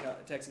because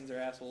Texans are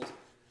assholes.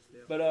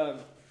 Yeah.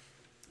 But,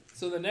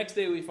 so the next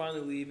day we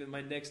finally leave, and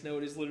my next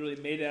note is literally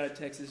made out of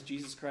Texas.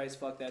 Jesus Christ,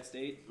 fuck that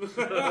state.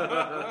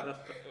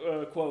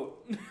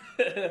 Quote.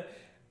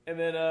 And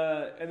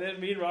then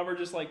me and Robert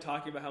just like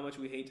talking about how much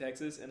we hate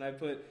Texas, and I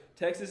put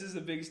Texas is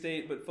a big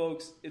state, but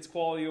folks, it's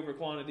quality over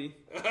quantity.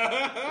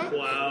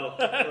 Wow,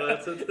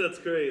 that's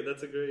great.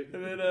 That's a great.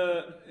 And then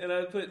and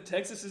I put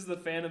Texas is the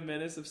Phantom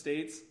Menace of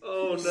states.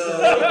 Oh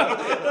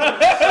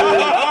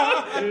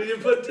no! You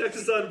put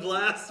Texas on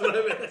blast. What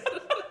I meant.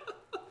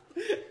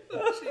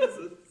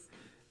 Jesus.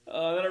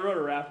 Then I wrote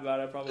a rap about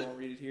it. I probably won't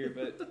read it here,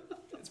 but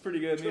it's pretty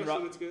good. Trust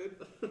that it's good.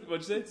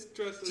 What'd you say?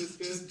 Trust that it's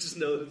good. Just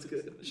know that it's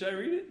good. Should I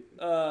read it?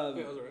 Yeah,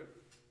 that's alright.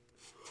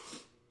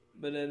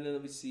 But then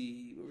let me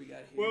see what we got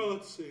here. Well,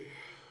 let's see.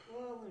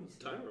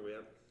 Time are we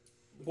at?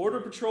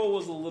 Border Patrol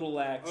was a little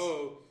lax.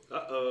 Oh.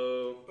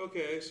 Uh-oh.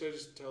 Okay, should I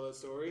just tell that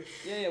story?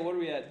 Yeah, what are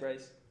we at,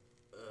 Bryce?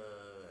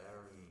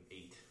 Hour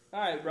 8.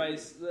 Alright,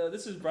 Bryce.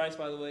 This is Bryce,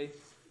 by the way.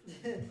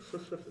 I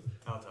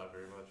don't talk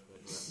very much,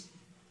 but yeah.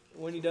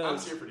 When he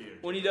does, I'm here for you.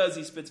 When he does,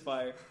 he spits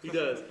fire. He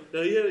does.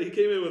 No, he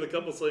came in with a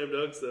couple slam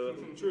dunks, though.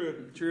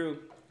 True.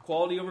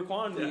 Quality over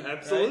quantity. Yeah,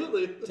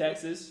 absolutely. Right?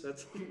 Texas.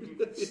 That's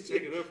just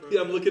take it up. Right?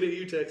 Yeah, I'm looking at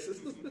you, Texas.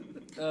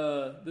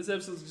 This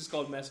episode's just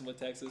called "Messing with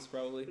Texas,"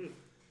 probably.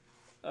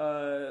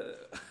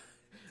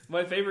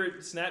 My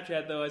favorite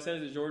Snapchat, though, I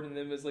sent it to Jordan,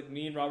 and it was like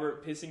me and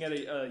Robert pissing at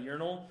a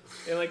urinal.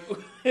 And like,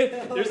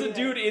 there's a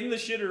dude in the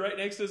shitter right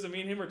next to us, and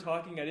me and him are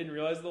talking. I didn't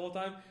realize it the whole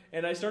time.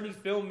 And I started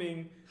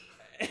filming,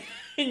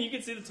 and you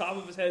can see the top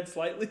of his head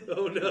slightly.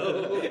 Oh,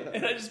 no.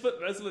 And I just put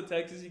Rest of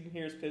Texas, you can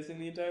hear us pissing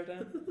the entire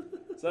time.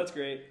 So that's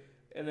great.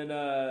 And then,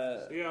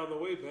 So yeah, on the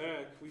way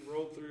back, we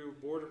rolled through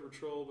Border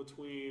Patrol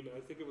between, I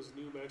think it was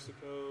New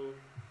Mexico.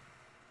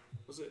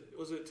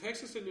 Was it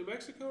Texas and New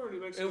Mexico or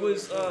New Mexico? it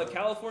was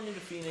California to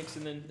Phoenix,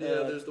 and then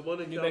there's the one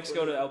in New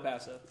Mexico to El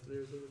Paso.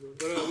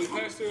 But we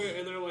passed through it,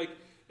 and they're like,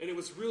 and it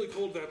was really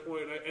cold at that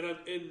point.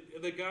 And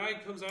the guy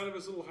comes out of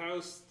his little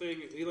house thing.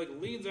 He like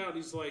leans out, and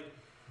he's like,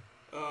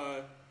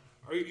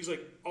 he's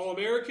like, all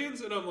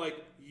Americans? And I'm like,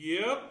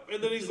 yep.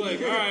 And then he's like,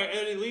 all right. And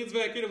then he leans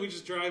back in, and we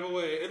just drive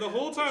away. And the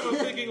whole time I'm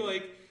thinking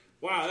like,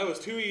 wow, that was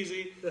too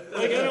easy.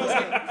 Like, and I was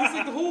like, because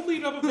like the whole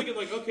lead up, I'm thinking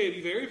like, okay,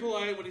 be very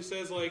polite when he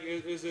says like,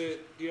 is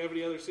it? Do you have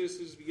any other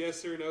citizens?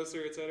 Yes, sir, no,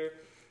 sir, etc.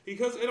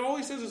 Because and all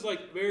he says is like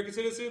American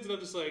citizens, and I'm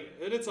just like,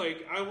 and it's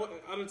like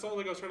it's not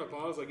like I was trying to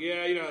pause. Like,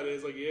 yeah, you know how it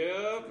is. Like,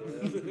 yeah.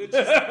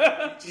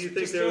 Do you think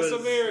just there was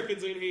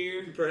Americans in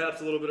here?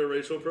 Perhaps a little bit of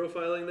racial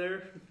profiling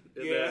there?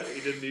 Yeah. That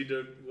he didn't need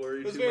to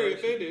worry I was too very much?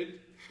 offended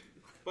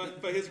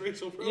by his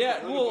racial profile.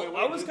 Yeah, well,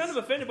 I was kind of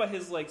offended by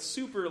his like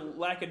super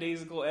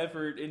lackadaisical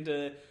effort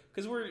into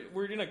because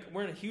we're in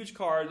a huge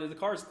car. The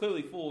car is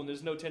clearly full and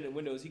there's no tinted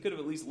windows. He could have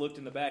at least looked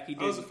in the back. He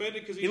did. I was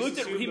offended because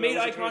he made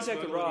eye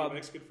contact with Rob.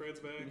 Mexican friends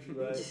back.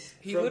 Right.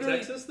 He From literally-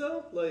 Texas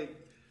though, like,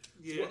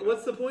 Yeah.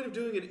 what's the point of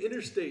doing an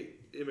interstate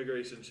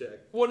immigration check?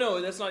 Well,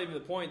 no, that's not even the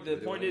point. The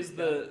point is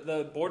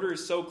the border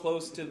is so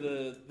close to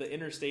the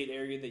interstate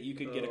area that you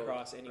could get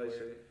across I anywhere.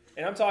 see.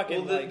 And I'm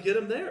talking Well, then like get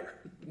him there,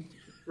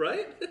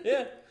 right?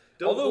 yeah.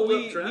 Don't Although hold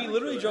we up traffic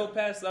literally for drove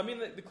past. I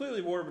mean,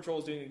 clearly Border Patrol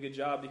is doing a good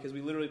job because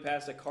we literally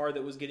passed a car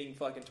that was getting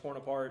fucking torn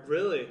apart.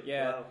 Really?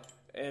 Yeah. Wow.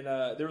 And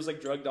there was like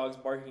drug dogs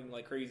barking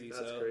like crazy.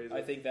 That's so crazy.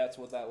 I think that's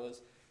what that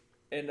was.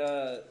 And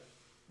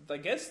I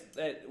guess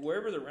that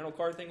wherever the rental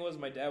car thing was,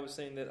 my dad was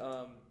saying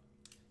that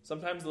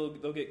sometimes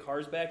they'll get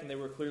cars back and they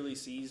were clearly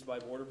seized by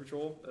Border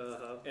Patrol.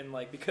 Uh-huh. And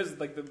like because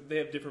like they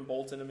have different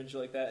bolts in them and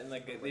shit like that, and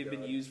like they've been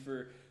God. used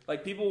for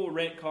like people will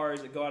rent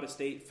cars that go out of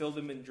state, fill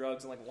them in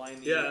drugs, and like line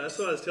the Yeah, that's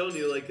what I was telling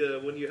you. Like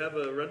when you have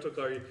a rental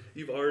car,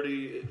 you've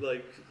already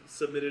like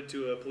submitted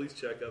to a police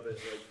check of it.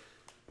 Like,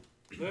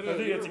 I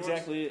think that's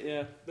exactly it.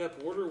 Yeah. That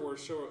Border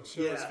Wars show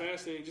Yeah. is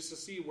fascinating just to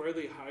see where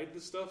they hide the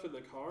stuff in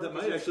the car. that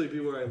might actually be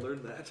where I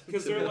learned that.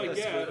 Because to they're be like,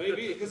 honest yeah, with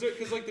maybe.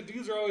 Because like the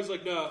dudes are always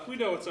like, no, we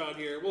know it's on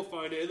here. We'll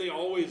find it. And they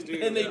always do.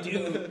 And they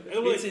do. And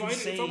then when It's they find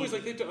insane. it, it's always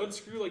like they have to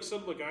unscrew like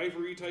some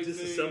MacGyver type thing.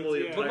 Disassemble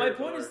the Yeah. But my entire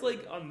point car. is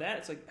like on that,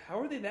 it's like how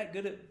are they that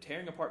good at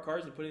tearing apart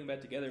cars and putting them back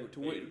together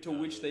to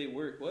which they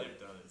work? What? They've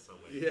done it so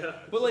many Yeah.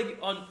 times. But like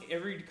on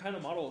every kind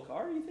of model of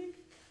car, you think?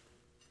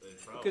 They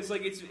probably- Because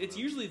like it's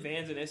usually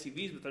vans and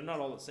SUVs, but they're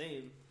not all the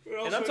same. It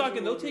also And I'm makes talking, me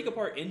they'll wonder- take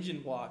apart engine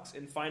blocks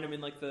and find them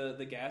in like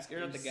the gasket,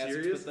 or not the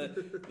gaskets, serious?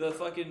 but the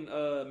fucking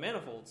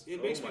manifolds.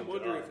 It makes Oh me my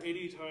wonder God. if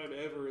any time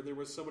ever there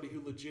was somebody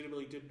who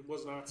legitimately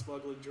was not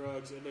smuggling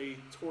drugs and they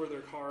tore their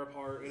car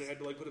apart and had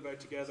to like put it back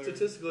together.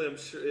 Statistically, I'm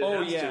sure. It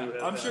Oh has yeah, to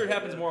have I'm sure it happened,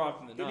 happens yeah. more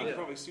often than Then you not. could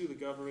probably sue the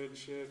government and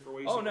shit for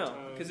wasting Oh no,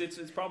 time. because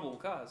it's probable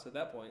cause at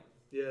that point.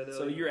 Yeah. No,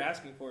 So you're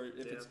asking for it.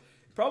 If Yeah. it's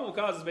probable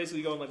cause, is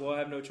basically going like, well, I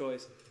have no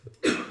choice.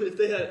 if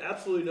they had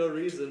absolutely no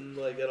reason,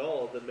 like at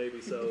all, then maybe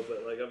so.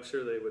 But like, I'm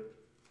sure they would.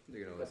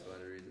 You can always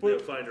find a reason. They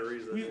would find a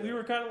reason. We yeah.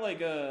 were kind of like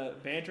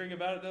bantering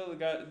about it though. The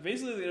guy,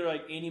 basically, they're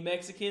like, any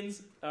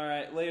Mexicans? All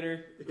right,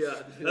 later. Yeah,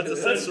 that's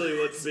essentially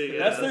what's being.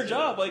 That's asked. their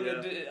job. Like,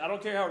 yeah. I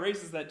don't care how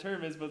racist that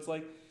term is, but it's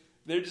like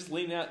they're just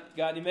leaning out.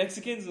 Got any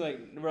Mexicans? Like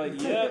we're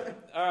like,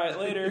 yep. All right,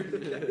 later.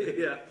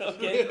 yeah.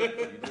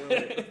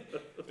 Okay.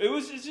 It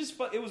was just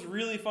it was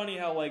really funny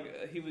how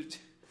like he was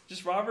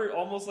just Robert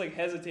almost like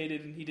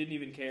hesitated and he didn't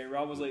even care.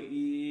 Rob was like,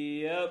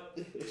 yep.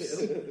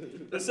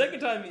 The second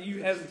time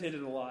you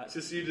hesitated a lot. It's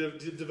just you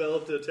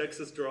developed a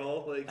Texas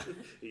drawl, like,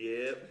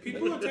 yep.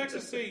 People in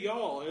Texas say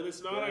y'all, and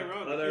it's not Yeah,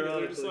 ironic. unironically.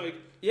 They're just like,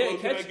 Yeah, oh,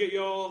 can I catch- get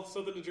y'all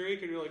something to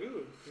drink? And you're like,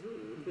 ooh.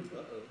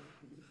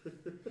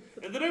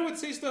 And then I would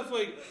say stuff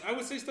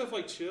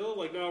like chill,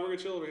 like, no, we're gonna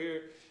chill over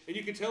here. And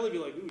you could tell they'd be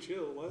like, ooh,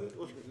 chill, what?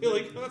 You're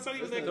like, no, that's not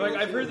even that They're like,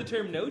 cool. I've heard the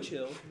term no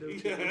chill.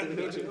 Yeah,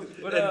 no chill.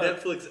 But, And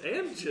Netflix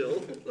and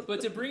chill.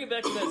 But to bring it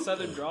back to that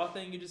Southern Draw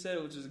thing you just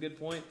said, which is a good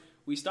point,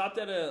 we stopped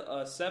at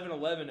a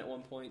 7-Eleven at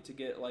one point to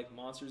get like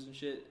monsters and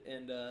shit,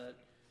 and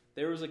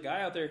there was a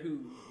guy out there who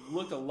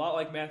looked a lot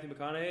like Matthew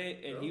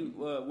McConaughey, and he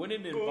went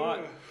in and bought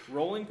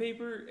rolling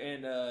paper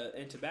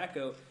and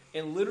tobacco,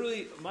 and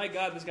literally, my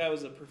God, this guy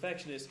was a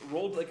perfectionist.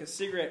 Rolled like a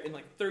cigarette in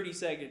like 30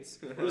 seconds.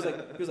 It was like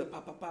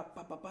pop pop pop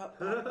pop pop pop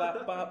pop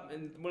pop pop,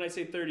 and when I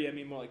say 30, I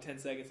mean more like 10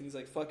 seconds. And he's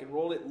like fucking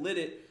rolled it, lit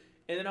it.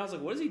 And then I was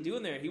like, what is he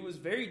doing there? He was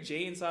very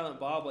Jay and Silent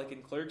Bob, like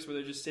in Clerks, where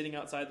they're just sitting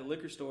outside the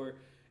liquor store.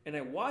 And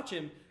I watch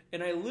him,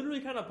 and I literally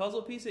kind of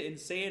puzzle piece it and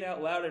say it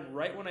out loud. And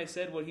right when I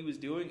said what he was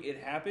doing, it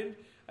happened.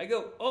 I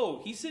go,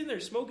 oh, he's sitting there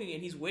smoking,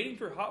 and he's waiting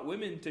for hot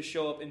women to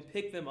show up and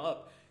pick them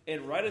up.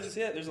 And right as I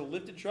say that, there's a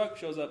lifted truck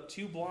shows up.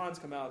 2 blondes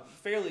come out,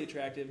 fairly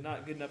attractive,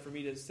 not good enough for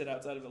me to sit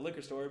outside of a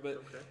liquor store.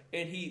 But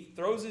and he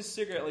throws his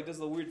cigarette, like does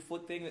the weird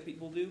flick thing that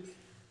people do,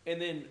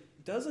 and then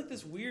does like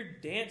this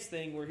weird dance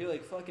thing where he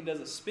like fucking does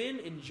a spin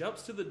and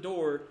jumps to the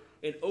door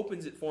and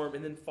opens it for him,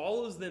 and then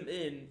follows them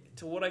in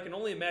to what I can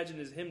only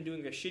imagine is him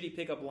doing a shitty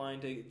pickup line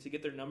to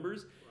get their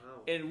numbers.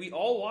 Wow. And we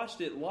all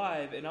watched it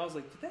live, and I was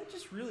like, did that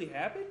just really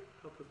happen?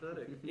 How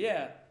pathetic.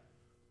 Yeah.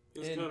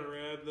 It's kind of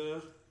rad,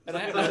 though. And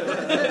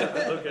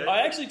Okay.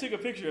 I actually took a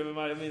picture of him.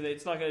 I mean,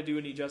 it's not going to do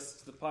any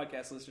justice to the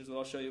podcast listeners, but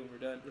I'll show you when we're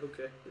done.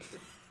 Okay.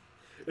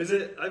 Is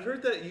it? I've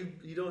heard that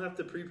you don't have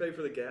to prepay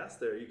for the gas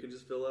there. You can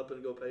just fill up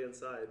and go pay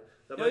inside.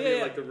 That might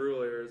be like the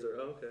rural areas.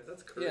 Okay,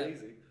 that's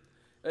crazy.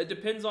 Yeah. It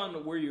depends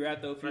on where you're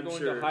at, though. If you're going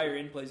to higher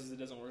end places, it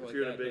doesn't work like that. If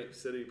you're in a big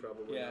city,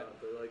 probably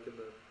not. But like in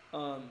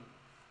the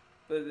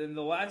but then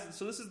the last,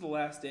 so this is the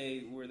last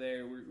day we're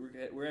there.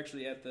 We're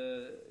actually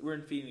we're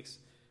in Phoenix,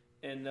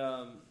 and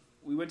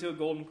we went to a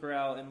Golden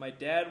Corral, and my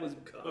dad was.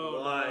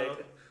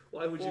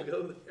 Why would you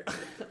go there?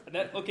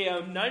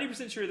 I'm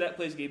 90% sure that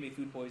place gave me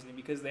food poisoning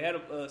because they had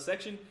a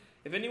section.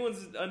 If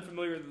anyone's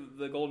unfamiliar with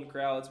the Golden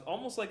Corral, it's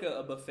almost like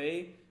a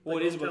buffet. Well,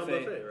 it is a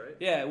buffet, right?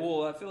 Yeah.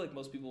 Well, I feel like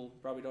most people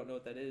probably don't know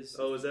what that is.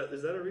 Oh, is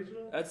that a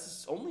regional?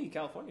 That's only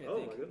California, I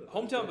think. My goodness.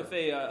 Hometown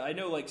buffet. I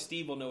know, like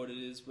Steve will know what it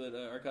is, but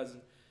our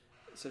cousin.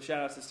 So shout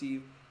out to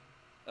Steve.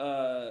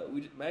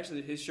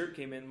 Actually, his shirt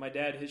came in. My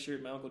dad, his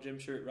shirt, my Uncle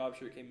Jim's shirt, Rob's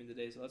shirt came in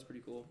today, so that's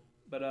pretty cool.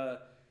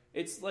 But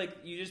it's like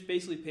you just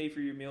basically pay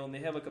for your meal, and they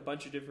have like a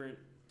bunch of different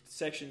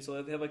sections.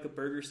 So they have like a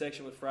burger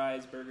section with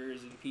fries,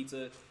 burgers, and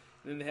pizza.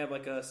 And then they have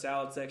like a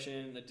salad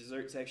section, a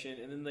dessert section,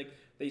 and then like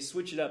they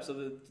switch it up.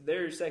 So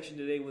their section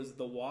today was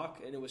the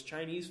wok, and it was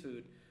Chinese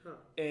food. Huh.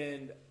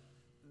 And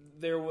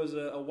there was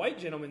a white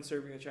gentleman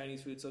serving the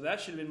Chinese food, so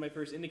that should have been my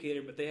first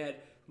indicator. But they had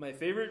my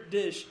favorite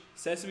dish,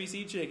 sesame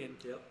seed chicken.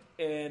 Yep.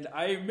 And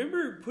I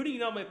remember putting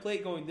it on my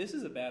plate, going, "This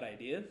is a bad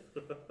idea."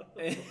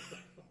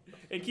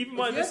 And keep in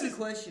mind, you have to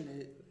question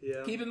it.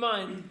 Yeah. Keep in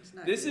mind,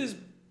 this is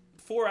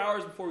 4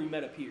 hours before we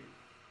met up here.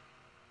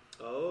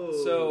 Oh,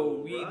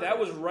 so that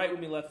was right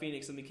when we left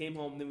Phoenix, and we came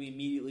home, and then we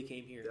immediately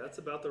came here. That's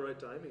about the right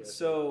timing.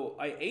 So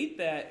I ate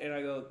that, and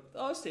I go,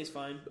 "Oh, this tastes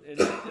fine." And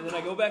then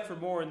I go back for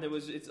more, and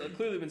it's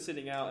clearly been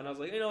sitting out. And I was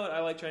like, you know what? I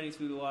like Chinese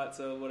food a lot,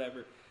 so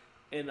whatever.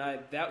 And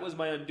that was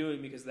my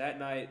undoing because that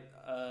night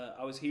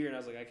I was here, and I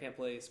was like, I can't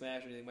play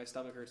Smash or anything. My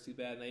stomach hurts too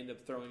bad, and I ended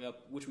up throwing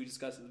up, which we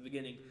discussed at the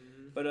beginning.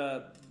 Mm-hmm.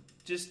 But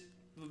just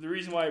the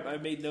reason why I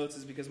made notes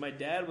is because my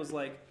dad was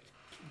like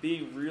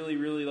being really,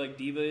 really like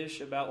diva-ish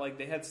about like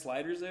they had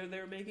sliders there they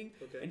were making,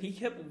 and he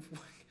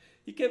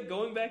kept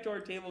going back to our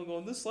table and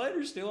going, "The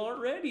sliders still aren't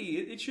ready.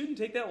 It shouldn't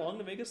take that long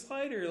to make a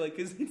slider, like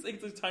because it's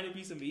like this tiny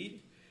piece of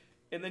meat."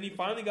 And then he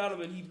finally got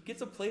them, and he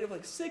gets a plate of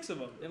like 6 of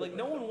them, and like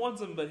no one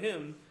wants them but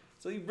him.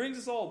 So he brings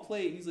us all a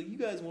plate, and he's like, "You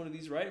guys wanted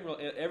these, right?"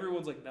 And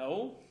everyone's like,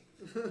 "No."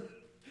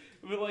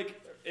 But like,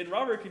 and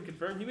Robert can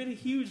confirm, he made a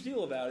huge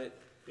deal about it.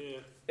 Yeah.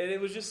 And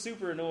it was just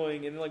super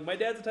annoying. And like, my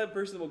dad's the type of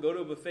person that will go to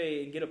a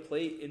buffet and get a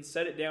plate and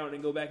set it down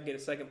and go back and get a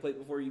second plate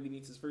before he even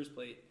eats his first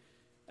plate.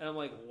 And I'm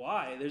like,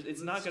 why?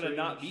 It's not going to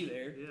not be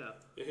there.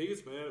 Yeah, he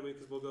gets mad at me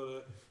because we'll go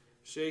to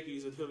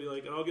Shakey's and he'll be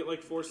like, and I'll get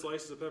like 4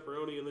 slices of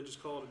pepperoni and then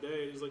just call it a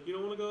day. And he's like, "You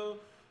don't want to go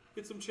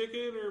get some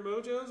chicken or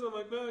Mojo's?" I'm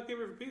like, "No, I came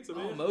here for pizza,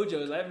 man." Oh,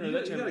 Mojo's. I haven't heard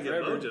that term forever. You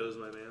gotta get Mojo's,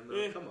 my man.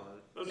 No, come on.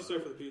 I'm just there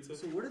for the pizza.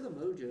 So what are the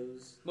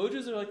Mojos?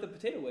 Mojos are like the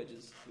potato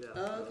wedges. Yeah.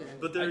 Oh, okay.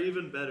 But they're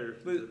even better.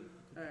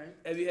 All right.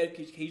 Have you had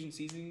Cajun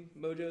seasoning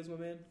Mojos, my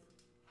man?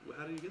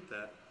 How do you get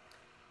that?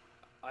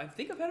 I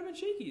think I've had them at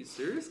Shakey's.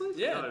 Seriously?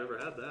 Yeah. No, I've never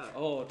had that.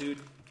 Oh, dude.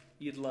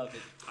 You'd love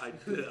it.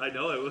 I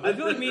know I would. I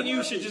feel like me and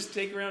you should just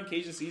take around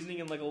Cajun seasoning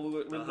in like a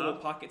little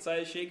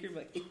pocket-sized shaker and be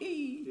like,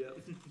 hey.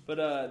 Yeah.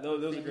 But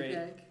those are great.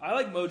 I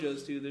like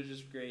Mojos, too. They're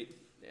just great.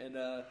 And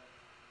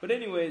but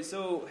anyway,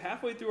 so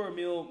halfway through our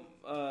meal,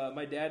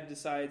 my dad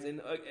decides,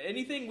 and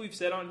anything we've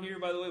said on here,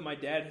 by the way, my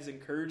dad has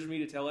encouraged me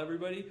to tell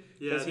everybody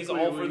because he's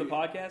all for the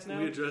podcast now.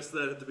 We addressed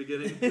that at the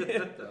beginning.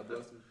 God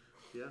bless him.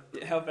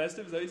 Yeah. How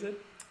festive, is that what you said?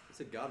 I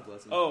said God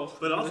bless him. Oh.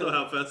 But also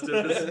how festive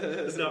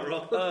is not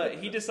wrong.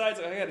 He decides,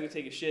 I gotta go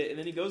take a shit, and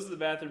then he goes to the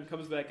bathroom,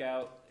 comes back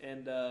out,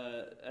 and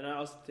I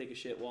also take a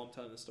shit while I'm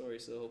telling the story,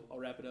 so I'll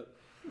wrap it up.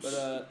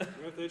 But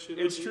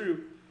it's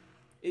true.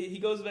 He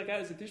goes back out.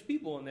 He's like, "There's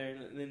people in there,"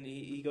 and then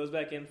he goes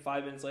back in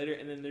 5 minutes later,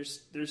 and then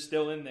they're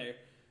still in there,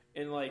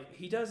 and like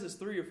he does this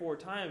 3 or 4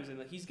 times, and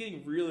like he's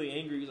getting really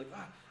angry. He's like,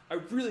 "I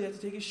really have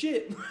to take a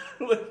shit."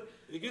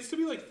 It gets to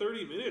be like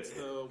 30 minutes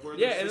though, where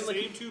and the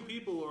same 2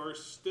 people are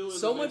still in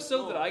so the much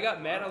so that I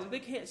got mad. I was like, "They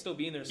can't still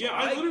be in there." So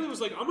I literally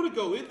was like, "I'm gonna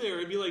go in there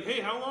and be like,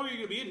 hey, how long are you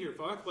gonna be in here,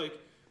 fuck?" Like.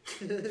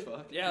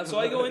 Yeah, so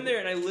I go in there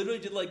and I literally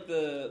did like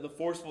the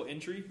forceful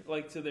entry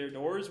like to their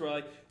doors where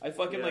like I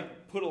fucking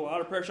like put a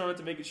lot of pressure on it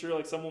to make sure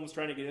like someone was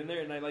trying to get in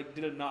there, and I like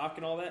did a knock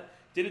and all that.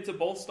 Did it to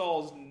both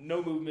stalls,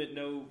 no movement,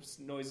 no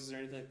noises or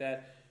anything like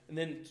that. And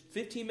then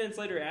 15 minutes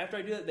later, after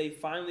I do that, they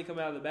finally come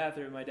out of the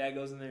bathroom. My dad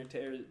goes in there and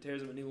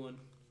tears them a new one.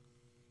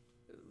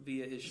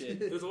 via his shit.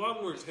 There's a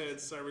lot more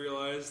tense, I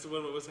realized,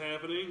 when it was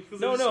happening. Because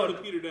No, it just no. sort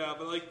of petered out.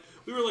 But, like,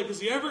 we were like, is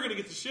he ever going to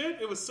get the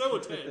shit? It was so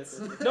intense.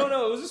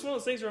 No, it was just one of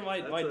those things where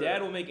my That's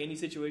dad will make any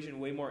situation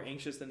way more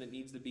anxious than it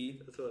needs to be.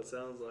 That's what it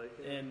sounds like.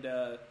 Yeah.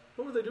 And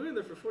What were they doing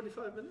there for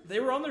 45 minutes? they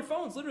were on their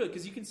phones, literally,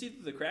 because you can see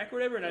through the crack or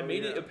whatever, and I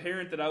made it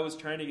apparent that I was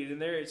trying to get in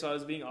there, so I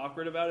was being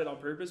awkward about it on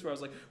purpose, where I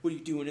was like, what are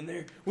you doing in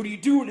there? What are you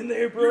doing in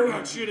there, bro? You're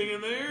not shitting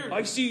in there.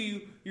 I see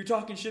you. You're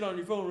talking shit on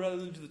your phone rather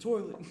than to the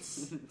toilet.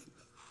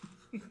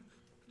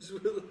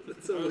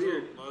 That's so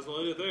weird. Might as well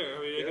end it there.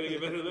 I mean, you ain't going to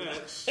get better than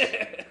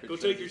that. Go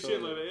take your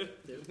shit, my man.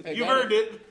 I You've got earned it.